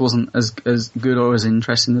thought this wasn't as good or as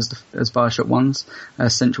interesting as BioShock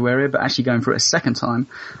 1's central area. But actually going through it a second time,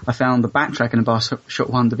 I found the backtracking in BioShock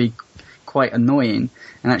 1 to be quite annoying.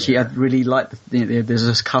 And actually, I really like there's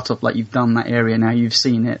this cut off, like you've done that area now, you've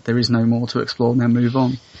seen it, there is no more to explore, now move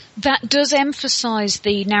on. That does emphasise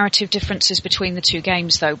the narrative differences between the two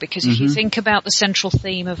games, though, because if you think about the central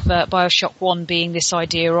theme of BioShock 1 being this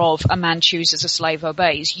idea of a man chooses, a slave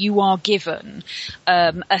obeys, you are given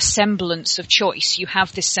a semblance of choice. You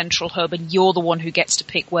have this central hub and you're the one who gets to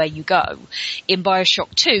pick where you go. In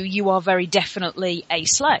BioShock 2, you are very definitely a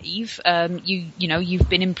slave. You've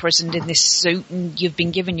been imprisoned in this suit and you've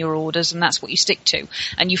been given your orders, and that's what you stick to.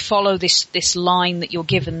 And you follow this line that you're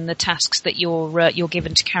given, the tasks that you're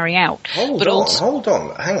given to carry out. Hold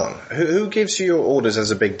on, hang on. Who gives you your orders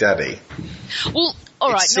as a big daddy? Well,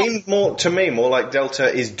 alright. It seemed more like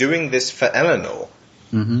Delta is doing this for Eleanor.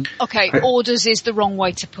 Mm-hmm. Okay, orders is the wrong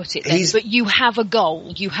way to put it then, but you have a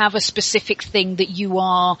goal, you have a specific thing that you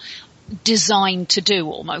are designed to do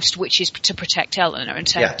almost, which is to protect Eleanor and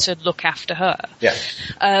to look after her. Yeah.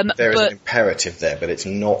 There is an imperative there, but it's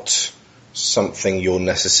not something you're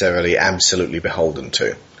necessarily absolutely beholden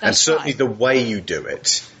to. And certainly the way you do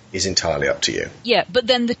it is entirely up to you. Yeah, but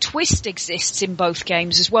then the twist exists in both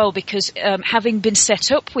games as well, because having been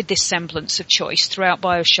set up with this semblance of choice throughout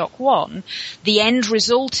BioShock 1, the end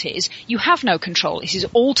result is you have no control. This is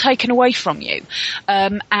all taken away from you.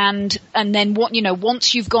 And then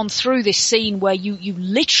once you've gone through this scene where you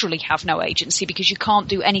literally have no agency because you can't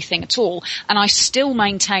do anything at all, and I still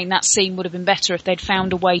maintain that scene would have been better if they'd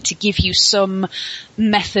found a way to give you some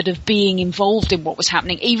method of being involved in what was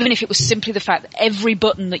happening, even if it was simply the fact that every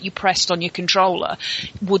button that you pressed on your controller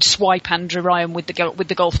would swipe Andrew Ryan with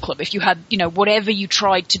the golf club. If you had, whatever you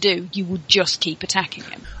tried to do, you would just keep attacking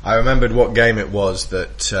him. I remembered what game it was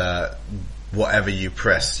that whatever you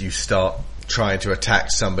press, you start trying to attack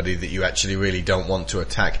somebody that you actually really don't want to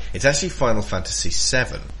attack. It's actually Final Fantasy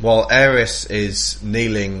VII. While Aeris is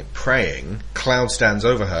kneeling, praying, Cloud stands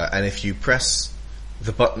over her, and if you press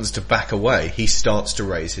the buttons to back away, he starts to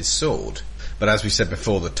raise his sword. But as we said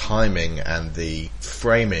before, the timing and the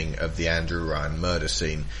framing of the Andrew Ryan murder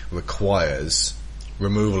scene requires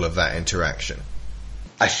removal of that interaction.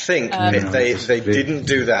 I think they didn't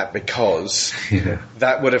do that because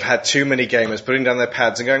that would have had too many gamers putting down their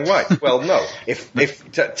pads and going, right, well, no, if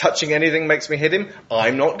touching anything makes me hit him,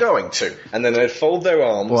 I'm not going to. And then they'd fold their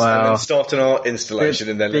arms and then start an art installation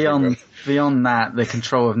in their living room. Beyond that, the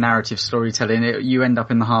control of narrative storytelling, you end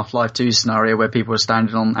up in the Half-Life 2 scenario where people are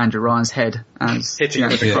standing on Andrew Ryan's head and hitting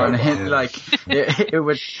it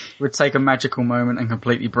would take a magical moment and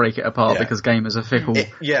completely break it apart because gamers are fickle.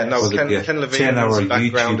 Ken Levine's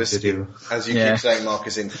background is, as you keep saying, Mark,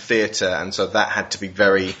 is in theatre, and so that had to be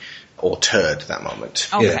very auteur'd, that moment.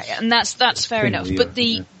 Okay, and that's fair enough. But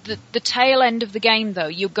the tail end of the game, though,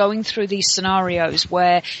 you're going through these scenarios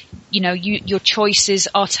where, your choices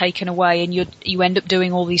are taken away and you end up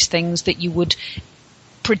doing all these things that you would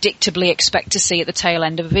predictably expect to see at the tail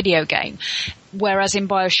end of a video game. Whereas in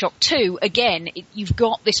BioShock 2, again, you've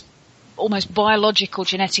got this almost biological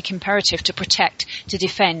genetic imperative to protect, to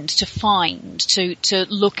defend, to find, to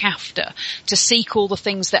look after, to seek all the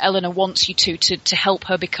things that Eleanor wants you to help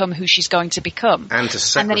her become who she's going to become. And to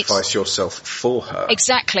sacrifice yourself for her.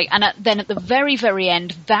 Exactly. And then at the very, very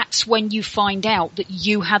end, that's when you find out that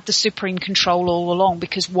you had the supreme control all along,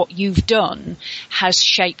 because what you've done has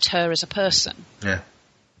shaped her as a person. Yeah.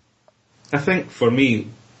 I think for me,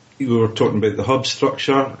 we were talking about the hub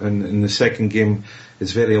structure, and in the second game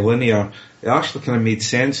it's very linear. It actually kind of made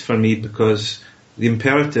sense for me because the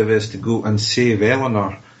imperative is to go and save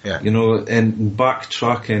Eleanor, and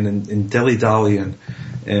backtracking and dilly-dallying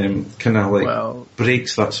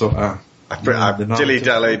breaks that sort of I've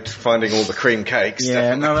dilly-dallied finding all the cream cakes.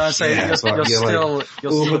 Yeah, definitely. no, I say you're still a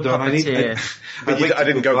puppeteer. I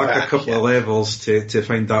didn't go back a couple of levels to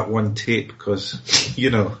find that one tape because,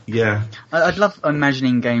 I'd love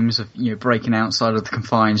imagining games of, breaking outside of the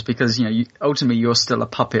confines because, ultimately you're still a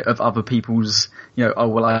puppet of other people's, I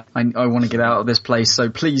want to get out of this place, so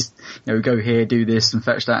please, go here, do this and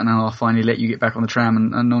fetch that, and then I'll finally let you get back on the tram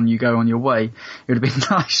and on you go on your way. It would have been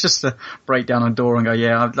nice just to break down a door and go,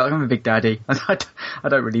 I'm a big daddy. I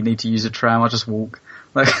don't really need to use a tram, I'll just walk.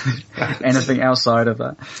 Anything outside of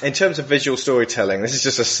that. In terms of visual storytelling, this is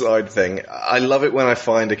just a side thing. I love it when I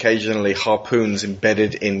find occasionally harpoons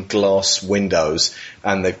embedded in glass windows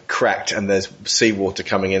and they're cracked and there's seawater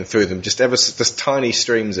coming in through them. Just tiny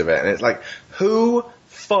streams of it. And it's like, who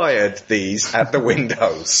fired these at the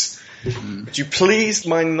windows? Would you please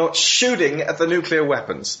mind not shooting at the nuclear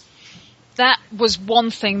weapons? That was one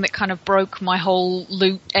thing that kind of broke my whole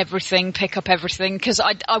loot everything, pick up everything, because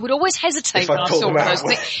I would always hesitate when I saw one of those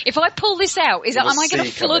things. If I pull this out, am I going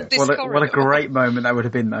to flood this corridor? What a great moment that would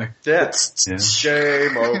have been, though. Yeah.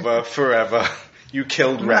 Shame over forever. You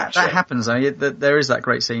killed Rapture. That happens, though. There is that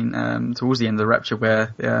great scene towards the end of the Rapture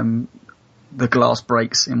where the glass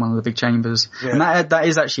breaks in one of the big chambers. Yeah. And that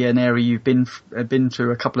is actually an area you've been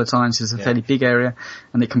through a couple of times. It's a fairly big area,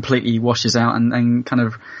 and it completely washes out and kind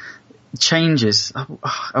of changes.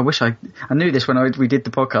 I wish I knew this when we did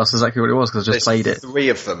the podcast exactly what it was because I just played it. 3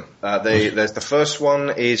 of them. There's the first one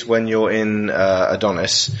is when you're in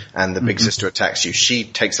Adonis and the big sister attacks you. She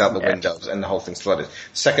takes out the windows and the whole thing's flooded.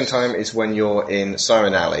 Second time is when you're in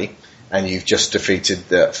Siren Alley and you've just defeated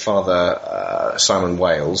the Father Simon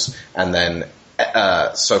Wales, and then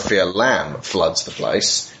Sophia Lamb floods the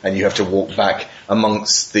place and you have to walk back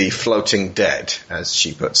amongst the floating dead, as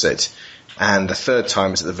she puts it. And the third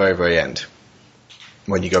time is at the very, very end,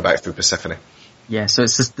 when you go back through Persephone. Yeah, so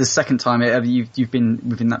it's the second time you've been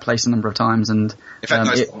within that place a number of times, and in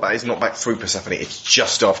fact, it's not back through Persephone. It's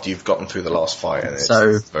just after you've gotten through the last fight, and it's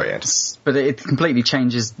the very end. But it completely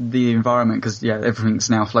changes the environment because everything's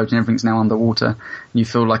now floating, everything's now underwater, and you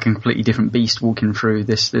feel like a completely different beast walking through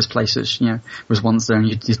this place that was once there, and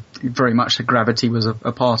you very much the gravity was a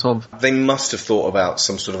part of. They must have thought about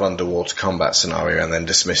some sort of underwater combat scenario and then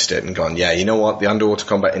dismissed it and gone, you know what, the underwater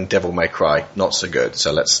combat in Devil May Cry not so good,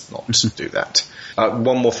 so let's not do that.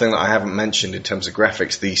 One more thing that I haven't mentioned in terms of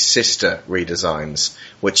graphics, the sister redesigns,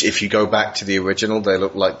 which if you go back to the original, they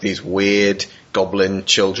look like these weird goblin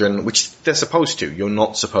children, which they're supposed to. You're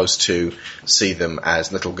not supposed to see them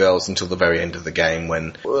as little girls until the very end of the game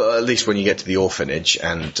at least when you get to the orphanage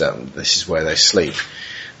and this is where they sleep.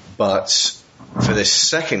 But for this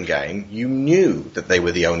second game, you knew that they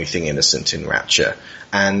were the only thing innocent in Rapture.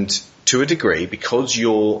 And to a degree, because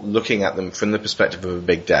you're looking at them from the perspective of a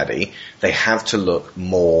big daddy, they have to look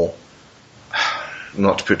more,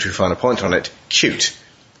 not to put too fine a point on it, cute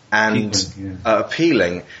and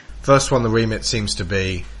appealing. First one, the remit seems to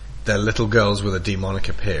be they're little girls with a demonic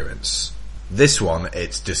appearance. This one,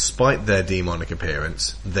 it's despite their demonic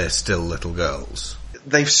appearance, they're still little girls.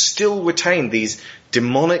 They've still retained these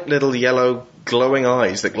demonic little yellow glowing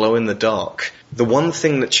eyes that glow in the dark. The one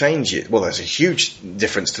thing that changes, there's a huge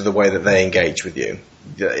difference to the way that they engage with you.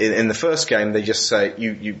 In the first game, they just say,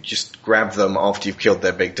 you just grab them after you've killed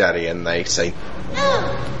their big daddy and they say,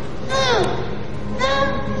 No!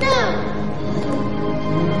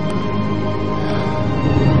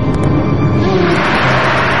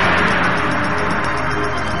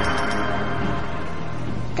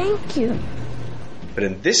 Thank you. But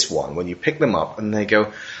in this one, when you pick them up and they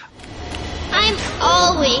go, I'm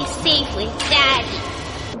always safe with Daddy.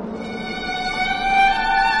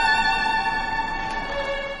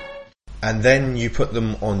 And then you put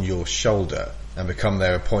them on your shoulder and become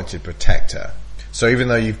their appointed protector. So even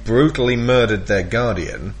though you've brutally murdered their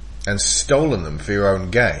guardian and stolen them for your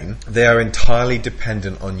own gain, they are entirely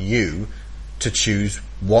dependent on you to choose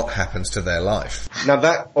what happens to their life. Now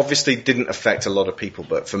that obviously didn't affect a lot of people,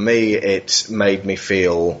 but for me it made me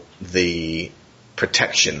feel the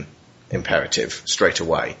protection imperative straight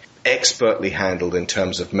away. Expertly handled in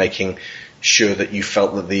terms of making sure that you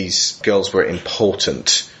felt that these girls were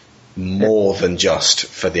important more than just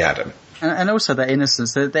for the Adam. And also their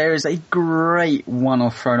innocence. There is a great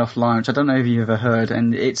one-off thrown-off line, which I don't know if you've ever heard,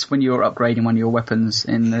 and it's when you're upgrading one of your weapons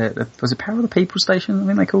in was it Power of the People Station, I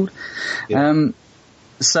think they're called? Yeah. I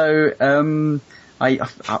think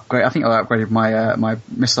I upgraded my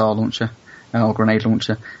missile launcher, or grenade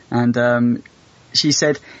launcher, and she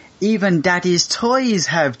said, even Daddy's toys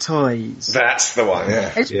have toys. That's the one,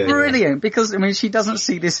 yeah. It's brilliant because, I mean, she doesn't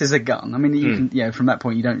see this as a gun. I mean, you can, you know, from that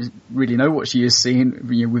point you don't really know what she is seeing,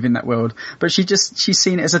 you know, within that world, but she's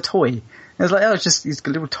seen it as a toy. It's like, oh, it's a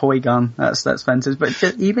little toy gun. That's fantastic.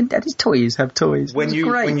 But even Daddy's toys have toys. When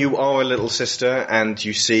you are a little sister and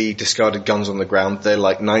you see discarded guns on the ground, they're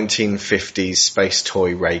like 1950s space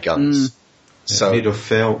toy ray guns. So made of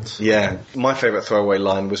felt. Yeah. My favourite throwaway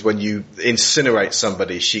line was when you incinerate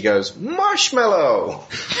somebody, she goes, "Marshmallow!"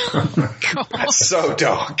 That's so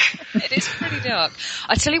dark. It is pretty dark.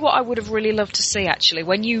 I tell you what I would have really loved to see, actually.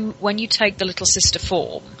 When you take the little sister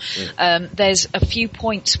form, there's a few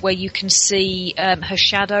points where you can see her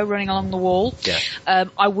shadow running along the wall. Yeah.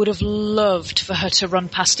 I would have loved for her to run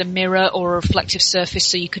past a mirror or a reflective surface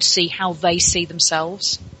so you could see how they see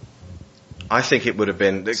themselves. I think it would have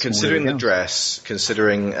been, considering the dress,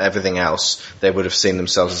 considering everything else, they would have seen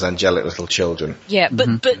themselves as angelic little children. Yeah,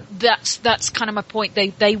 but that's kind of my point.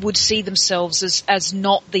 They would see themselves as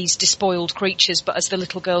not these despoiled creatures, but as the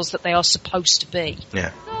little girls that they are supposed to be. Yeah.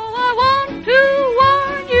 So I want to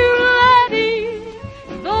warn you, laddie,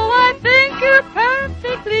 though I think you're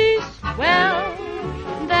perfectly swell,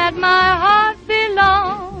 that my heart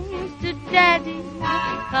belongs to Daddy,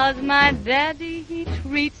 'cause my daddy, he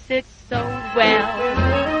treats it so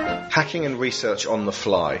well. Hacking and research on the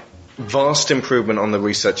fly. Vast improvement on the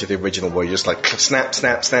research of the original, where you just like snap,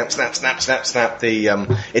 snap, snap, snap, snap, snap, snap.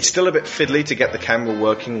 It's still a bit fiddly to get the camera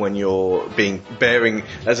working when you're bearing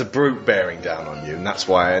as a brute bearing down on you, and that's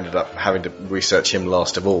why I ended up having to research him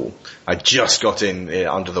last of all. I just got in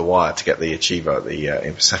under the wire to get the Achiever,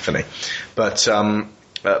 in Persephone, but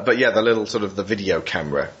yeah, the little sort of the video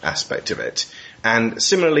camera aspect of it. And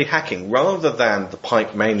similarly, hacking, rather than the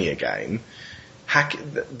Pipe Mania game,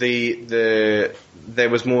 there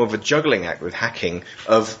was more of a juggling act with hacking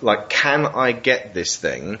of like, can I get this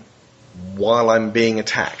thing while I'm being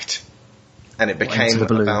attacked? And it became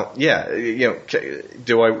about, the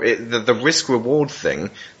risk reward thing,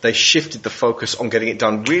 they shifted the focus on getting it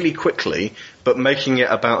done really quickly, but making it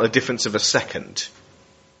about a difference of a second.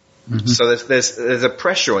 Mm-hmm. So there's a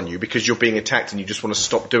pressure on you because you're being attacked and you just want to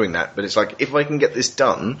stop doing that. But it's like, if I can get this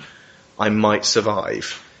done, I might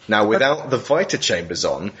survive. Now, without the Vita chambers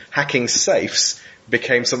on, hacking safes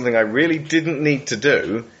became something I really didn't need to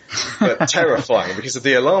do, but terrifying because if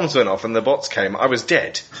the alarms went off and the bots came, I was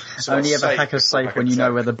dead. So only ever hack a safe when you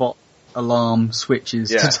know where the bot alarm switches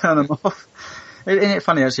to turn them off. Isn't it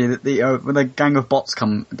funny, actually, that when a gang of bots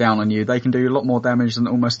come down on you, they can do a lot more damage than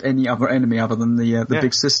almost any other enemy other than the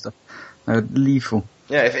big sister. They're lethal.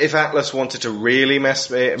 Yeah, if Atlas wanted to really mess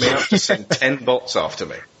me up, just send 10 bots after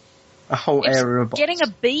me. A whole area of bots. Getting a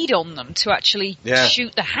bead on them to actually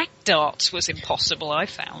shoot the hack darts was impossible, I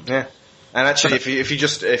found. Yeah. And actually,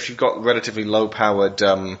 if you've got relatively low powered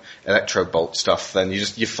electro bolt stuff, then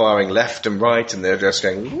you're firing left and right, and they're just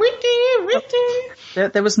going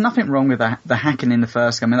There was nothing wrong with the hacking in the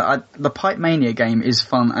first game. I mean, the Pipe Mania game is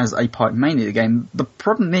fun as a Pipe Mania game. The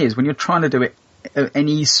problem is when you're trying to do it at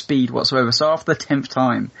any speed whatsoever. So after the 10th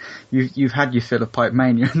time, you've had your fill of Pipe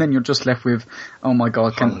Mania, and then you're just left with, oh my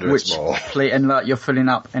god, and like you're filling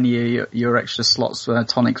up any of your extra slots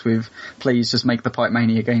tonics with, please just make the Pipe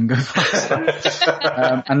Mania game go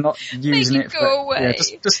faster, and not using it for. Yeah,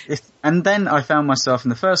 and then I found myself in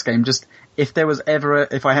the first game if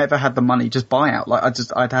I ever had the money, just buy out. Like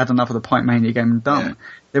I'd had enough of the Pipe Mania game done. Yeah.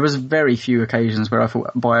 There was very few occasions where I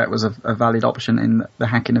thought buyout was a valid option in the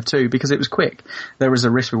hacking of 2 because it was quick. There was a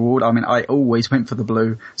risk reward. I mean, I always went for the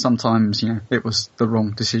blue. Sometimes, it was the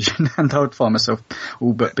wrong decision and I would find myself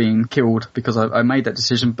all but being killed because I made that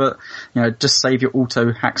decision. But, just save your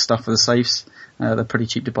auto hack stuff for the safes. They're pretty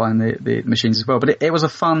cheap to buy in the machines as well. But it was a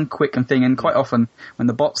fun, quick thing. And quite often when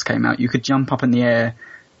the bots came out, you could jump up in the air,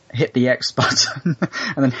 hit the X button,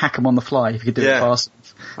 and then hack them on the fly if you could do it fast.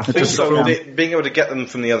 I think so. Being able to get them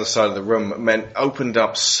from the other side of the room opened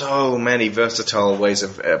up so many versatile ways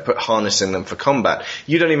of harnessing them for combat.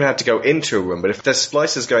 You don't even have to go into a room, but if there's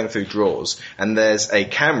splicers going through drawers and there's a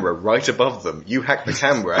camera right above them, you hack the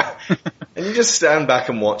camera and you just stand back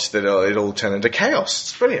and watch it all turn into chaos.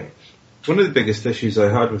 It's brilliant. One of the biggest issues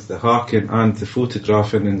I had with the hacking and the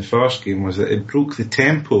photographing in the first game was that it broke the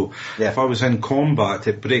tempo. Yeah. If I was in combat,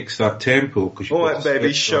 it breaks that tempo. Alright,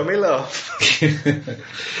 baby, show me love.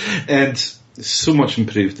 And so much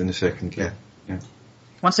improved in the second game. Yeah.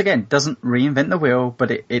 Once again, doesn't reinvent the wheel,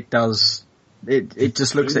 but it does. It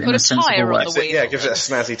just looks at it in a sensible way. Yeah, it gives it a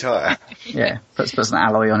snazzy tyre. Yeah, puts an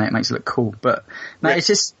alloy on it, makes it look cool. But no, it's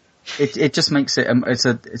just. It just makes it it's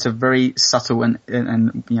a very subtle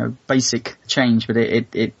and basic change, but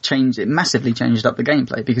it massively changed up the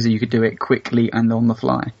gameplay because you could do it quickly and on the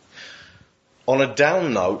fly. On a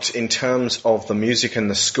down note, in terms of the music and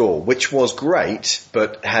the score, which was great,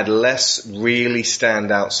 but had less really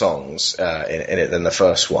standout songs in it than the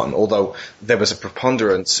first one, although there was a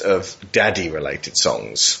preponderance of daddy-related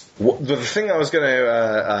songs. The thing I was going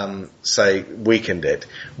to say weakened it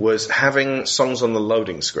was having songs on the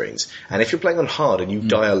loading screens. And if you're playing on hard and you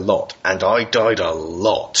die a lot, and I died a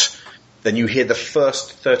lot, then you hear the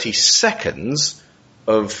first 30 seconds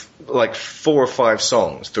of like 4 or 5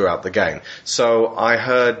 songs throughout the game. So I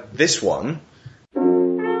heard this one.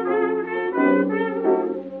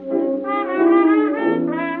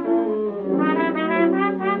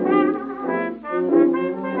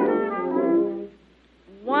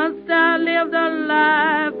 Once I lived a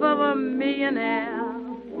life of a millionaire,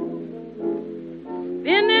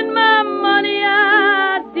 spending my money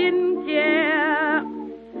I didn't care.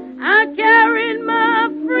 I carried my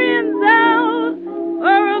friends out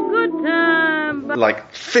for a good time.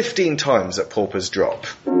 Like 15 times at Pauper's Drop.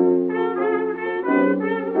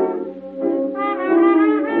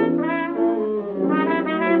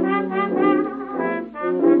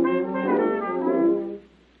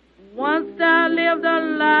 Once I lived a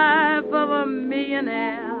life of a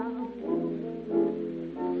millionaire,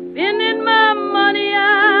 spending my money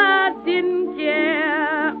I didn't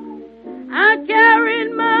care. I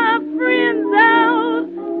carried my friends out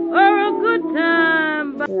for a good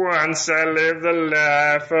time. Once I lived the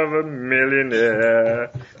life of a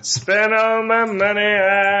millionaire, spent all my money,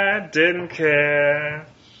 I didn't care.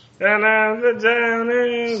 And I heard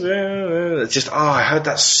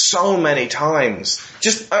that so many times.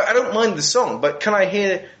 Just, I don't mind the song, but can I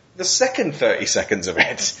hear the second 30 seconds of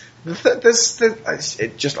it? It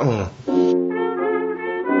just,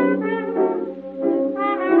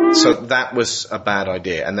 So that was a bad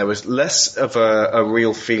idea, and there was less of a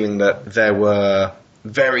real feeling that there were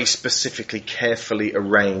very specifically, carefully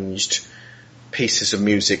arranged pieces of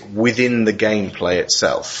music within the gameplay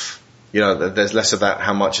itself. You know, there's less of that,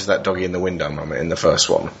 how much is that doggy in the window moment in the first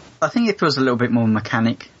one. I think it feels a little bit more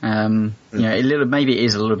mechanic. You know, maybe it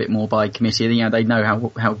is a little bit more by committee. You know, they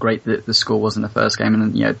know how great the score was in the first game,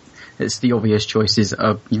 and you know, it's the obvious choices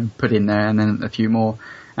are put in there, and then a few more.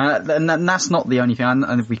 And that's not the only thing.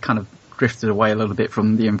 And we kind of drifted away a little bit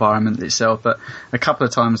from the environment itself, but a couple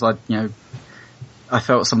of times, I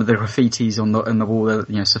felt some of the graffitis on the wall,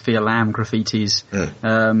 Sophia Lamb graffitis,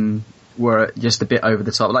 were just a bit over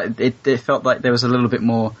the top. Like it felt like there was a little bit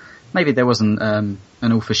more. Maybe there wasn't an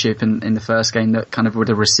authorship in the first game that kind of would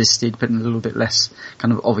have resisted putting a little bit less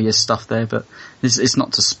kind of obvious stuff there. But it's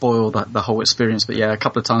not to spoil the whole experience. But yeah, a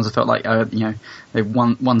couple of times I felt like they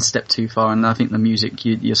one step too far, and I think the music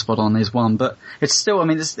you're spot on is one. But it's still, I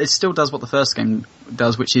mean, it still does what the first game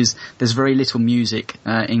does, which is there's very little music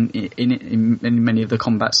in many of the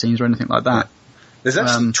combat scenes or anything like that. There's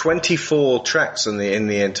actually 24 tracks in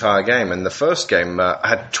the entire game, and the first game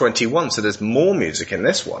had 21, so there's more music in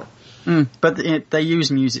this one. But they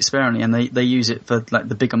use music sparingly, and they use it for like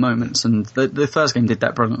the bigger moments. And the first game did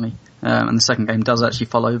that brilliantly, and the second game does actually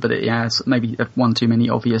follow, but it has maybe one too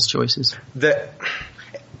many obvious choices.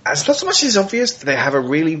 It's not so much as obvious. They have a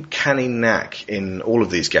really canny knack in all of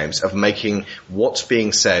these games of making what's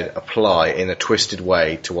being said apply in a twisted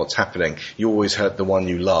way to what's happening. You always heard the one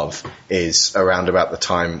you love is around about the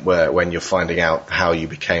time when you're finding out how you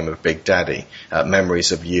became a big daddy,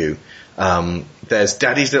 memories of you. There's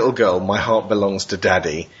Daddy's Little Girl, My Heart Belongs to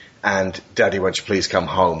Daddy, and Daddy Won't You Please Come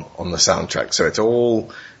Home on the soundtrack. So it's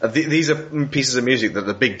all, these are pieces of music that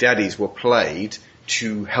the big daddies were played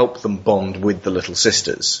to help them bond with the little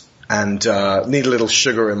sisters. And Need a Little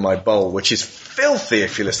Sugar in My Bowl, which is filthy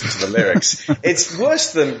if you listen to the lyrics. It's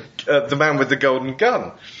worse than The Man with the Golden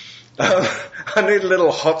Gun. I need a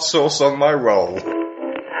little hot sauce on my roll.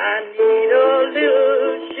 I need a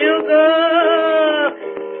little sugar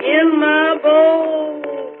in my bowl.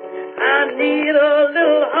 I need a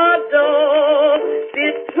little hot dog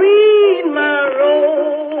between my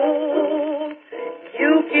rolls.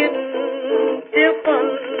 You getting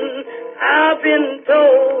different, I've been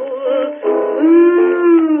told.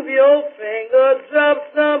 Move your finger, drop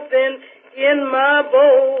something in my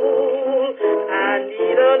bowl. I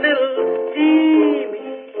need a little seaweed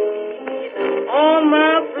on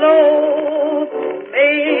my floor.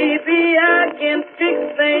 Maybe I can fix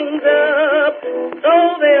things up so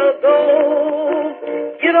they'll go.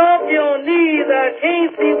 Get off your knees, I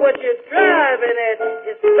can't see what you're driving at.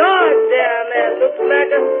 It's dark down there, looks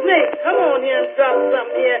like a snake. Come on here and drop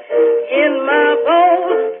something here in my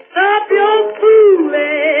bowl. Stop your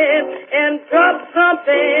fooling and drop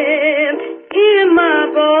something in my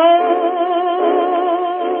bowl.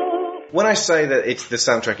 when I say that the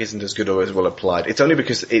soundtrack isn't as good or as well applied, it's only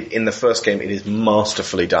because in the first game it is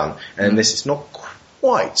masterfully done, and in this it's not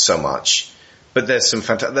quite so much. But there's some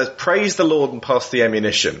fantastic. Praise the Lord and Pass the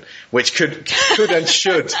Ammunition, which could and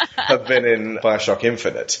should have been in BioShock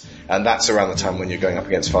Infinite, and that's around the time when you're going up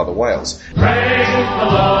against Father Wales. Praise the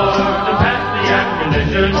Lord and pass the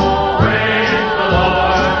ammunition. Praise the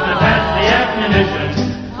Lord and pass the ammunition.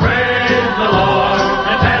 Praise the Lord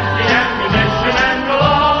and pass the ammunition, and we'll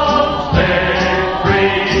all stay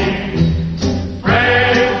free.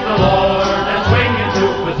 Praise the Lord and swing into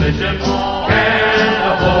position. Can't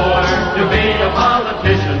afford to be a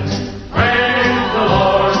politician. Praise the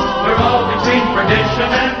Lord, we're all between perdition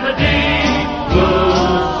and the deep blue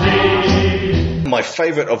sea. My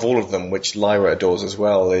favourite of all of them, which Lyra adores as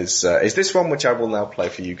well, is this one, which I will now play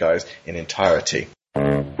for you guys in entirety.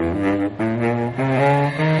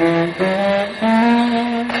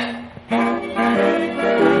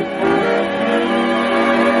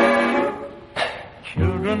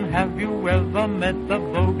 Children, have you ever met the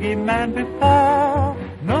bogeyman before?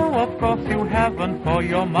 No, of course you haven't, for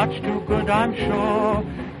you're much too good, I'm sure.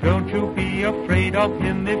 Don't you be afraid of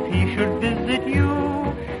him if he should visit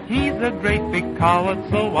you. He's a great big coward,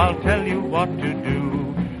 so I'll tell you what to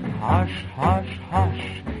do. Hush, hush,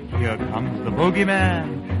 hush, here comes the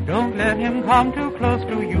bogeyman. Don't let him come too close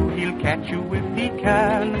to you, he'll catch you if he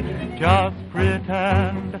can. Just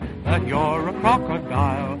pretend that you're a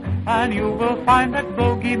crocodile, and you will find that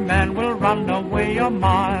bogeyman will run away a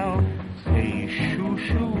mile. Say shoo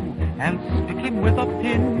shoo and stick him with a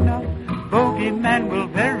pin. Bogeyman will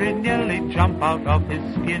very nearly jump out of his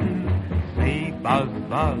skin. Say buzz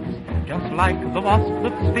buzz, just like the wasp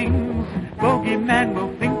that stings. Bogeyman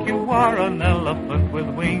will think you are an elephant with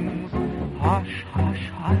wings. Hush, hush,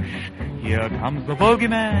 hush, here comes the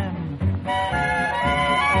bogeyman.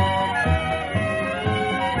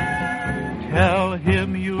 Tell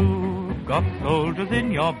him you've got soldiers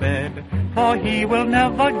in your bed, for he will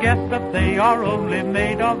never guess that they are only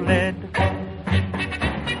made of lead.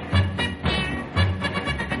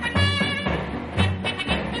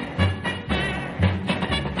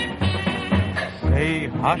 Say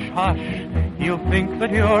hush, hush, he'll think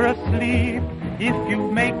that you're asleep. If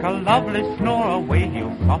you make a lovely snore, away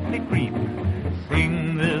he'll softly creep.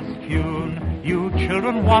 Sing this tune, you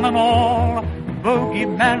children one and all.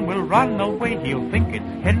 Bogeyman will run away, he'll think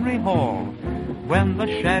it's Henry Hall. When the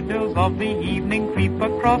shadows of the evening creep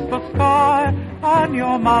across the sky, and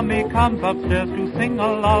your mommy comes upstairs to sing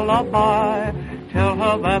a lullaby, tell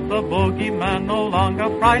her that the bogeyman no longer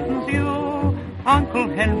frightens you. Uncle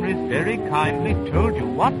Henry's very kindly told you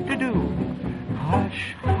what to do.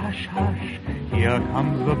 Hush, hush, hush, here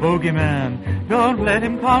comes the bogeyman. Don't let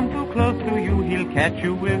him come too close to you, he'll catch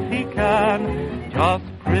you if he can. Just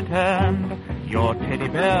pretend your teddy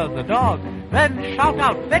bear's a dog, then shout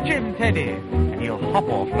out, fetch him, Teddy, and he'll hop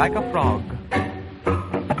off like a frog.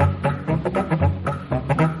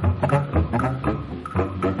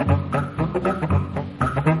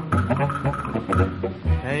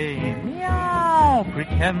 Say meow,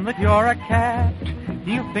 pretend that you're a cat.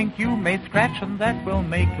 He'll think you may scratch, and that will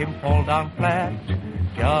make him fall down flat.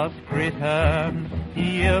 Just pretend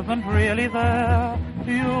he isn't really there.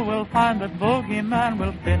 You will find that bogeyman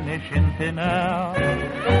will finish in thin air.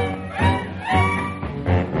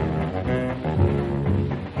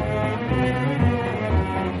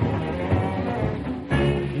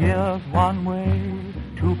 Here's one way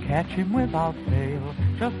to catch him without fail.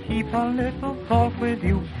 Just keep a little salt with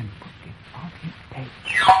you and put it on his tail.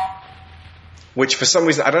 Which for some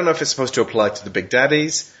reason, I don't know if it's supposed to apply to the Big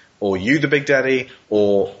Daddies, or you the Big Daddy,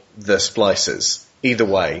 or the Splicers. Either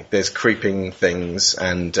way, there's creeping things,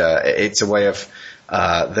 and it's a way of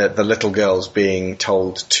the little girls being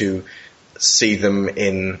told to see them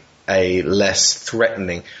in a less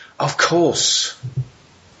threatening. Of course.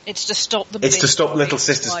 It's to stop the It's to stop little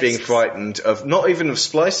sisters being frightened of, not even of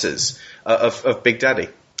Splicers, of Big Daddy.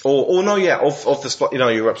 Or no, yeah, of the Splicers. No,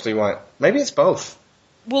 you're absolutely right. Maybe it's both.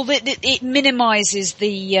 Well, it minimises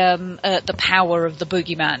the power of the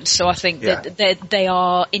boogeyman, so I think that they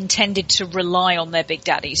are intended to rely on their big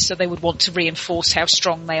daddies, so they would want to reinforce how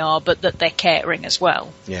strong they are, but that they're caring as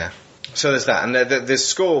well. Yeah. So there's that, and the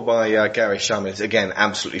score by Gary Sharman is again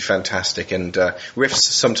absolutely fantastic, and riffs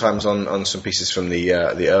sometimes on some pieces from the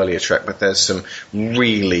earlier track, but there's some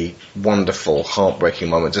really wonderful, heartbreaking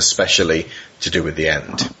moments, especially to do with the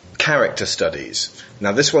end. Character studies.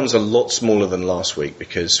 Now this one's a lot smaller than last week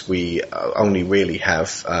because we only really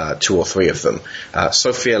have 2 or 3 of them.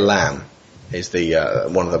 Sophia Lamb is the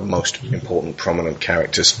one of the most important, prominent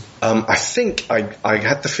characters. I think I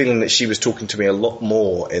had the feeling that she was talking to me a lot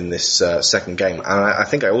more in this second game, and I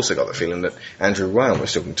think I also got the feeling that Andrew Ryan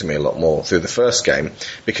was talking to me a lot more through the first game,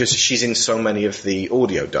 because she's in so many of the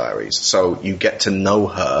audio diaries, so you get to know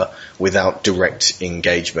her without direct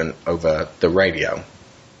engagement over the radio.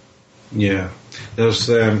 Yeah. There's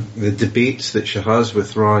the debates that she has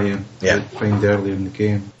with Ryan that you find early in the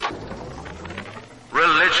game.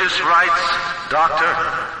 Religious rites, Doctor?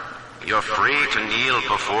 You're free to kneel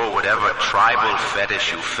before whatever tribal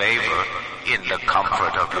fetish you favor in the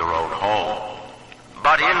comfort of your own home.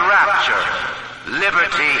 But in Rapture,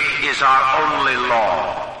 liberty is our only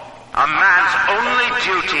law. A man's only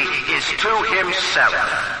duty is to himself.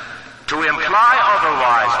 To imply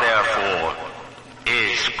otherwise, therefore,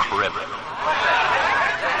 is criminal.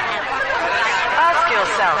 Ask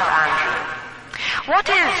yourself, Andrew, what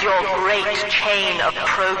is your great chain of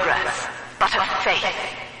progress but of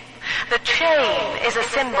faith? The chain is a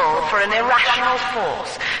symbol for an irrational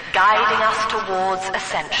force guiding us towards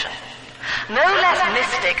ascension. No less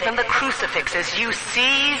mystic than the crucifixes you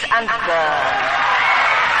seize and burn.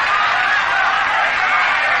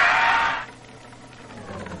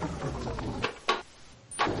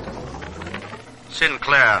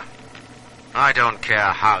 Sinclair, I don't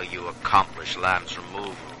care how you accomplish Lamb's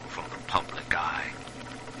removal from the public eye.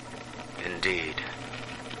 Indeed,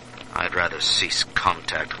 I'd rather cease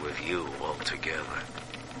contact with you altogether.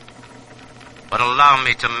 But allow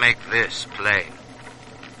me to make this plain.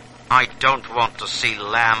 I don't want to see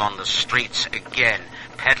Lamb on the streets again,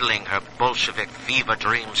 peddling her Bolshevik fever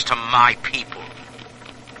dreams to my people.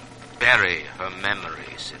 Bury her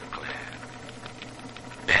memory, Sinclair.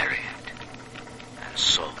 Bury it, and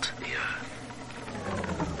salt the earth.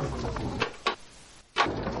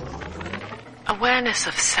 Awareness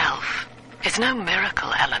of self is no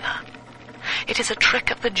miracle, Eleanor. It is a trick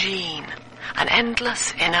of the gene, an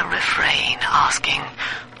endless inner refrain asking,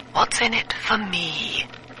 what's in it for me?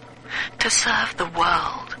 To serve the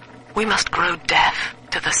world, we must grow deaf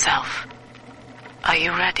to the self. Are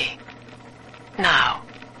you ready? Now,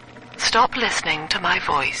 stop listening to my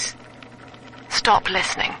voice. Stop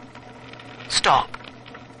listening. Stop.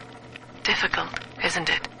 Difficult, isn't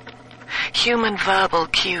it? Human verbal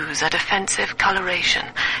cues are defensive coloration,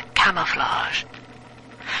 camouflage.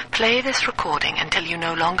 Play this recording until you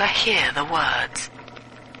no longer hear the words.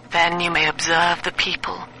 Then you may observe the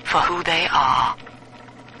people for who they are.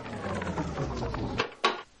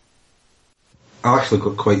 I actually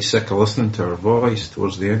got quite sick of listening to her voice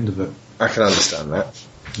towards the end of it. I can understand that.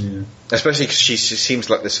 Yeah. Especially because she seems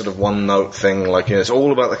like this sort of one-note thing, like, you know, it's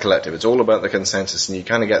all about the collective, it's all about the consensus, and you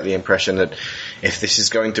kind of get the impression that if this is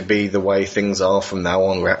going to be the way things are from now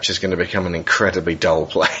on, Rapture's going to become an incredibly dull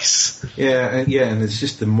place. Yeah, and it's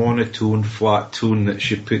just the monotone, flat tone that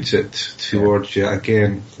she puts it towards you,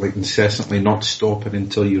 again, like incessantly not stopping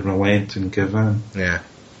until you relent and give in. Yeah.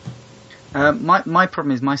 My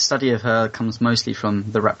problem is my study of her comes mostly from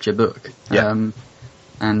the Rapture book. Yeah.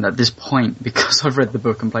 And at this point, because I've read the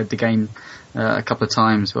book and played the game a couple of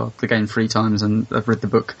times, well, the game 3 times, and I've read the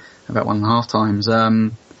book about 1.5 times,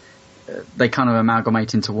 they kind of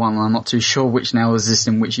amalgamate into one. I'm not too sure which now exists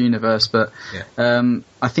in which universe, but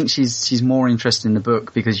I think she's more interested in the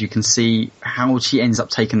book because you can see how she ends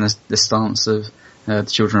up taking the stance of the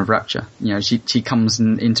Children of Rapture. You know, she comes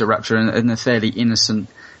into Rapture in a fairly innocent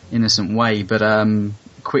way, but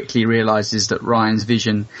quickly realizes that Ryan's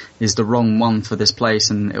vision is the wrong one for this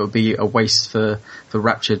place, and it would be a waste for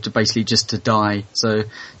Rapture to basically just to die. So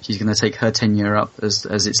she's going to take her tenure up as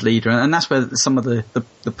its leader, and that's where some of the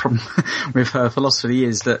problem with her philosophy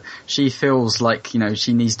is, that she feels like, you know,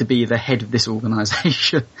 she needs to be the head of this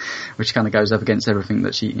organization, which kind of goes up against everything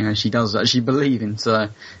that she does actually believe in. So I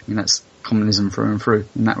mean, that's communism through and through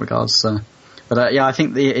in that regard. So. But I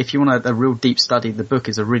think if you want a real deep study, the book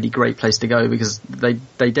is a really great place to go, because they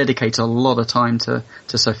dedicate a lot of time to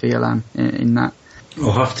Sophia Lamb in that.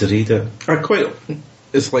 I'll have to read it.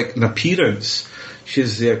 It's like an appearance.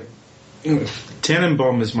 She's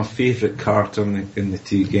Tenenbaum is my favourite character in the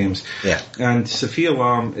 2 games. Yeah. And Sophia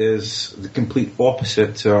Lamb is the complete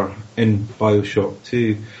opposite to her in BioShock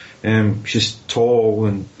 2. She's tall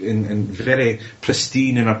and very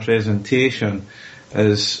pristine in her presentation,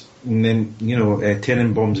 and then, you know,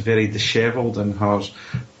 Tenenbaum's very dishevelled in hers.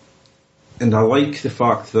 And I like the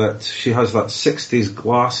fact that she has that 60s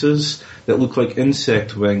glasses that look like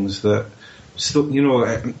insect wings that still, you know,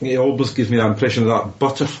 it always gives me that impression of that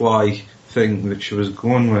butterfly thing that she was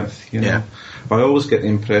going with, you know. Yeah. But I always get the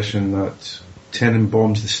impression that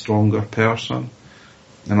Tenenbaum's the stronger person,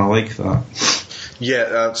 and I like that.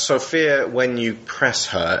 Yeah, Sophia, when you press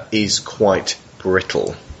her, is quite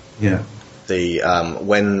brittle. Yeah.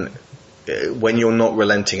 When you're not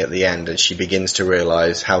relenting at the end and she begins to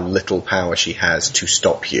realise how little power she has to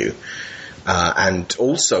stop you, and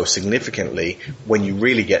also significantly, when you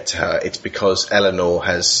really get to her, it's because Eleanor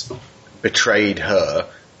has betrayed her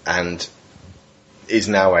and is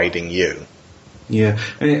now aiding you. Yeah,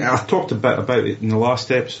 and I talked a bit about it in the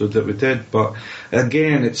last episode that we did, but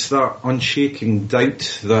again, it's that unshaking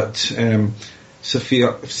doubt that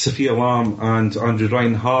Sophia Lamb and Andrew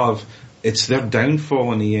Ryan have. It's their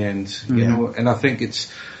downfall in the end, you know, and I think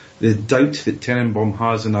it's the doubt that Tenenbaum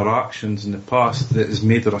has in her actions in the past that has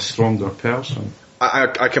made her a stronger person.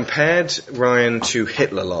 I compared Ryan to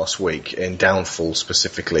Hitler last week in Downfall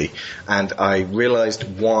specifically, and I realised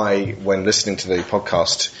why, when listening to the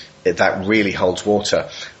podcast, that really holds water.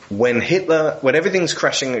 When everything's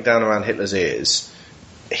crashing down around Hitler's ears,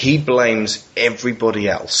 he blames everybody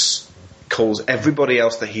else, calls everybody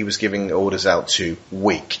else that he was giving orders out to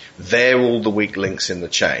weak. They're all the weak links in the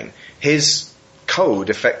chain. His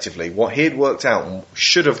code, effectively, what he had worked out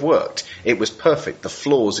should have worked. It was perfect. The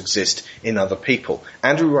flaws exist in other people.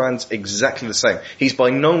 Andrew Ryan's exactly the same. He's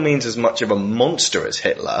by no means as much of a monster as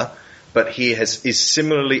Hitler, but he is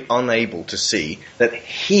similarly unable to see that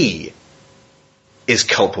he is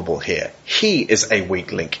culpable here. He is a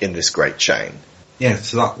weak link in this great chain. Yeah,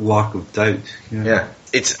 it's that lack of doubt. Yeah.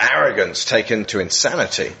 It's arrogance taken to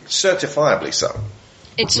insanity, certifiably so.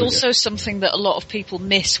 It's also something that a lot of people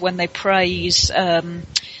miss when they praise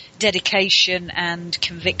dedication and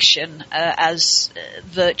conviction as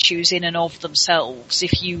virtues in and of themselves.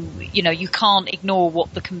 If you can't ignore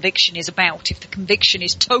what the conviction is about. If the conviction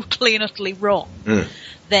is totally and utterly wrong,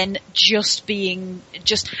 then just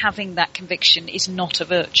having that conviction is not a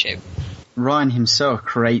virtue. Ryan himself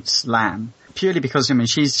creates Lamb purely because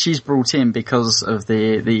she's brought in because of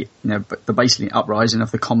the basically uprising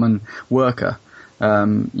of the common worker.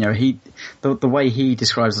 The way he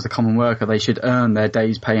describes the common worker, they should earn their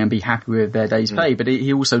day's pay and be happy with their day's pay. But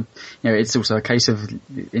he also, it's also a case of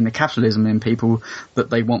in the capitalism in people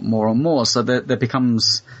that they want more and more. So there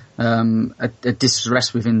becomes a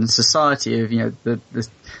distress within society of the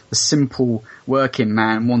simple working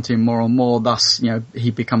man wanting more and more. Thus,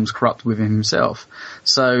 he becomes corrupt within himself.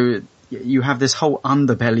 So you have this whole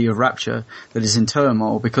underbelly of Rapture that is in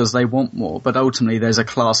turmoil because they want more, but ultimately there's a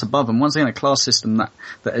class above them. Once again, a class system that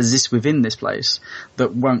exists within this place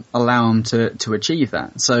that won't allow them to achieve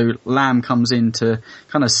that. So Lamb comes in to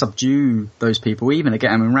kind of subdue those people. Even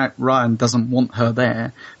again, Ryan doesn't want her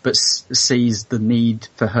there, but sees the need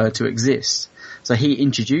for her to exist. So he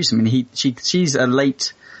introduces she's a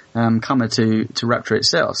late comer to Rapture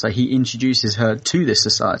itself. So he introduces her to this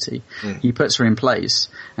society. He puts her in place,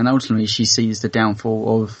 and ultimately she sees the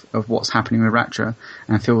downfall of what's happening with Rapture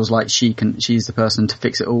and feels like she's the person to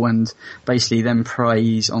fix it all, and basically then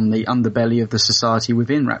preys on the underbelly of the society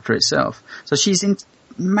within Rapture itself. So she's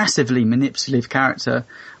massively manipulative character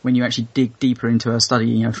when you actually dig deeper into her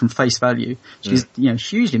study, from face value. She's,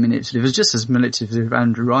 hugely manipulative. It's just as manipulative as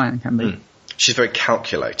Andrew Ryan can be. She's very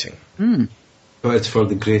calculating. But it's for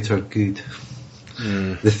the greater good.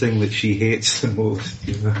 The thing that she hates the most.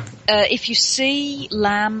 If you see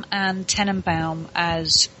Lamb and Tenenbaum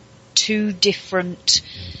as two different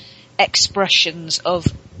expressions of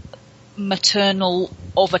maternal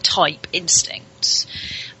of a type instincts,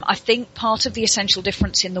 I think part of the essential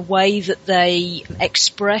difference in the way that they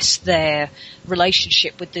express their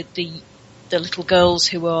relationship with the little girls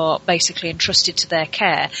who are basically entrusted to their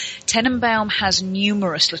care, Tenenbaum has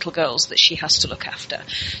numerous little girls that she has to look after.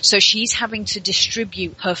 So she's having to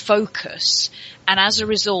distribute her focus, and as a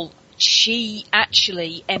result, she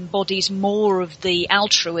actually embodies more of the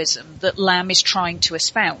altruism that Lamb is trying to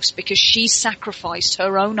espouse, because she sacrificed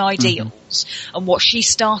her own ideals and what she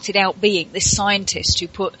started out being, this scientist who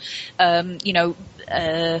put,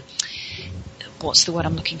 what's the word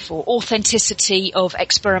I'm looking for? Authenticity of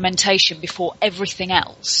experimentation before everything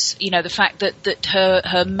else. The fact that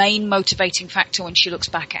her main motivating factor when she looks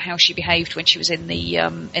back at how she behaved when she was in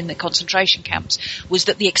the concentration camps was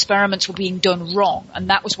that the experiments were being done wrong, and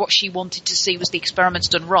that was what she wanted to see, was the experiments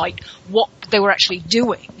done right. What they were actually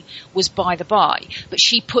doing was by the by. But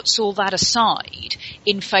she puts all that aside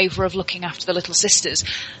in favour of looking after the little sisters.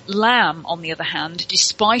 Lamb, on the other hand,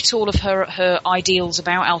 despite all of her ideals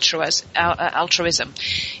about altruism,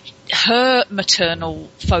 her maternal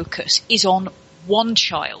focus is on one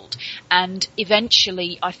child, and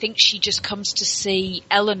eventually I think she just comes to see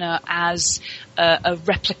Eleanor as a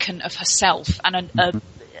replicant of herself and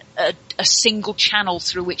a single channel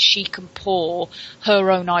through which she can pour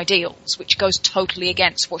her own ideals, which goes totally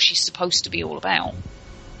against what she's supposed to be all about.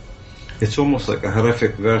 It's almost like a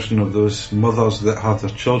horrific version of those mothers that have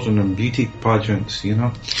their children in beauty pageants, you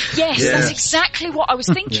know? Yes, that's exactly what I was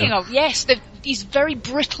thinking of. Yes, these very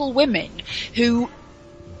brittle women who,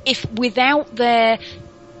 if without their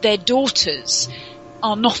daughters,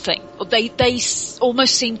 are nothing. They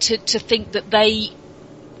almost seem to think that they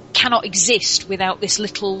cannot exist without this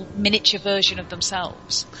little miniature version of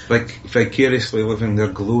themselves. Like vicariously living their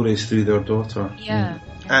glories through their daughter. Yeah.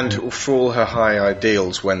 And for all her high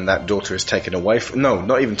ideals, when that daughter is taken away from... No,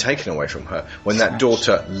 not even taken away from her. When that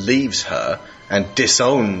daughter leaves her and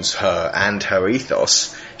disowns her and her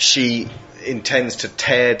ethos, she intends to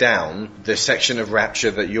tear down the section of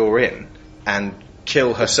Rapture that you're in and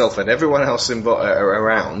kill herself and everyone else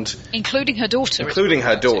around. Including her daughter. Including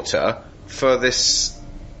her daughter, for this...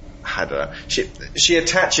 I don't know. She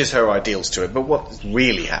attaches her ideals to it, but what's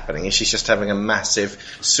really happening is she's just having a massive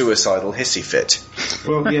suicidal hissy fit.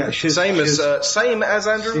 Well, yeah, same as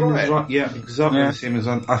Andrew Ryan. Yeah, exactly the same as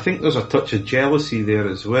I think there's a touch of jealousy there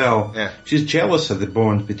as well. Yeah. She's jealous of the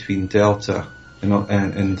bond between Delta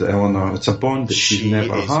and Eleanor. It's a bond that she's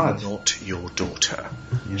never had. She is not your daughter.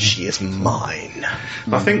 Yeah. She is mine.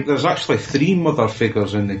 I think there's actually 3 mother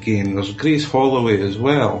figures in the game. There's Grace Holloway as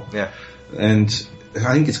well. Yeah. And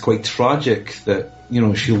I think it's quite tragic that, you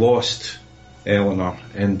know, she lost Eleanor,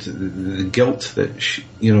 and the guilt that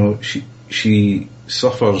she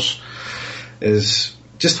suffers is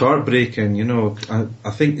just heartbreaking, you know.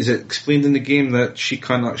 I think, is it explained in the game that she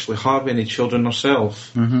can't actually have any children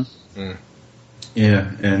herself? Mm-hmm. Mm.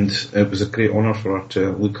 Yeah, and it was a great honour for her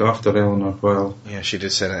to look after Eleanor well. Yeah, she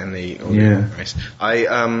did say that in the audio. Grace.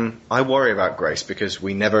 I worry about Grace because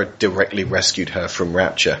we never directly rescued her from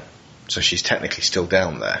Rapture. So she's technically still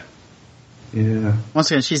down there. Yeah.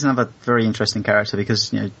 Once again, she's another very interesting character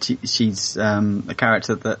because, you know, she's a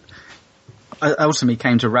character that ultimately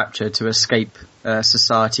came to Rapture to escape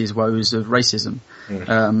society's woes of racism.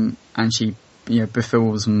 And she, you know,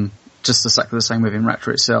 befalls them just exactly the same within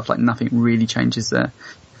Rapture itself. Like, nothing really changes there.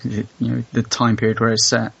 You know, the time period where it's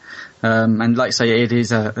set. And like I say, it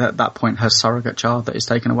is at that point her surrogate child that is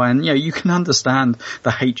taken away. And, you know, you can understand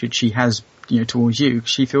the hatred she has, you know, towards you.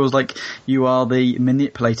 She feels like you are the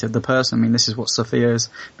manipulator of the person. I mean, this is what Sophia's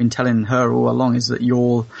been telling her all along, is that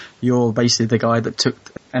you're basically the guy that took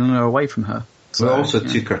Eleanor away from her. So, well, also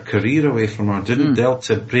took her career away from her. Didn't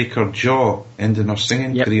Delta break her jaw, ending her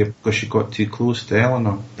singing career because she got too close to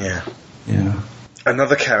Eleanor? Yeah. Yeah.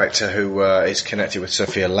 Another character who is connected with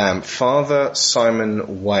Sophia Lamb, Father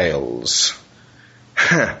Simon Wales.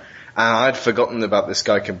 And I'd forgotten about this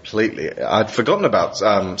guy completely. I'd forgotten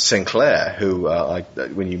about Sinclair, who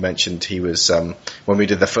when you mentioned he was when we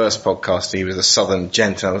did the first podcast, he was a Southern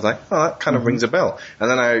gent, and I was like, oh, that kind of rings a bell. And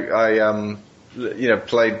then I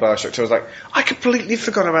played BioShock 2. I was like, I completely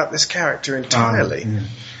forgot about this character entirely. Yeah.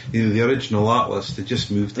 You know, the original Atlas, they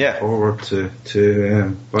just moved it forward to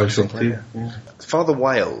BioShock 2. Yeah. Father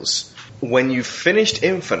Wales, when you finished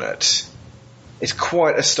Infinite, it's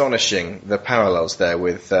quite astonishing the parallels there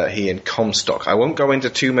with he and Comstock. I won't go into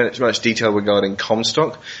too much detail regarding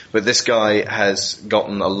Comstock, but this guy has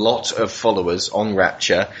gotten a lot of followers on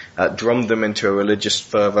Rapture, drummed them into a religious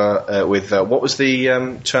fervour with, what was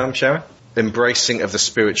the term, Sharon? Embracing of the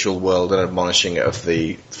spiritual world and admonishing of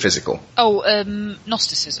the physical.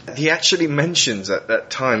 Gnosticism. He actually mentions at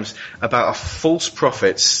times about a false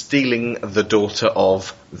prophet stealing the daughter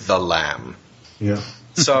of the Lamb. Yeah.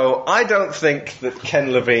 So I don't think that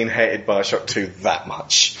Ken Levine hated BioShock 2 that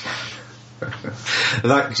much.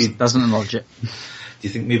 That doesn't enlarge it. Do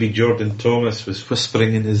you think maybe Jordan Thomas was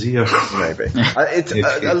whispering in his ear? Maybe.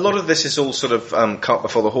 A lot of this is all sort of cart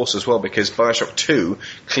before the horse as well, because BioShock 2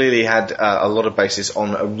 clearly had a lot of basis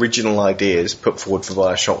on original ideas put forward for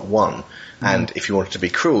BioShock 1. And if you wanted to be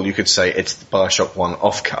cruel, you could say it's the BioShock 1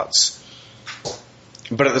 offcuts.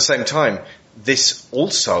 But at the same time, this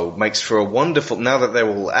also makes for a wonderful, now that they're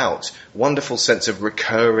all out, wonderful sense of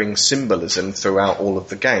recurring symbolism throughout all of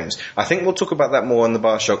the games. I think we'll talk about that more on the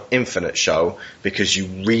BioShock Infinite show, because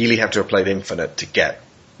you really have to have played Infinite to get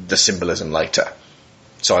the symbolism later.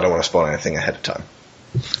 So I don't want to spoil anything ahead of time.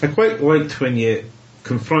 I quite liked when you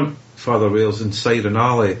confront Father Wales in Siren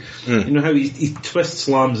Alley. You know how he twists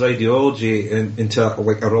Lamb's ideology into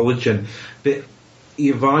like a religion, but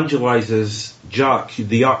he evangelises Jack,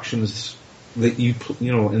 the actions that you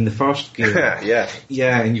know in the first game.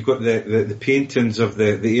 Yeah, and you've got the paintings of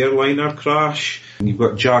the airliner crash, and you've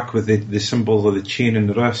got Jack with the symbol of the chain in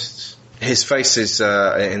the wrists. His face is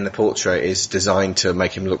in the portrait is designed to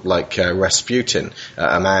make him look like Rasputin,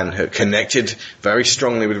 a man who connected very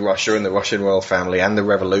strongly with Russia and the Russian royal family and the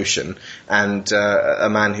revolution, and a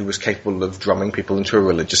man who was capable of drumming people into a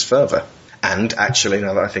religious fervour. And actually,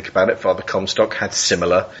 now that I think about it, Father Comstock had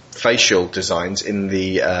similar facial designs in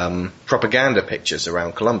the propaganda pictures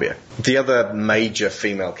around Colombia. The other major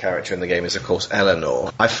female character in the game is, of course,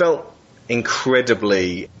 Eleanor. I felt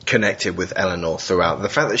incredibly connected with Eleanor throughout. The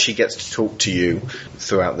fact that she gets to talk to you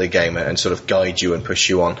throughout the game and sort of guide you and push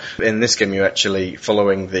you on. In this game, you're actually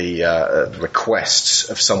following the requests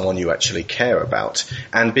of someone you actually care about.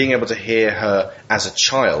 And being able to hear her as a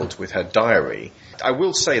child with her diary, I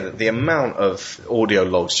will say that the amount of audio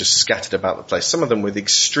logs just scattered about the place, some of them with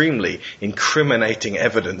extremely incriminating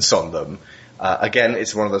evidence on them. Again,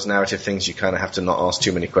 it's one of those narrative things you kind of have to not ask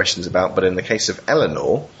too many questions about, but in the case of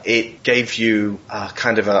Eleanor, it gave you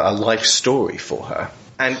kind of a life story for her.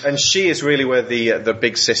 And she is really where the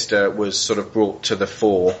big sister was sort of brought to the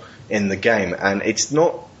fore in the game. And it's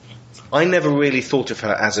not... I never really thought of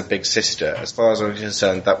her as a big sister. As far as I was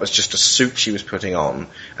concerned, that was just a suit she was putting on,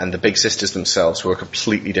 and the big sisters themselves were a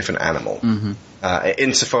completely different animal. Mm-hmm.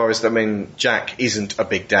 Insofar as, I mean, Jack isn't a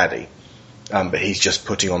big daddy. But he's just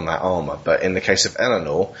putting on that armour. But in the case of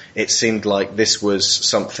Eleanor, it seemed like this was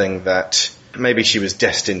something that maybe she was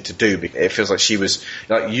destined to do. It feels like she was,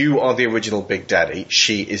 like, you are the original Big Daddy,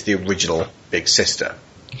 she is the original Big Sister.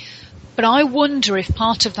 But I wonder if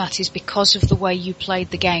part of that is because of the way you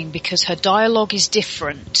played the game, because her dialogue is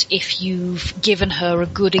different if you've given her a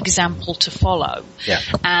good example to follow. Yeah.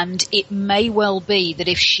 And it may well be that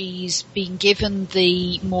if she's been given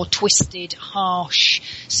the more twisted, harsh,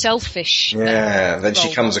 selfish... then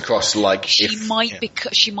she comes across like...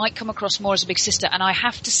 She might come across more as a big sister. And I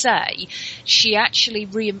have to say, she actually...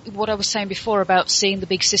 what I was saying before about seeing the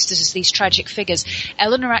big sisters as these tragic figures,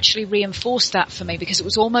 Eleanor actually reinforced that for me, because it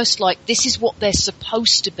was almost like this is what they're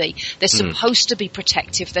supposed to be. They're supposed to be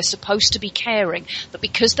protective. They're supposed to be caring. But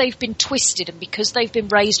because they've been twisted and because they've been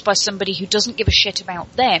raised by somebody who doesn't give a shit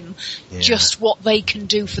about them, just what they can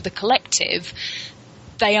do for the collective,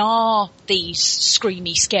 they are these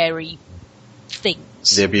screamy, scary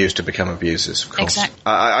things. The abused to become abusers, of course. Exactly.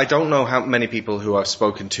 I don't know how many people who I've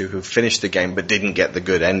spoken to who finished the game but didn't get the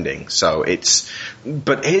good ending. So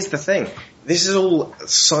but here's the thing. This is all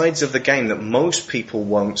sides of the game that most people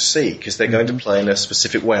won't see because they're going to play in a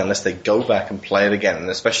specific way unless they go back and play it again, and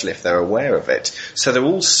especially if they're aware of it. So they're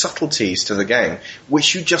all subtleties to the game,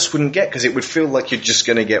 which you just wouldn't get because it would feel like you're just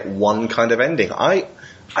going to get one kind of ending.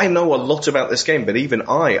 I know a lot about this game, but even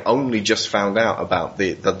I only just found out about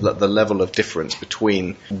the level of difference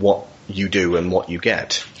between what you do and what you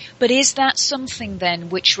get. But is that something then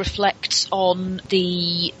which reflects on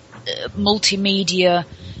the multimedia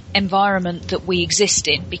environment that we exist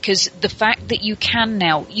in? Because the fact that you can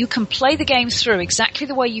play the game through exactly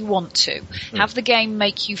the way you want to, have the game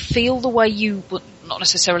make you feel the way you, well, not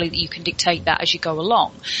necessarily that you can dictate that as you go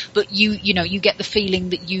along, but you get the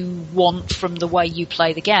feeling that you want from the way you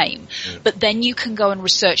play the game. But then you can go and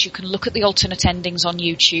research, you can look at the alternate endings on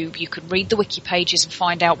YouTube, you can read the wiki pages and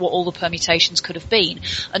find out what all the permutations could have been,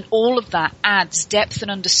 and all of that adds depth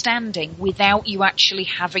and understanding without you actually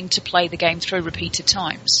having to play the game through repeated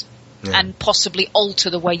times. And possibly alter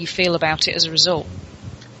the way you feel about it as a result.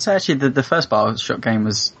 So actually the first BioShock game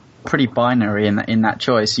was pretty binary in that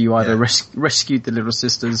choice. You either rescued the little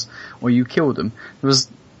sisters or you killed them. There was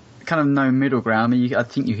kind of no middle ground. I mean, I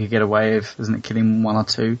think you could get away with, isn't it, killing one or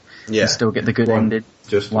two and still get the good ending.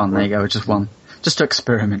 Just one. There you go, just one. Just to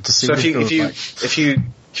experiment to see what it feels like. If you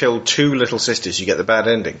kill two little sisters, you get the bad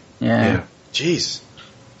ending. Yeah. Jeez.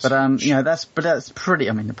 But that's pretty.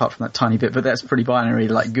 I mean, apart from that tiny bit, but that's pretty binary,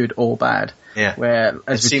 like good or bad. Yeah. Where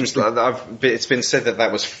it seems like it's been said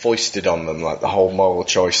that was foisted on them, like the whole moral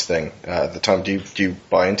choice thing at the time. Do you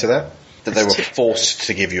buy into that? That they were forced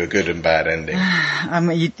to give you a good and bad ending. I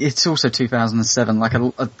mean, it's also 2007. Like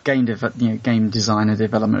a game designer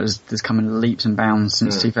development has come in leaps and bounds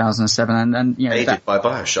since 2007, and aided by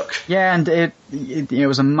BioShock. Yeah, and it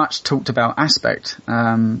was a much talked about aspect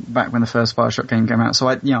back when the first BioShock game came out. So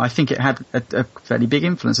I think it had a fairly big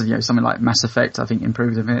influence of something like Mass Effect. I think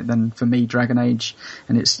improved a bit. Then for me, Dragon Age,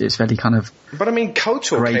 and it's fairly kind of. But I mean,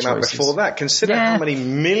 KOTOR came out before that. Consider how many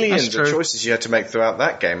millions of choices you had to make throughout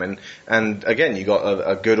that game, and again, you got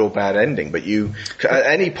a good or bad ending, but at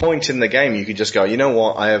any point in the game, you could just go, you know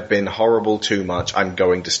what, I have been horrible too much, I'm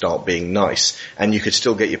going to start being nice. And you could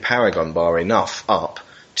still get your Paragon bar enough up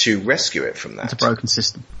to rescue it from that. It's a broken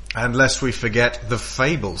system. And lest we forget the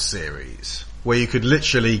Fable series, where you could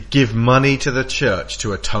literally give money to the church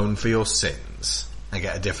to atone for your sins and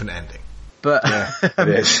get a different ending. But it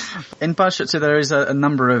is. In BioShock 2 there is a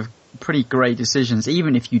number of pretty grey decisions,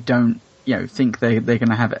 even if you don't think they're going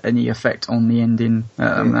to have any effect on the ending.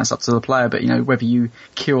 That's up to the player, but whether you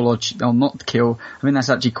kill or not kill, I mean, that's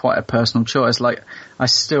actually quite a personal choice. Like, I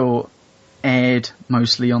still aired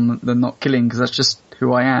mostly on the not killing, because that's just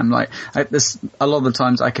who I am. Like, there's a lot of the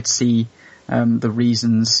times I could see the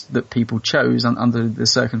reasons that people chose under the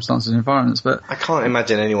circumstances and environments, but I can't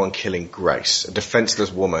imagine anyone killing Grace, a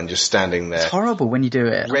defenseless woman just standing there. It's horrible when you do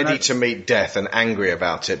it. Ready to meet death and angry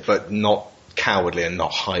about it, but not cowardly and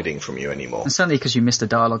not hiding from you anymore. And certainly because you missed a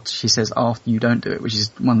dialogue she says after you don't do it, which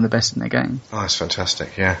is one of the best in the game. Oh, that's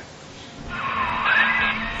fantastic, yeah.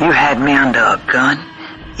 You had me under a gun,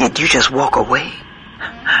 yet you just walk away?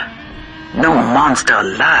 No monster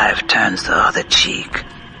alive turns the other cheek.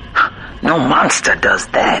 No monster does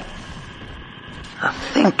that. A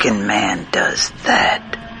thinking man does that.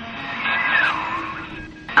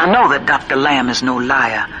 I know that Dr. Lamb is no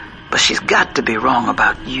liar, but she's got to be wrong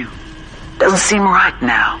about you. Doesn't seem right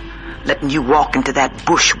now, letting you walk into that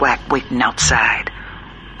bushwhack waiting outside.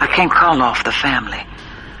 I can't call off the family,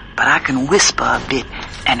 but I can whisper a bit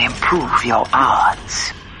and improve your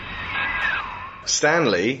odds.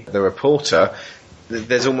 Stanley, the reporter,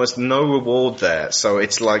 there's almost no reward there, so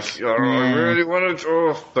it's like, I really want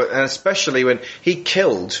to, but especially when he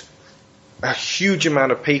killed a huge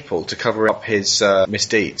amount of people to cover up his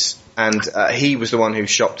misdeeds, and he was the one who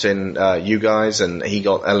shopped in you guys, and he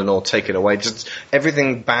got Eleanor taken away. Just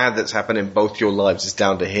everything bad that's happened in both your lives is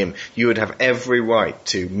down to him. You would have every right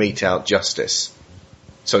to mete out justice,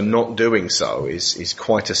 so not doing so is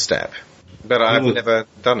quite a step. But I've never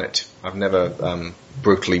done it. I've never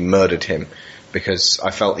brutally murdered him, because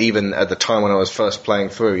I felt, even at the time when I was first playing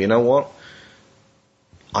through, you know what?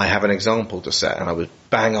 I have an example to set, and I was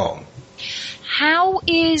bang on. How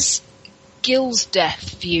is Gil's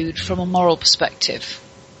death viewed from a moral perspective?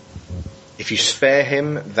 If you spare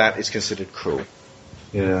him, that is considered cruel.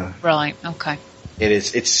 Yeah. Right, okay. It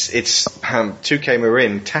is, it's 2K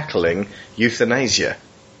Marin tackling euthanasia.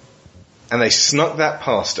 And they snuck that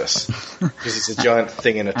past us, because it's a giant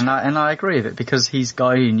thing in a... And I agree with it, because he's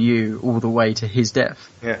guiding you all the way to his death.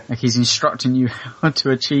 Yeah. Like, he's instructing you how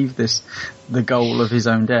to achieve the goal of his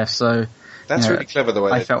own death, so... That's really clever, the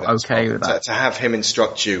way I felt okay with that. To have him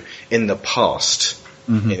instruct you in the past,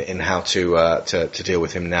 in how to deal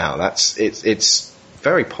with him now. It's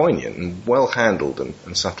very poignant and well handled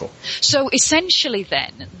and subtle. So essentially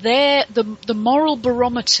then, the moral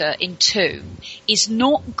barometer in 2 is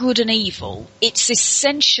not good and evil, it's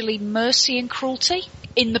essentially mercy and cruelty.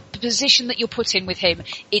 In the position that you're put in with him,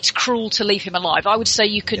 it's cruel to leave him alive. I would say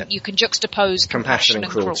you can juxtapose compassion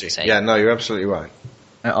and cruelty. Yeah, no, you're absolutely right.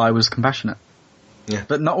 I was compassionate. Yeah.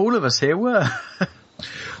 But not all of us here were.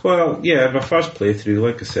 Well, yeah, my first playthrough,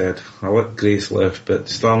 like I said, I let Grace live, but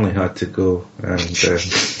Stanley had to go, and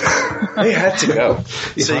he had to go.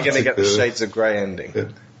 So you're going to get the Shades of Grey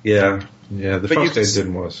ending. Yeah. The first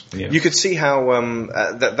ending was. Yeah. You could see how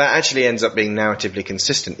that actually ends up being narratively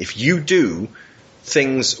consistent. If you do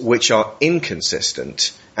things which are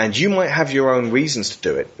inconsistent, and you might have your own reasons to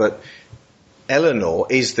do it, but Eleanor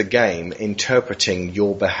is the game interpreting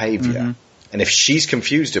your behaviour, and if she's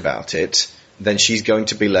confused about it, then she's going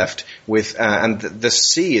to be left with, and the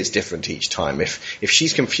sea is different each time. If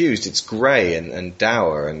she's confused, it's grey and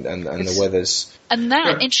dour, and the weather's... And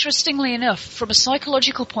that, interestingly enough, from a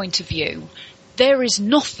psychological point of view, there is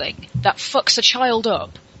nothing that fucks a child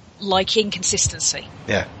up like inconsistency.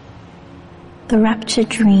 Yeah. The rapture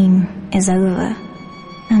dream is over,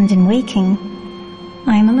 and in waking,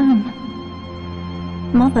 I am alone.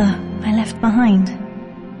 Mother, I left behind,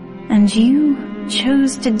 and you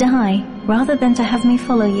chose to die rather than to have me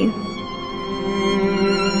follow you.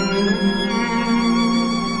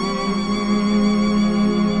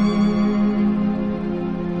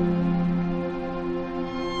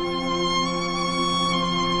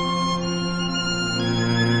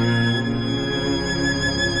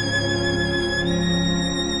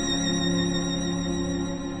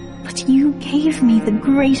 But you gave me the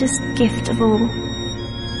greatest gift of all.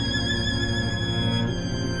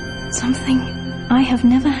 Something I have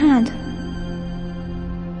never had.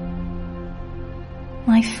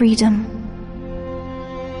 My freedom.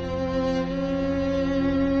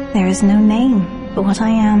 There is no name for what I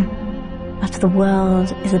am, but the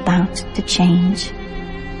world is about to change.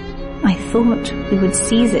 I thought we would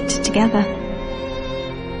seize it together.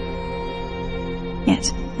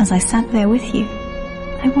 Yet, as I sat there with you,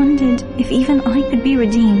 I wondered if even I could be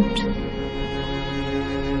redeemed.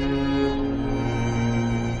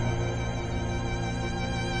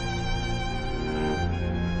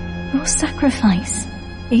 Your sacrifice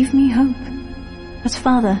gave me hope. But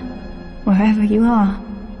Father, wherever you are,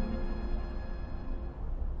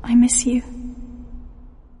 I miss you.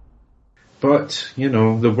 But,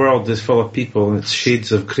 the world is full of people and it's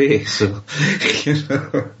shades of grey, so,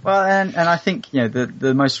 Well, and I think,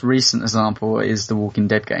 the most recent example is the Walking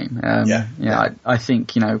Dead game. I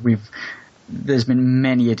think, there's been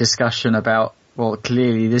many a discussion about, well,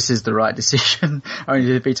 clearly this is the right decision, only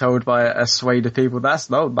to be told by a swathe of people, that's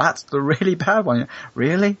the really bad one.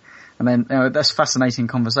 Really? And then, that's fascinating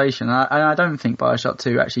conversation. And I don't think BioShock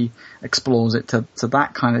 2 actually explores it to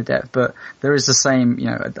that kind of depth, but there is the same,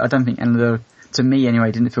 I don't think Eleanor, to me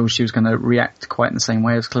anyway, didn't feel she was going to react quite in the same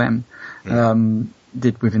way as Clem,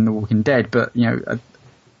 did within The Walking Dead, but,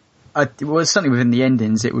 well, certainly within the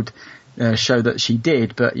endings it would, show that she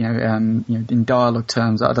did, but, in dialogue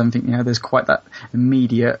terms, I don't think, there's quite that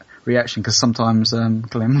immediate reaction, because sometimes,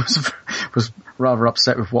 Clem was rather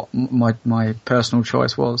upset with what my personal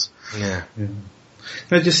choice was. Yeah. Can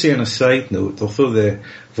I just say on a side note, although the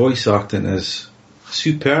voice acting is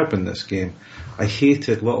superb in this game, I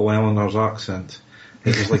hated little Eleanor's accent.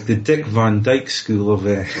 It was like the Dick Van Dyke school of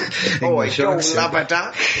English accent.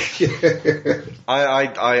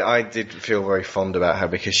 I did feel very fond about her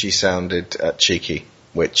because she sounded cheeky,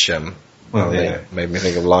 which made me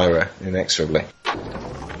think of Lyra inexorably.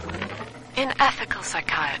 In ethical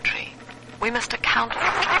psychiatry, we must account for...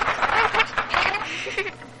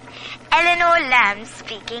 Eleanor Lamb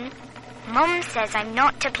speaking. Mum says I'm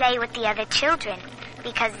not to play with the other children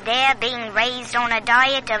because they're being raised on a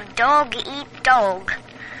diet of dog-eat-dog.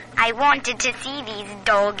 I wanted to see these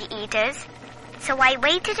dog-eaters, so I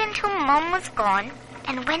waited until Mum was gone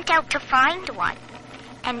and went out to find one.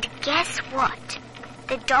 And guess what?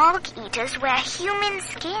 The dog-eaters wear human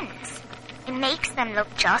skins. It makes them look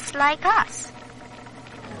just like us.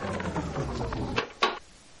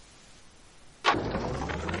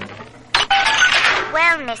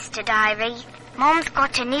 Well, Mr. Diary, Mom's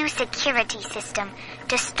got a new security system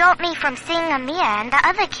to stop me from seeing Amir and the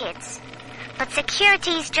other kids. But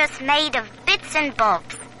security's just made of bits and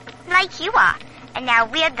bobs, like you are, and now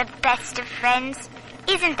we're the best of friends.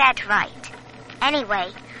 Isn't that right?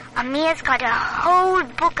 Anyway, Amir's got a whole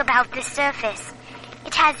book about the surface.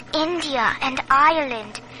 It has India and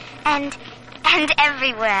Ireland and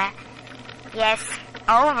everywhere. Yes,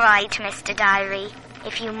 all right, Mr. Diary.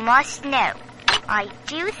 If you must know, I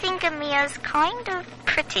do think Amir's kind of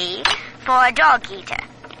pretty for a dog-eater.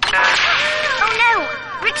 Oh no!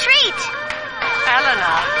 Retreat!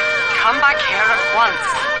 Eleanor, come back here at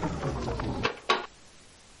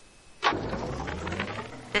once.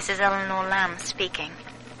 This is Eleanor Lamb speaking.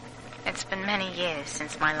 It's been many years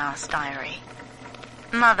since my last diary.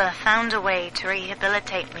 Mother found a way to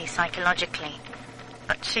rehabilitate me psychologically,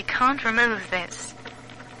 but she can't remove this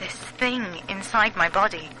thing inside my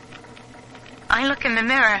body. I look in the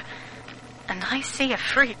mirror and I see a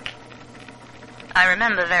freak. I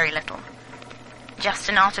remember very little. Just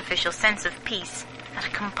an artificial sense of peace and a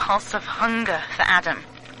compulsive hunger for Adam.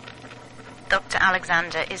 Dr.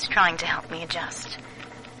 Alexander is trying to help me adjust.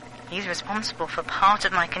 He's responsible for part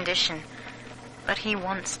of my condition, but he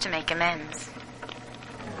wants to make amends.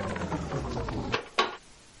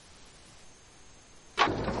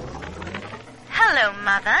 Hello,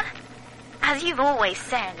 Mother. As you've always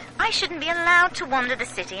said, I shouldn't be allowed to wander the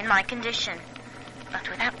city in my condition. But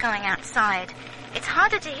without going outside, it's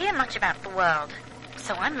harder to hear much about the world,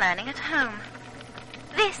 so I'm learning at home.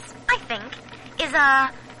 This, I think, is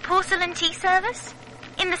a porcelain tea service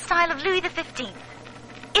in the style of Louis XV.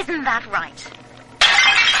 Isn't that right?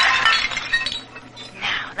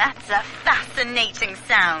 Now, that's a fascinating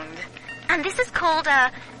sound. And this is called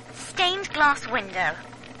a stained glass window,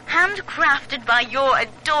 handcrafted by your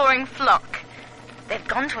adoring flock. They've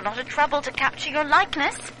gone to a lot of trouble to capture your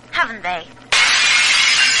likeness, haven't they?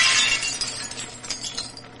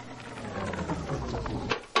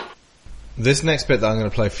 This next bit that I'm going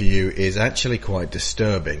to play for you is actually quite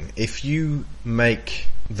disturbing. If you make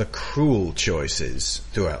the cruel choices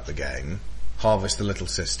throughout the game, harvest the little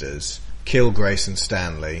sisters, kill Grace and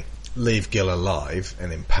Stanley, leave Gil alive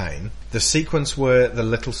and in pain, the sequence where the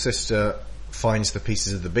little sister finds the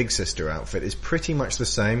pieces of the big sister outfit is pretty much the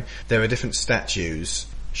same. There are different statues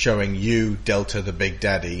showing you, Delta the Big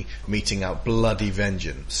Daddy, meting out bloody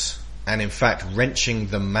vengeance, and in fact wrenching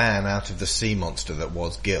the man out of the sea monster that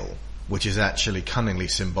was Gil, which is actually cunningly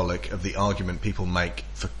symbolic of the argument people make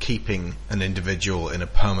for keeping an individual in a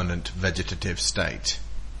permanent vegetative state.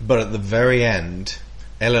 But at the very end,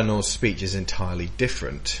 Eleanor's speech is entirely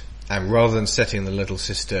different, and rather than setting the little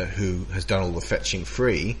sister who has done all the fetching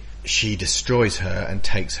free, she destroys her and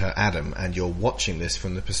takes her Adam, and you're watching this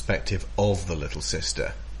from the perspective of the little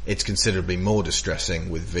sister. It's considerably more distressing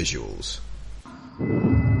with visuals.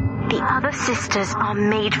 The other sisters are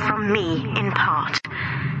made from me, in part.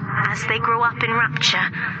 As they grow up in Rapture,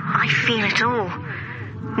 I feel it all.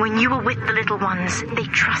 When you were with the little ones, they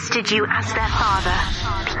trusted you as their father,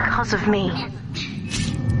 because of me.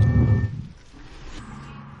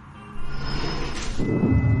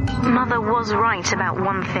 Mother was right about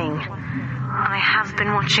one thing. I have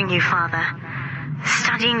been watching you, Father,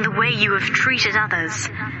 studying the way you have treated others,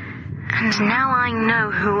 and now I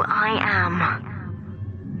know who I am.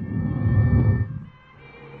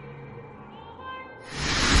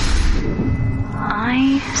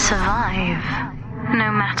 I survive,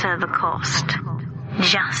 no matter the cost,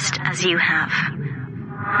 just as you have.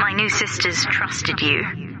 My new sisters trusted you,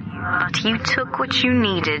 but you took what you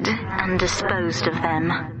needed and disposed of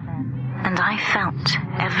them. And I felt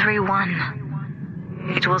every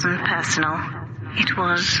one. It wasn't personal. It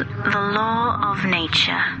was the law of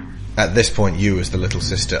nature. At this point, you as the little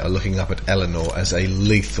sister are looking up at Eleanor as a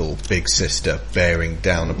lethal big sister bearing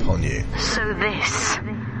down upon you. So this,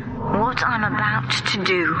 what I'm about to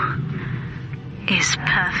do, is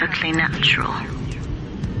perfectly natural.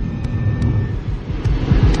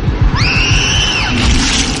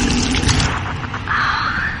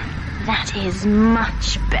 That is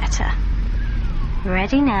much better.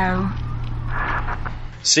 Ready now.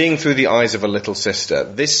 Seeing through the eyes of a little sister.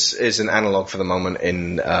 This is an analogue for the moment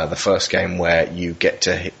in the first game where you get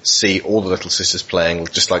to see all the little sisters playing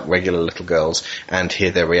just like regular little girls and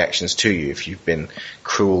hear their reactions to you. If you've been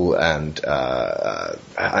cruel and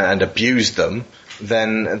abused them,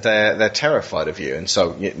 then they're terrified of you, and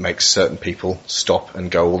so it makes certain people stop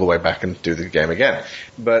and go all the way back and do the game again.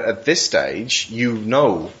 But at this stage, you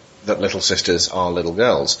know that little sisters are little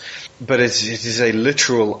girls. But it is a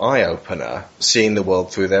literal eye-opener seeing the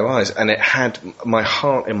world through their eyes. And it had my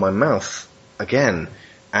heart in my mouth again.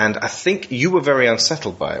 And I think you were very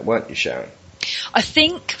unsettled by it, weren't you, Sharon? I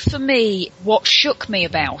think for me, what shook me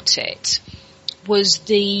about it was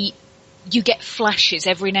you get flashes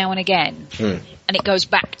every now and again. And it goes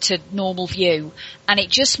back to normal view. And it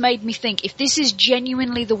just made me think, if this is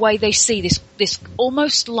genuinely the way they see this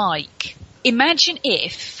almost like, imagine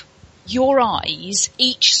if your eyes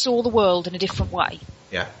each saw the world in a different way.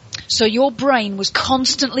 Yeah. So your brain was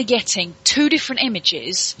constantly getting two different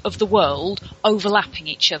images of the world overlapping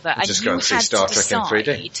each other. And just go and see Star Trek in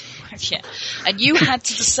 3D. Yeah. And you had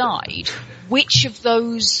to decide which of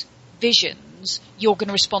those visions you're going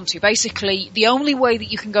to respond to. Basically, the only way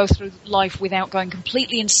that you can go through life without going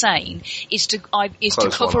completely insane is to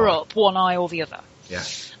cover up one eye or the other. Yeah.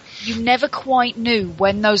 You never quite knew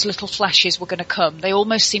when those little flashes were going to come. They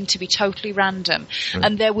almost seemed to be totally random.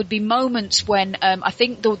 And there would be moments when, I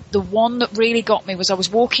think the one that really got me was I was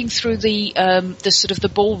walking through the sort of the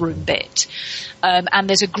ballroom bit, and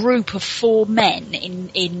there's a group of 4 men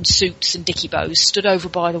in suits and dicky bows stood over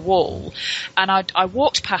by the wall, and I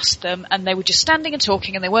walked past them and they were just standing and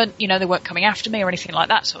talking, and they weren't coming after me or anything like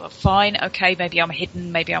that, so I thought, fine, okay, maybe I'm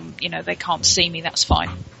hidden, maybe I'm, they can't see me, that's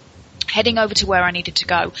fine. Heading over to where I needed to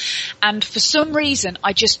go. And for some reason,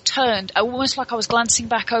 I just turned, almost like I was glancing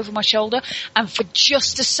back over my shoulder, and for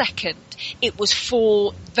just a second, it was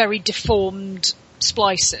 4 very deformed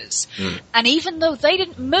splicers. And even though they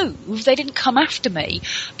didn't move, they didn't come after me,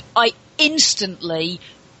 I instantly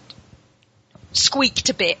squeaked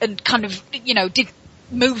a bit and kind of,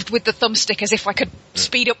 moved with the thumbstick as if I could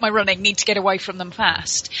speed up my running, need to get away from them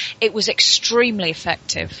fast. It was extremely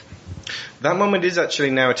effective. That moment is actually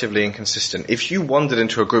narratively inconsistent. If you wandered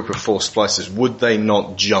into a group of 4 splicers, would they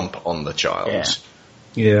not jump on the child?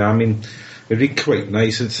 Yeah, I mean, it'd be quite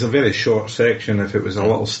nice. It's a very short section if it was a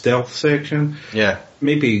little stealth section. Yeah.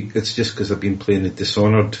 Maybe it's just because I've been playing the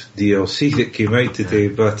Dishonored DLC that came out today,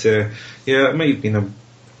 but it might have been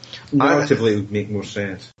narratively it would make more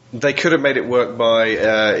sense. They could have made it work by,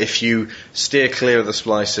 if you steer clear of the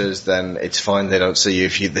splicers, then it's fine, they don't see you.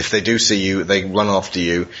 If they do see you, they run after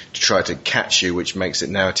you to try to catch you, which makes it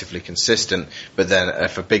narratively consistent. But then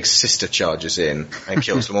if a big sister charges in and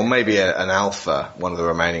kills them, or maybe an alpha, one of the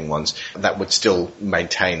remaining ones, that would still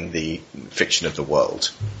maintain the fiction of the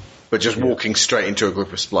world. But just walking straight into a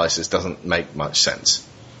group of splicers doesn't make much sense.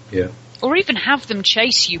 Yeah. Or even have them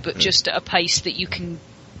chase you, but just at a pace that you can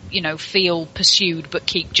feel pursued but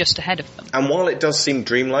keep just ahead of them. And while it does seem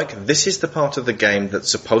dreamlike, this is the part of the game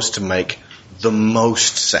that's supposed to make the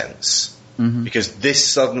most sense. Because this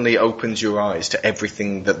suddenly opens your eyes to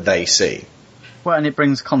everything that they see. Well, and it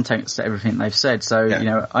brings context to everything they've said.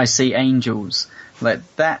 So, I see angels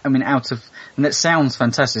Like that, I mean, and it sounds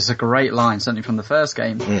fantastic. It's a great line, certainly from the first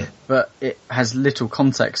game, but it has little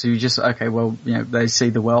context. So you just, okay, well, they see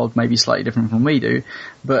the world maybe slightly different from we do,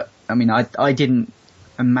 but I mean, I didn't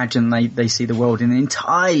imagine they see the world in an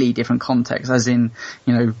entirely different context, as in,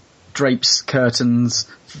 drapes, curtains,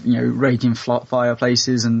 raging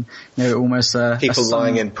fireplaces, and almost people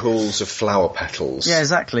lying in pools of flower petals. Yeah,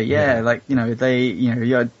 exactly. Yeah, like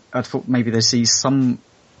I thought maybe they see some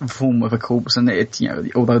form of a corpse, and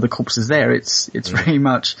although the corpse is there, it's very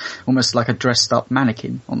much almost like a dressed up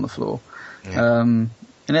mannequin on the floor. Yeah.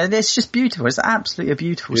 And it's just beautiful. It's absolutely a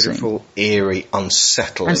beautiful scene. Eerie,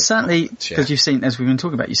 unsettling. And certainly, because you've seen, as we've been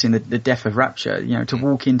talking about, you've seen the death of Rapture, to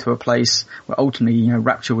walk into a place where ultimately,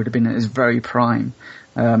 Rapture would have been at its very prime.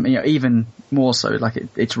 Even more so, like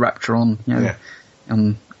it's Rapture on,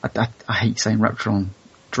 I hate saying Rapture on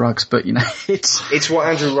drugs, but it's what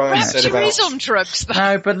Andrew Ryan said about. Rapture is on drugs,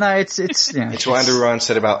 though. It's It's what Andrew Ryan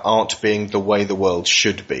said about art being the way the world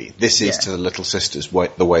should be. This is to the Little Sisters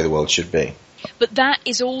the way the world should be. But that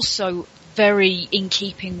is also very in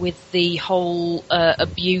keeping with the whole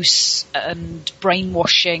abuse and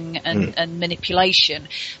brainwashing and manipulation.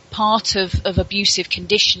 Part of abusive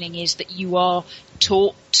conditioning is that you are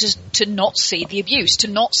taught to not see the abuse, to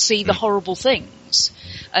not see the horrible things,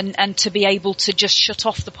 and to be able to just shut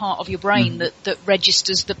off the part of your brain that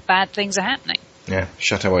registers that bad things are happening. Yeah,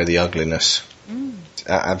 shut away the ugliness.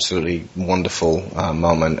 Absolutely wonderful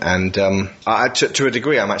moment, and to a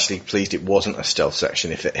degree I'm actually pleased it wasn't a stealth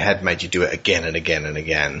section. If it had made you do it again and again and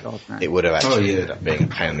again, it would have actually ended up being a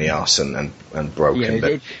pain in the arse and broken.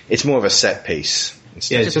 But it's more of a set piece.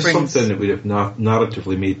 Yeah, it's just something that would have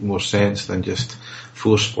narratively made more sense than just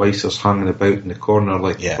 4 splicers hanging about in the corner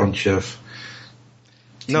like a bunch of...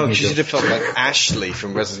 No, she should have felt like Ashley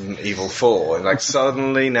from Resident Evil 4, and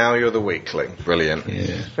suddenly now you're the weakling. Brilliant.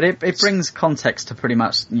 Yeah. But it brings context to pretty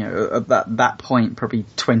much, at that point, probably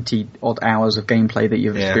 20 odd hours of gameplay that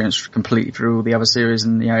you've experienced completely through all the other series,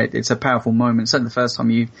 and it's a powerful moment. So the first time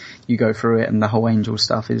you go through it, and the whole angel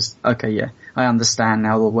stuff is, okay, I understand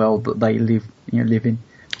now the world that they live in.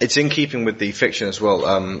 It's in keeping with the fiction as well.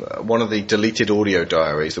 One of the deleted audio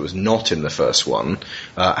diaries that was not in the first one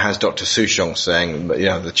has Dr. Souchong saying,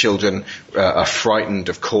 the children are frightened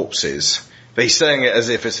of corpses. But he's saying it as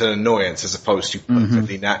if it's an annoyance as opposed to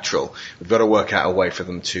perfectly natural. We've got to work out a way for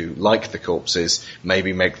them to like the corpses,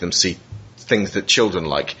 maybe make them see things that children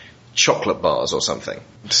like, chocolate bars or something.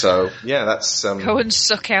 So, that's... Go and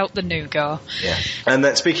suck out the nougat. Yeah. And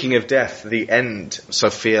then, speaking of death, the end,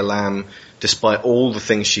 Sophia Lamb, despite all the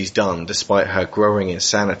things she's done, despite her growing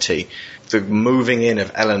insanity, the moving in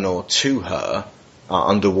of Eleanor to her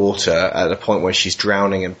underwater at a point where she's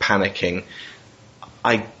drowning and panicking,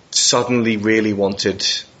 I suddenly really wanted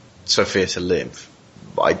Sophia to live.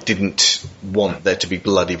 I didn't want there to be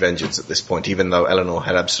bloody vengeance at this point, even though Eleanor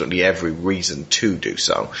had absolutely every reason to do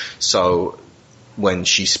so. So when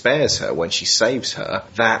she spares her, when she saves her,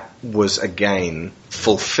 that was again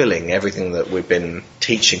fulfilling everything that we've been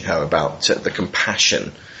teaching her about the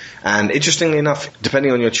compassion. And interestingly enough,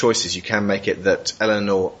 depending on your choices, you can make it that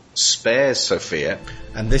Eleanor spares Sophia.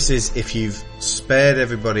 And this is if you've spared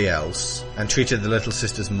everybody else and treated the Little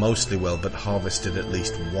Sisters mostly well but harvested at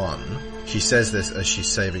least one. She says this as she's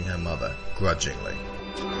saving her mother, grudgingly.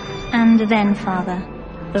 And then, Father,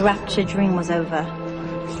 the rapture dream was over.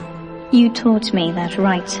 You taught me that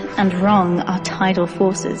right and wrong are tidal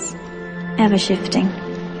forces, ever shifting.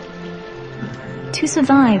 To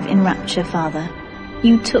survive in rapture, Father,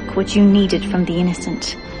 you took what you needed from the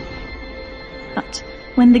innocent. But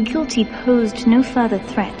when the guilty posed no further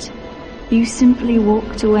threat, you simply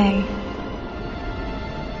walked away.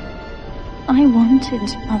 I wanted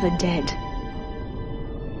Mother dead.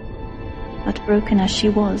 But broken as she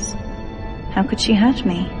was, how could she hurt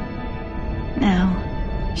me?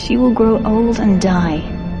 Now, she will grow old and die,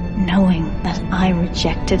 knowing that I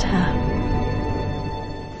rejected her.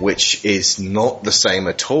 Which is not the same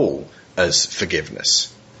at all as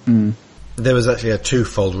forgiveness. There was actually a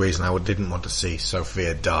twofold reason I didn't want to see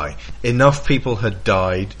Sophia die. Enough people had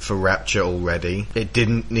died for Rapture already. It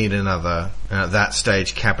didn't need another. At that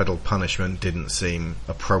stage, capital punishment didn't seem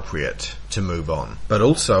appropriate to move on. But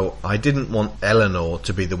also, I didn't want Eleanor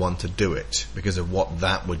to be the one to do it because of what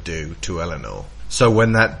that would do to Eleanor. So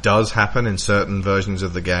when that does happen in certain versions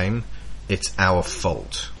of the game, it's our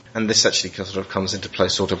fault. And this actually sort of comes into play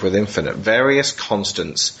sort of with Infinite. Various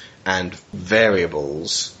constants and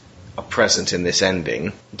variables are present in this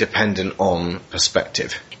ending, dependent on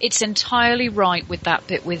perspective. It's entirely right with that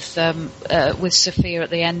bit with Sophia at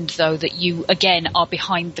the end, though, that you again are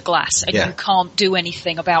behind the glass and you can't do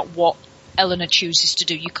anything about what Eleanor chooses to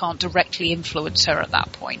do. You can't directly influence her at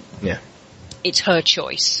that point. Yeah. It's her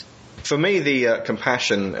choice. For me, the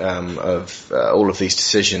compassion of all of these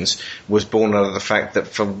decisions was born out of the fact that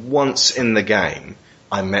for once in the game,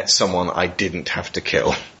 I met someone I didn't have to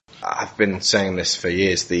kill. I've been saying this for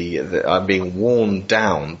years, I'm being worn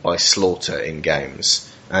down by slaughter in games.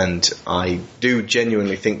 And I do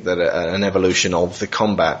genuinely think that an evolution of the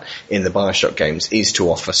combat in the BioShock games is to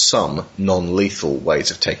offer some non-lethal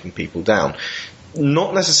ways of taking people down.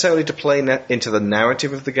 Not necessarily to play into the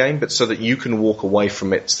narrative of the game, but so that you can walk away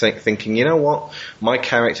from it thinking, you know what, my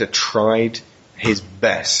character tried his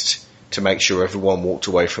best to make sure everyone walked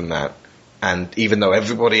away from that. And even though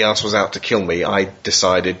everybody else was out to kill me, I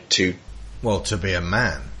decided to... Well, to be a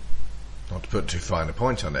man. Not to put too fine a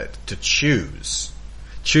point on it. To choose.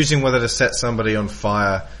 Choosing whether to set somebody on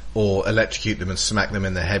fire or electrocute them and smack them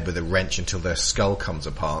in the head with a wrench until their skull comes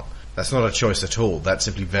apart. That's not a choice at all. That's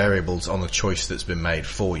simply variables on the choice that's been made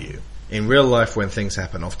for you. In real life, when things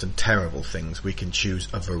happen, often terrible things, we can choose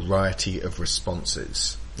a variety of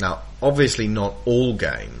responses. Now, obviously not all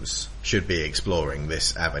games should be exploring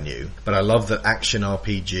this avenue, but I love that action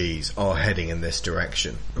RPGs are heading in this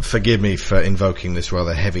direction. Forgive me for invoking this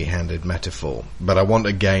rather heavy-handed metaphor, but I want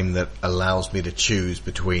a game that allows me to choose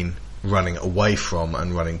between running away from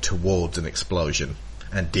and running towards an explosion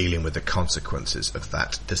and dealing with the consequences of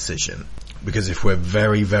that decision. Because if we're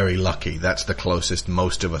very, very lucky, that's the closest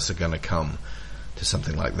most of us are going to come to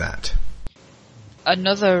something like that.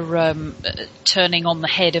 Another turning on the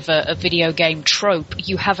head of a video game trope,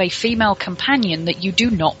 you have a female companion that you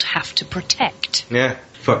do not have to protect. Yeah.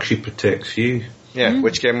 Fuck, she protects you. Yeah,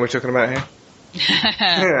 which game we're talking about here?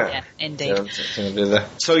 Yeah, indeed.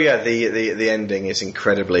 So yeah, the ending is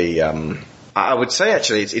incredibly... I would say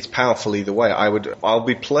actually it's powerful either way. I'll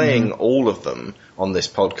be playing all of them on this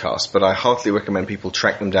podcast, but I heartily recommend people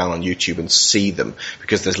track them down on YouTube and see them,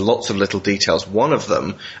 because there's lots of little details. One of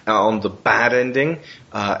them, on the bad ending,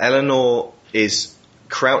 Eleanor is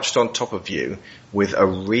crouched on top of you with a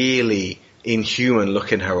really inhuman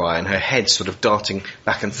look in her eye and her head sort of darting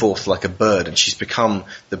back and forth like a bird, and she's become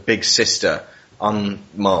the big sister,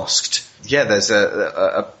 unmasked. Yeah, there's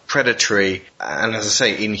a predatory and, as I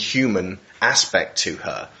say, inhuman aspect to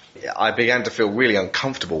her. I began to feel really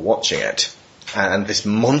uncomfortable watching it, and this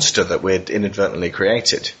monster that we'd inadvertently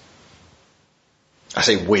created. I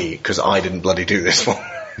say we, because I didn't bloody do this one.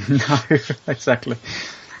 No, exactly.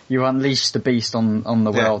 You unleash the beast on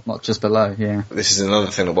the world, not just below, yeah. This is another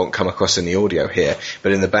thing that won't come across in the audio here,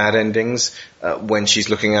 but in the bad endings, when she's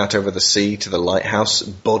looking out over the sea to the lighthouse,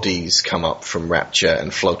 bodies come up from Rapture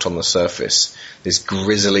and float on the surface. This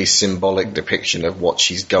grisly symbolic depiction of what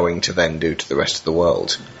she's going to then do to the rest of the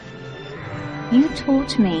world. You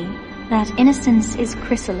taught me that innocence is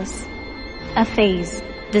chrysalis, a phase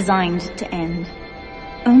designed to end.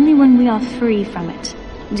 Only when we are free from it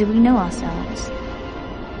do we know ourselves.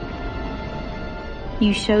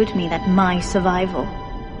 You showed me that my survival,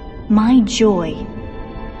 my joy,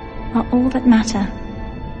 are all that matter.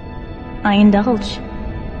 I indulge.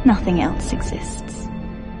 Nothing else exists.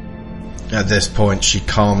 At this point, she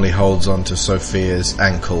calmly holds onto Sophia's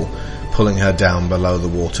ankle, pulling her down below the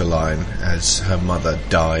waterline as her mother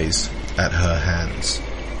dies at her hands.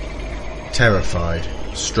 Terrified,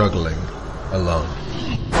 struggling, alone.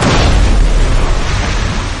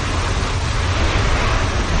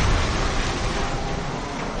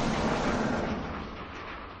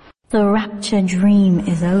 The Rapture dream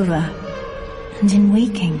is over, and in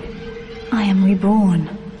waking, I am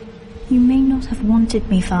reborn. You may not have wanted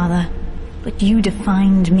me, Father, but you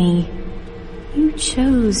defined me. You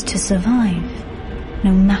chose to survive,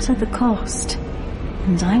 no matter the cost,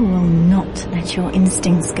 and I will not let your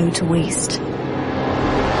instincts go to waste.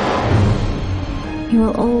 You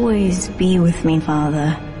will always be with me,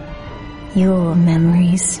 Father. Your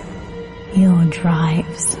memories, your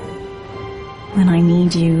drives. When I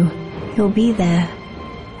need you, you'll be there,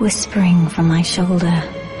 whispering from my shoulder.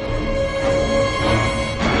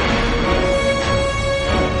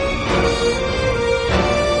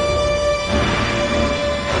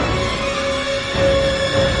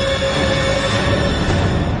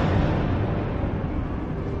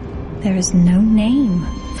 There is no name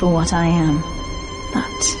for what I am,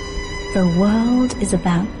 but the world is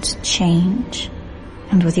about to change,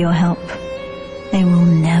 and with your help, they will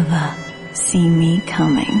never see me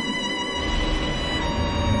coming.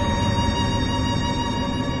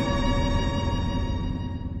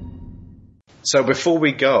 So before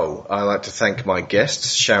we go, I'd like to thank my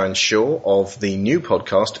guests, Sharon Shaw of the new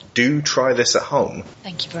podcast, Do Try This at Home.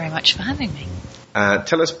 Thank you very much for having me.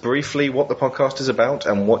 Tell us briefly what the podcast is about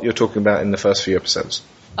and what you're talking about in the first few episodes.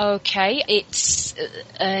 Okay, it's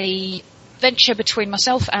a venture between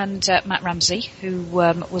myself and Matt Ramsey, who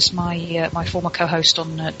was my former co-host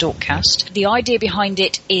on Dorkcast. The idea behind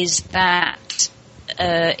it is that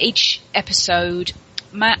each episode,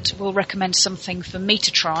 Matt will recommend something for me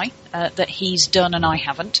to try that he's done and I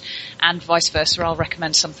haven't, and vice versa. I'll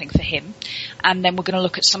recommend something for him, and then we're going to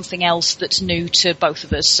look at something else that's new to both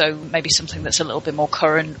of us, so maybe something that's a little bit more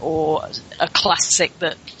current or a classic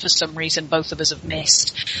that for some reason both of us have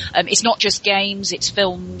missed. It's not just games, it's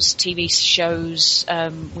films, TV shows.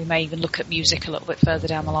 We may even look at music a little bit further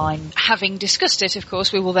down the line. Having discussed it, of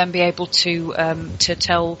course, we will then be able to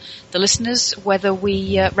tell the listeners whether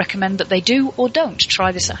we recommend that they do or don't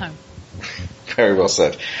try this at home. Very well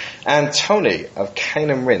said. And Tony of Cane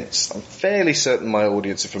and Rinse, I'm fairly certain my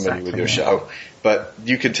audience are familiar with your show, but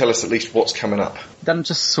you can tell us at least what's coming up. Dan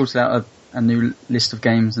just sorted out a new list of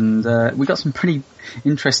games, and we got some pretty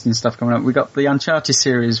interesting stuff coming up. We got the Uncharted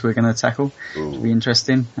series we're going to tackle. It'll be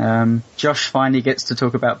interesting. Josh finally gets to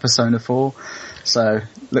talk about Persona 4, so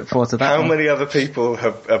look forward to that. How many other people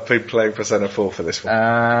have been playing Persona 4 for this one?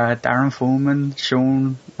 Darren Foreman,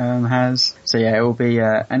 Sean has. So yeah, it will be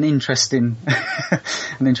an interesting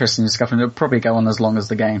discussion. It'll probably go on as long as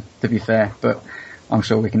the game, to be fair, but I'm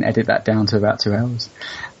sure we can edit that down to about 2 hours.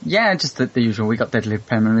 Yeah, just the usual. We got Deadly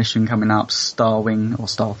Premonition coming up, Starwing or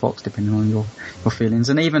Star Fox, depending on your feelings.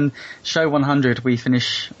 And even Show 100, we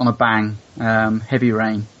finish on a bang, Heavy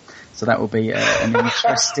Rain. So that will be an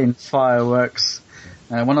interesting fireworks.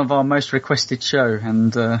 One of our most requested show,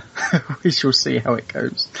 and we shall see how it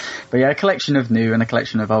goes. But yeah, a collection of new and a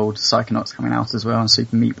collection of old Psychonauts coming out as well, and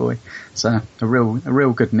Super Meat Boy. So a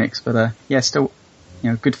real good mix. But yeah, still,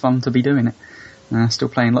 good fun to be doing it. Still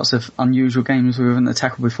playing lots of unusual games we haven't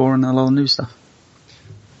tackled before, and a lot of new stuff.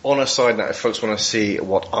 On a side note, if folks want to see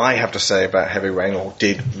what I have to say about Heavy Rain, or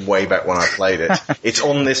did way back when I played it, it's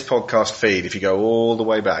on this podcast feed. If you go all the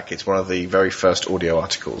way back, it's one of the very first audio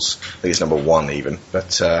articles. I think it's number 1 even.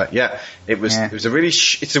 But yeah, it's a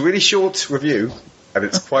really short review, and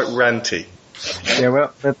it's quite ranty. Yeah,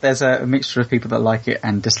 well, there's a mixture of people that like it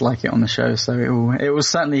and dislike it on the show, so it will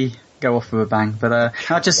certainly go off with a bang. But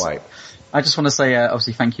I just want to say,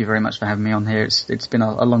 obviously, thank you very much for having me on here. It's been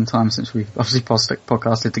a long time since we've obviously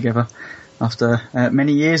podcasted together after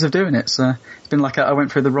many years of doing it. So it's been like I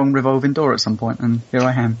went through the wrong revolving door at some point, and here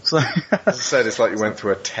I am. So as I said, it's like you went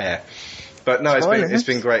through a tear. But no, it's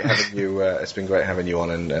been great having you. It's been great having you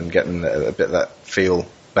on and getting a bit of that feel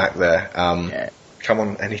back there. Yeah. Come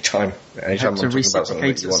on anytime. Anytime to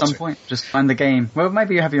reciprocate at some point. Just find the game. Well,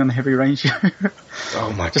 maybe you have you on the Heavy Rain show.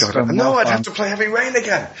 Oh my god! No, I'd have to play Heavy Rain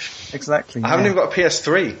again. Exactly. I haven't even got a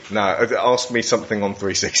PS3. No, ask me something on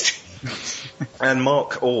 360. And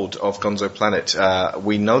Mark Ord of Gonzo Planet,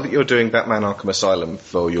 we know that you're doing Batman Arkham Asylum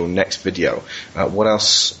for your next video. What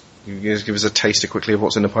else? Can you give us a taster quickly of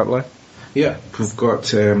what's in the pipeline? Yeah, we've got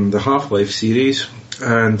the Half-Life series,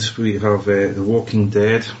 and we have The Walking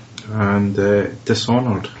Dead, and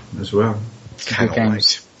Dishonored as well. Good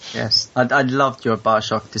games. Yes, I loved your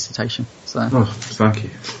BioShock dissertation. So. Oh, thank you.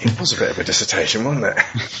 It was a bit of a dissertation, wasn't it?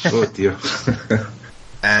 Oh dear.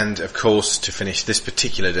 And of course, to finish this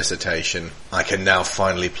particular dissertation, I can now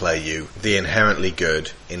finally play you the inherently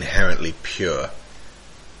good, inherently pure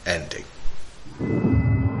ending.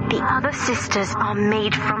 The other sisters are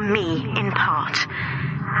made from me, in part.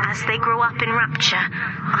 As they grow up in Rapture,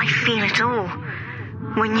 I feel it all.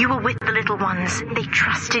 When you were with the little ones, they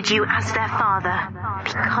trusted you as their father,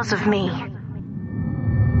 because of me.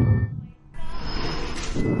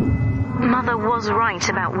 Mother was right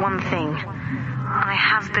about one thing. I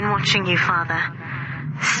have been watching you, Father,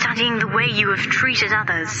 studying the way you have treated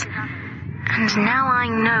others, and now I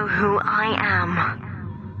know who I am.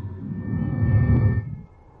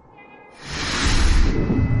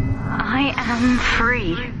 I am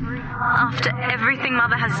free. After everything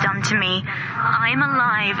Mother has done to me, I am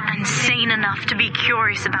alive and sane enough to be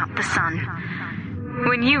curious about the sun.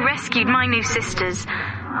 When you rescued my new sisters,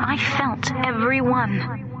 I felt every one,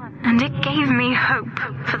 and it gave me hope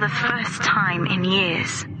for the first time in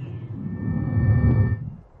years.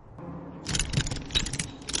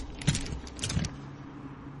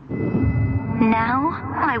 Now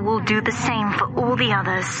I will do the same for all the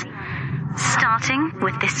others, starting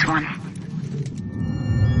with this one.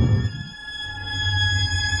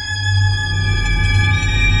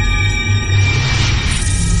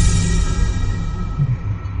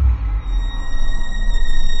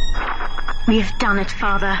 We have done it,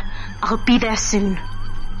 Father. I'll be there soon.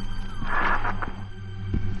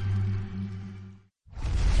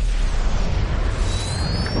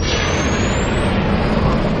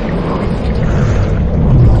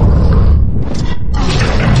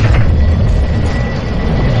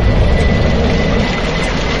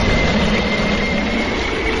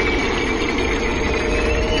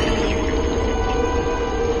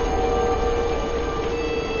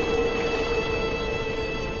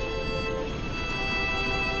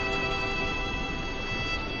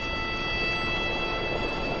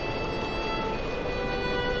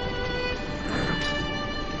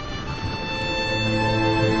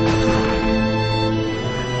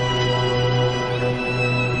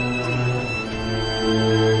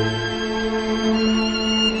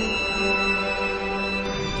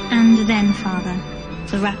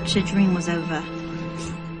 Rapture dream was over.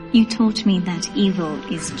 You taught me that evil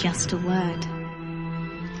is just a word.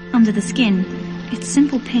 Under the skin, it's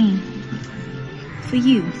simple pain. For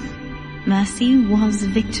you, mercy was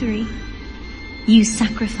victory. You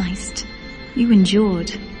sacrificed, you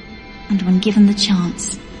endured, and when given the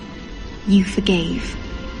chance, you forgave.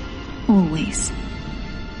 Always.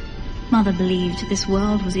 Mother believed this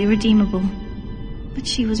world was irredeemable, but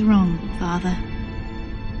she was wrong, Father.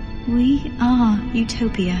 We are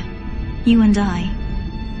Utopia, you and I,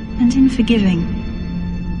 and in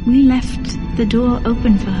forgiving, we left the door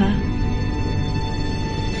open for her.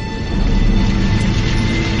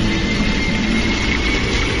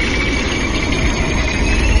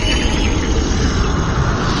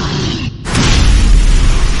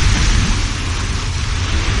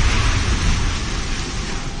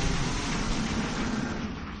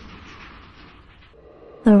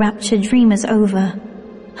 The Rapture dream is over,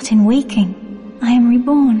 but in waking, I am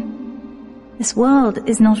reborn. This world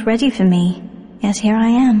is not ready for me, yet here I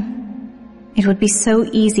am. It would be so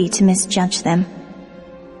easy to misjudge them.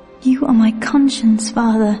 You are my conscience,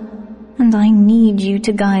 Father, and I need you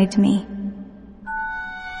to guide me.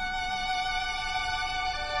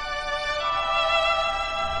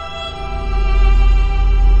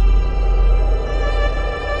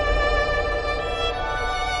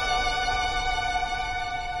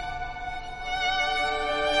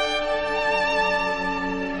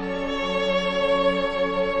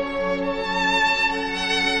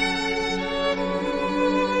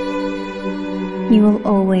 You will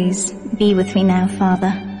always be with me now,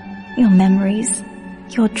 Father. Your memories,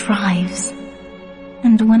 your drives.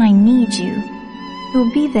 And when I need you,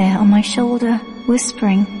 you'll be there on my shoulder,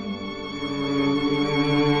 whispering.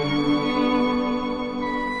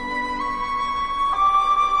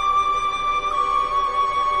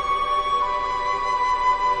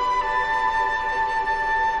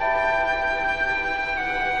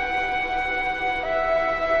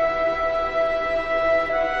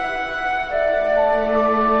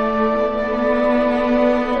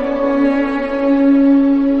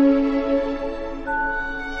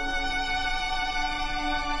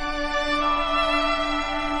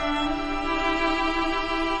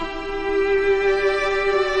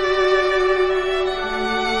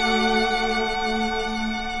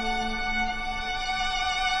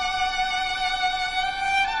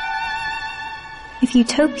 If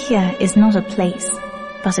Utopia is not a place,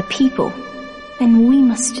 but a people, then we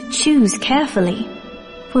must choose carefully,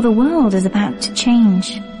 for the world is about to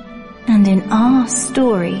change. And in our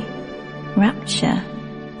story, Rapture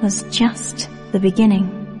was just the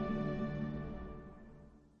beginning.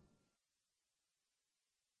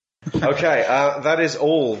 Okay, that is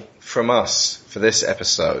all from us for this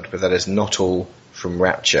episode, but that is not all from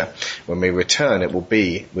Rapture. When we return, it will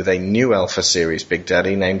be with a new Alpha Series Big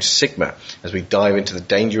Daddy named Sigma, as we dive into the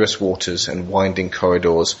dangerous waters and winding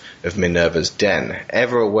corridors of Minerva's den,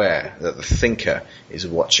 ever aware that the Thinker is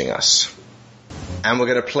watching us. And we're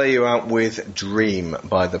going to play you out with Dream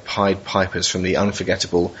by the Pied Pipers from the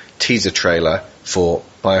unforgettable teaser trailer for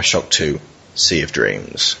BioShock 2, Sea of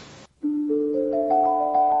Dreams.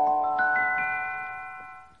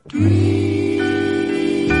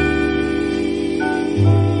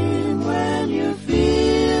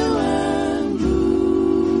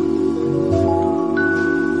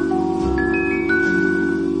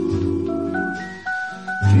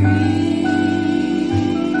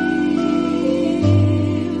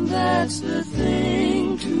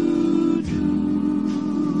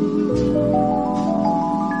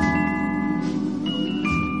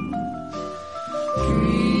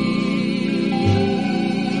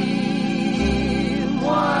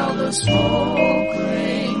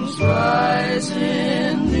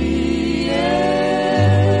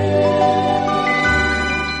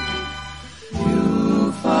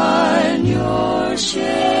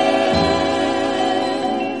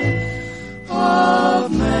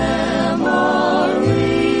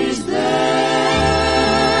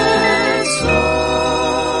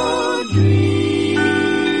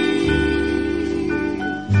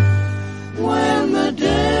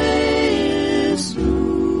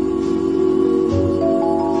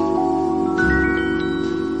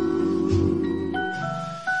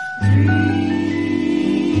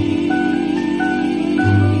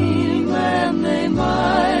 When they might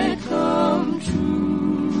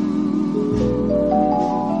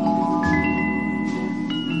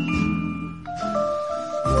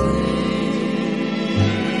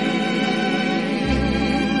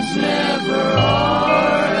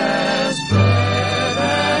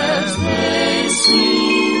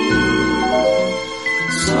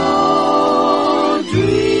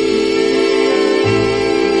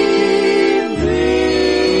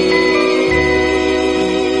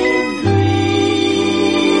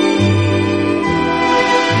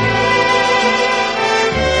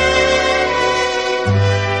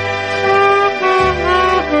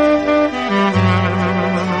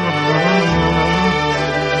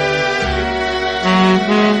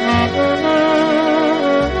Thank you.